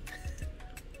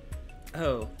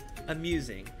 Oh,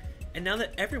 amusing. And now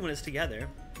that everyone is together,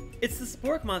 it's the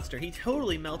Spork Monster. He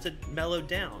totally mellowed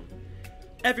down.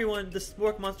 Everyone, the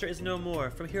Spork Monster is no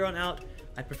more. From here on out,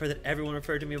 I prefer that everyone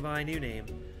refer to me by my new name,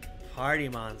 Party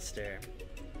Monster.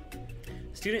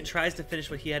 Student tries to finish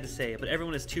what he had to say, but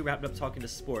everyone is too wrapped up talking to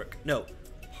Spork. No,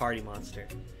 Party Monster.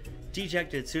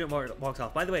 Dejected, student walks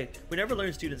off. By the way, we never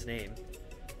learned student's name.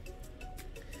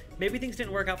 Maybe things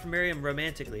didn't work out for Miriam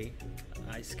romantically.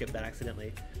 I skipped that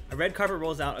accidentally. A red carpet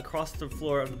rolls out across the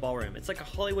floor of the ballroom. It's like a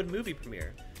Hollywood movie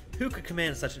premiere. Who could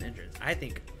command such an entrance? I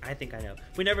think I know.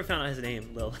 We never found out his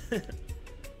name, Lil.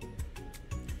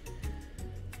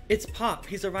 It's Pop.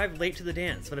 He's arrived late to the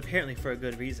dance, but apparently for a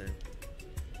good reason.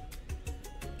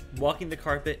 Walking the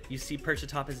carpet, you see perched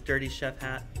atop his dirty chef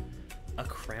hat. A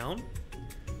crown?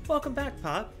 Welcome back,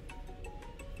 Pop.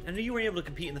 I knew you weren't able to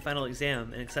compete in the final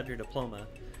exam and accept your diploma,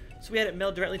 so we had it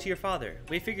mailed directly to your father.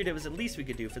 We figured it was the least we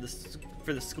could do for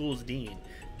the school's dean.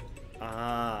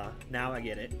 Ah, now I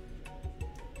get it.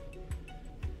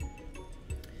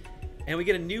 And we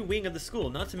get a new wing of the school,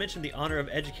 not to mention the honor of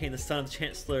educating the son of the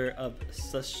chancellor of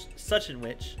such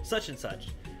and such.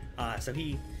 So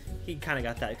he kind of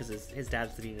got that because his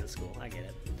dad's the dean of the school. I get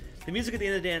it. The music at the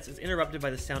end of the dance is interrupted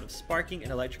by the sound of sparking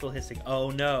and electrical hissing.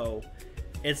 Oh no,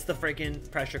 it's the freaking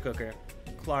pressure cooker,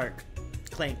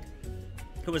 Clank,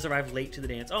 who has arrived late to the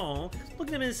dance. Oh, look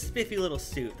at him in his spiffy little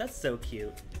suit. That's so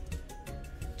cute.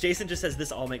 Jason just says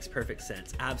this all makes perfect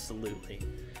sense. Absolutely.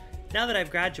 Now that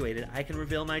I've graduated, I can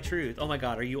reveal my truth. Oh my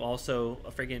god, are you also a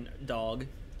friggin' dog?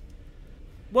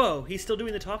 Whoa, he's still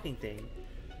doing the talking thing.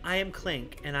 I am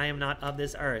Clink, and I am not of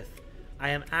this earth. I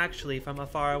am actually from a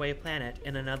faraway planet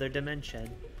in another dimension.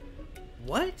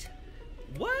 What?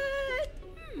 What?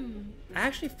 I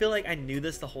actually feel like I knew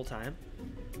this the whole time.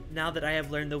 Now that I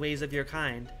have learned the ways of your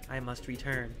kind, I must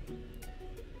return.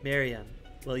 Miriam,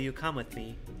 will you come with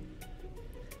me?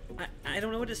 I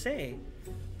don't know what to say.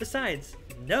 Besides,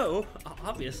 no,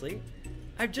 obviously.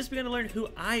 I've just begun to learn who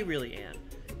I really am.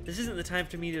 This isn't the time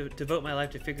for me to devote my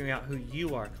life to figuring out who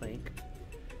you are, Clink.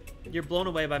 You're blown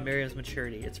away by Miriam's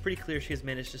maturity. It's pretty clear she has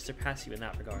managed to surpass you in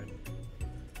that regard.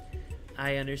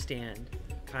 I understand.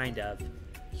 Kind of.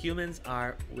 Humans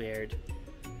are weird.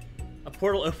 A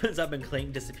portal opens up and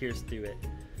Clink disappears through it.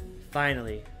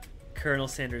 Finally, Colonel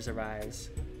Sanders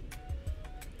arrives.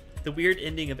 The weird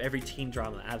ending of every teen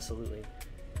drama, absolutely.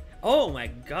 Oh my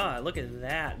god, look at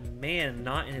that man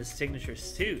not in his signature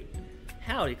suit.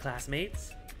 Howdy,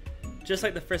 classmates. Just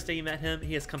like the first day you met him,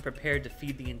 he has come prepared to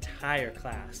feed the entire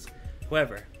class.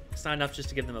 However, it's not enough just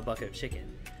to give them a bucket of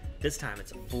chicken. This time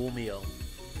it's a full meal.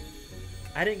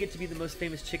 I didn't get to be the most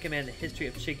famous chicken man in the history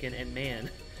of chicken and man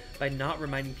by not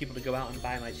reminding people to go out and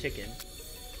buy my chicken.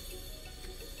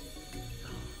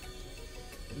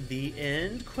 The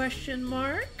end? Question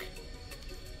mark?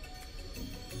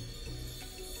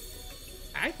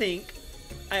 I think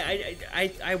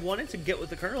I wanted to get with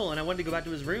the Colonel and I wanted to go back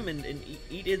to his room and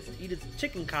eat his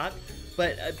chicken cock,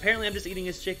 but apparently I'm just eating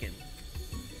his chicken.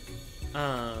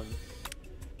 Oh,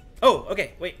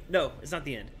 okay, wait, no, it's not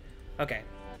the end. Okay.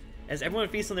 As everyone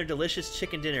feasts on their delicious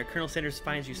chicken dinner, Colonel Sanders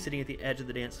finds you sitting at the edge of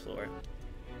the dance floor.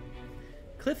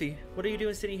 Cliffy, what are you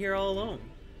doing sitting here all alone?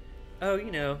 Oh,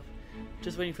 you know,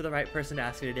 just waiting for the right person to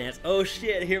ask me to dance. Oh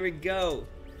shit, here we go.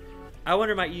 I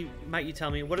wonder, might you tell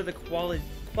me, what are the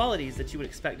qualities that you would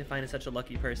expect to find in such a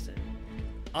lucky person?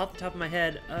 Off the top of my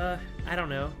head, I don't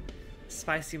know.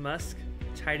 Spicy musk,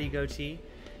 tidy goatee,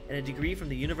 and a degree from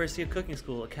the University of Cooking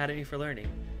School Academy for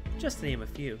Learning. Just to name a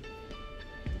few.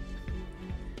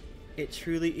 It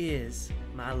truly is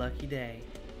my lucky day.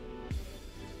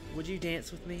 Would you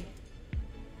dance with me?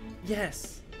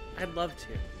 Yes, I'd love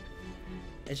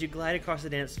to. As you glide across the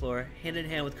dance floor, hand in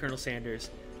hand with Colonel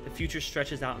Sanders, the future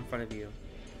stretches out in front of you.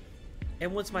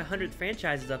 And once my 100th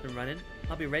franchise is up and running,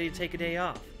 I'll be ready to take a day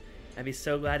off. I'd be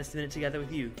so glad to spend it together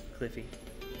with you, Cliffy.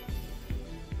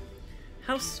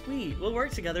 How sweet. We'll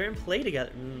work together and play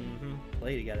together.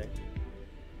 Play together.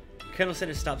 Colonel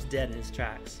Sanders stops dead in his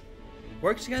tracks.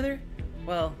 Work together?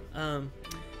 Well, I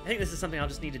think this is something I'll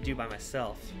just need to do by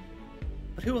myself.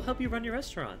 But who will help you run your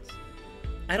restaurants?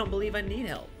 I don't believe I need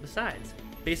help. Besides,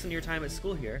 based on your time at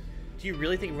school here, do you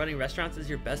really think running restaurants is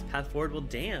your best path forward? Well,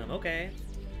 damn, okay.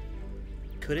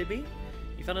 Could it be?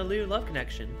 You found a new love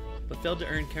connection, but failed to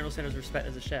earn Colonel Sanders' respect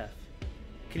as a chef.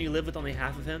 Can you live with only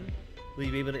half of him? Will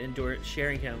you be able to endure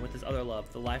sharing him with his other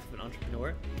love, the life of an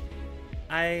entrepreneur?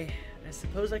 I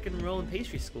suppose I can enroll in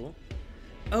pastry school.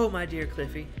 Oh, my dear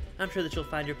Cliffy, I'm sure that you'll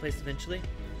find your place eventually.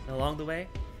 And along the way,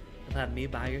 you'll have me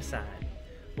by your side.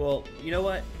 Well, you know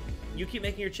what? You keep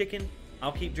making your chicken,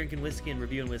 I'll keep drinking whiskey and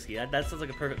reviewing whiskey. That sounds like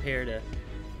a perfect pair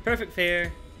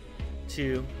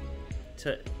to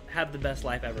have the best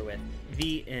life ever with.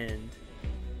 The end.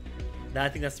 I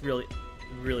think that's really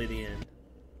the end.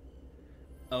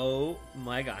 Oh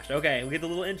my gosh. Okay, we get the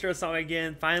little intro song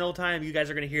again. Final time you guys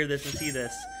are gonna hear this and see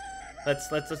this. Let's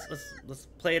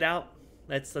play it out.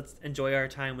 Let's enjoy our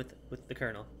time with the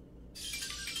Colonel.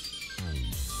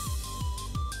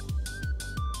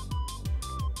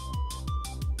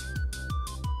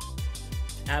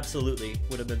 Absolutely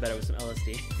would have been better with some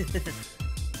LSD.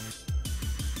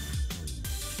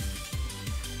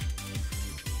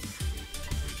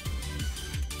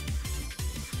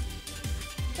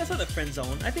 That's not the friend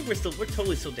zone. I think we're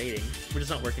totally still dating. We're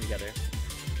just not working together.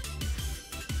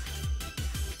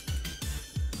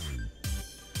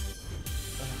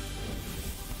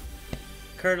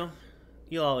 Colonel,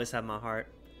 you'll always have my heart.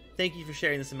 Thank you for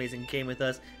sharing this amazing game with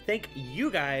us. Thank you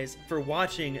guys for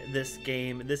watching this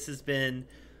game. This has been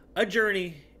a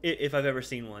journey, if I've ever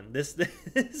seen one.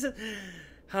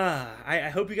 I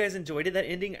hope you guys enjoyed it. That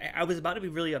ending, I was about to be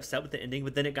really upset with the ending,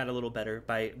 but then it got a little better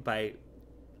by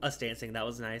us dancing. That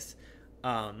was nice.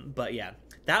 But yeah,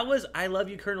 that was I Love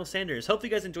You, Colonel Sanders. Hopefully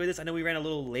you guys enjoyed this. I know we ran a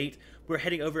little late. We're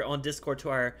heading over on Discord to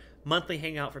our monthly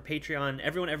hangout for Patreon.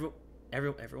 Everyone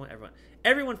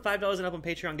 $5 and up on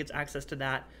Patreon gets access to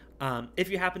that. If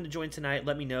you happen to join tonight,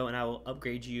 let me know and I will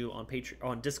upgrade you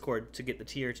on Discord to get the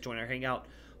tier to join our hangout.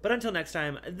 But until next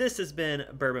time, this has been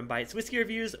Bourbon Bites Whiskey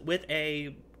Reviews with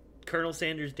a Colonel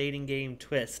Sanders dating game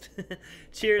twist.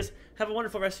 Cheers, have a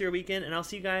wonderful rest of your weekend, and I'll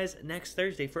see you guys next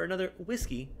Thursday for another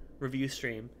whiskey review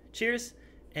stream. Cheers,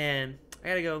 and I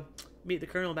gotta go meet the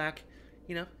Colonel back,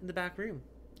 in the back room.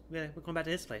 We're going back to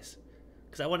his place,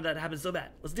 because I wanted that to happen so bad.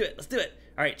 Let's do it.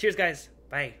 All right, cheers, guys.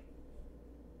 Bye.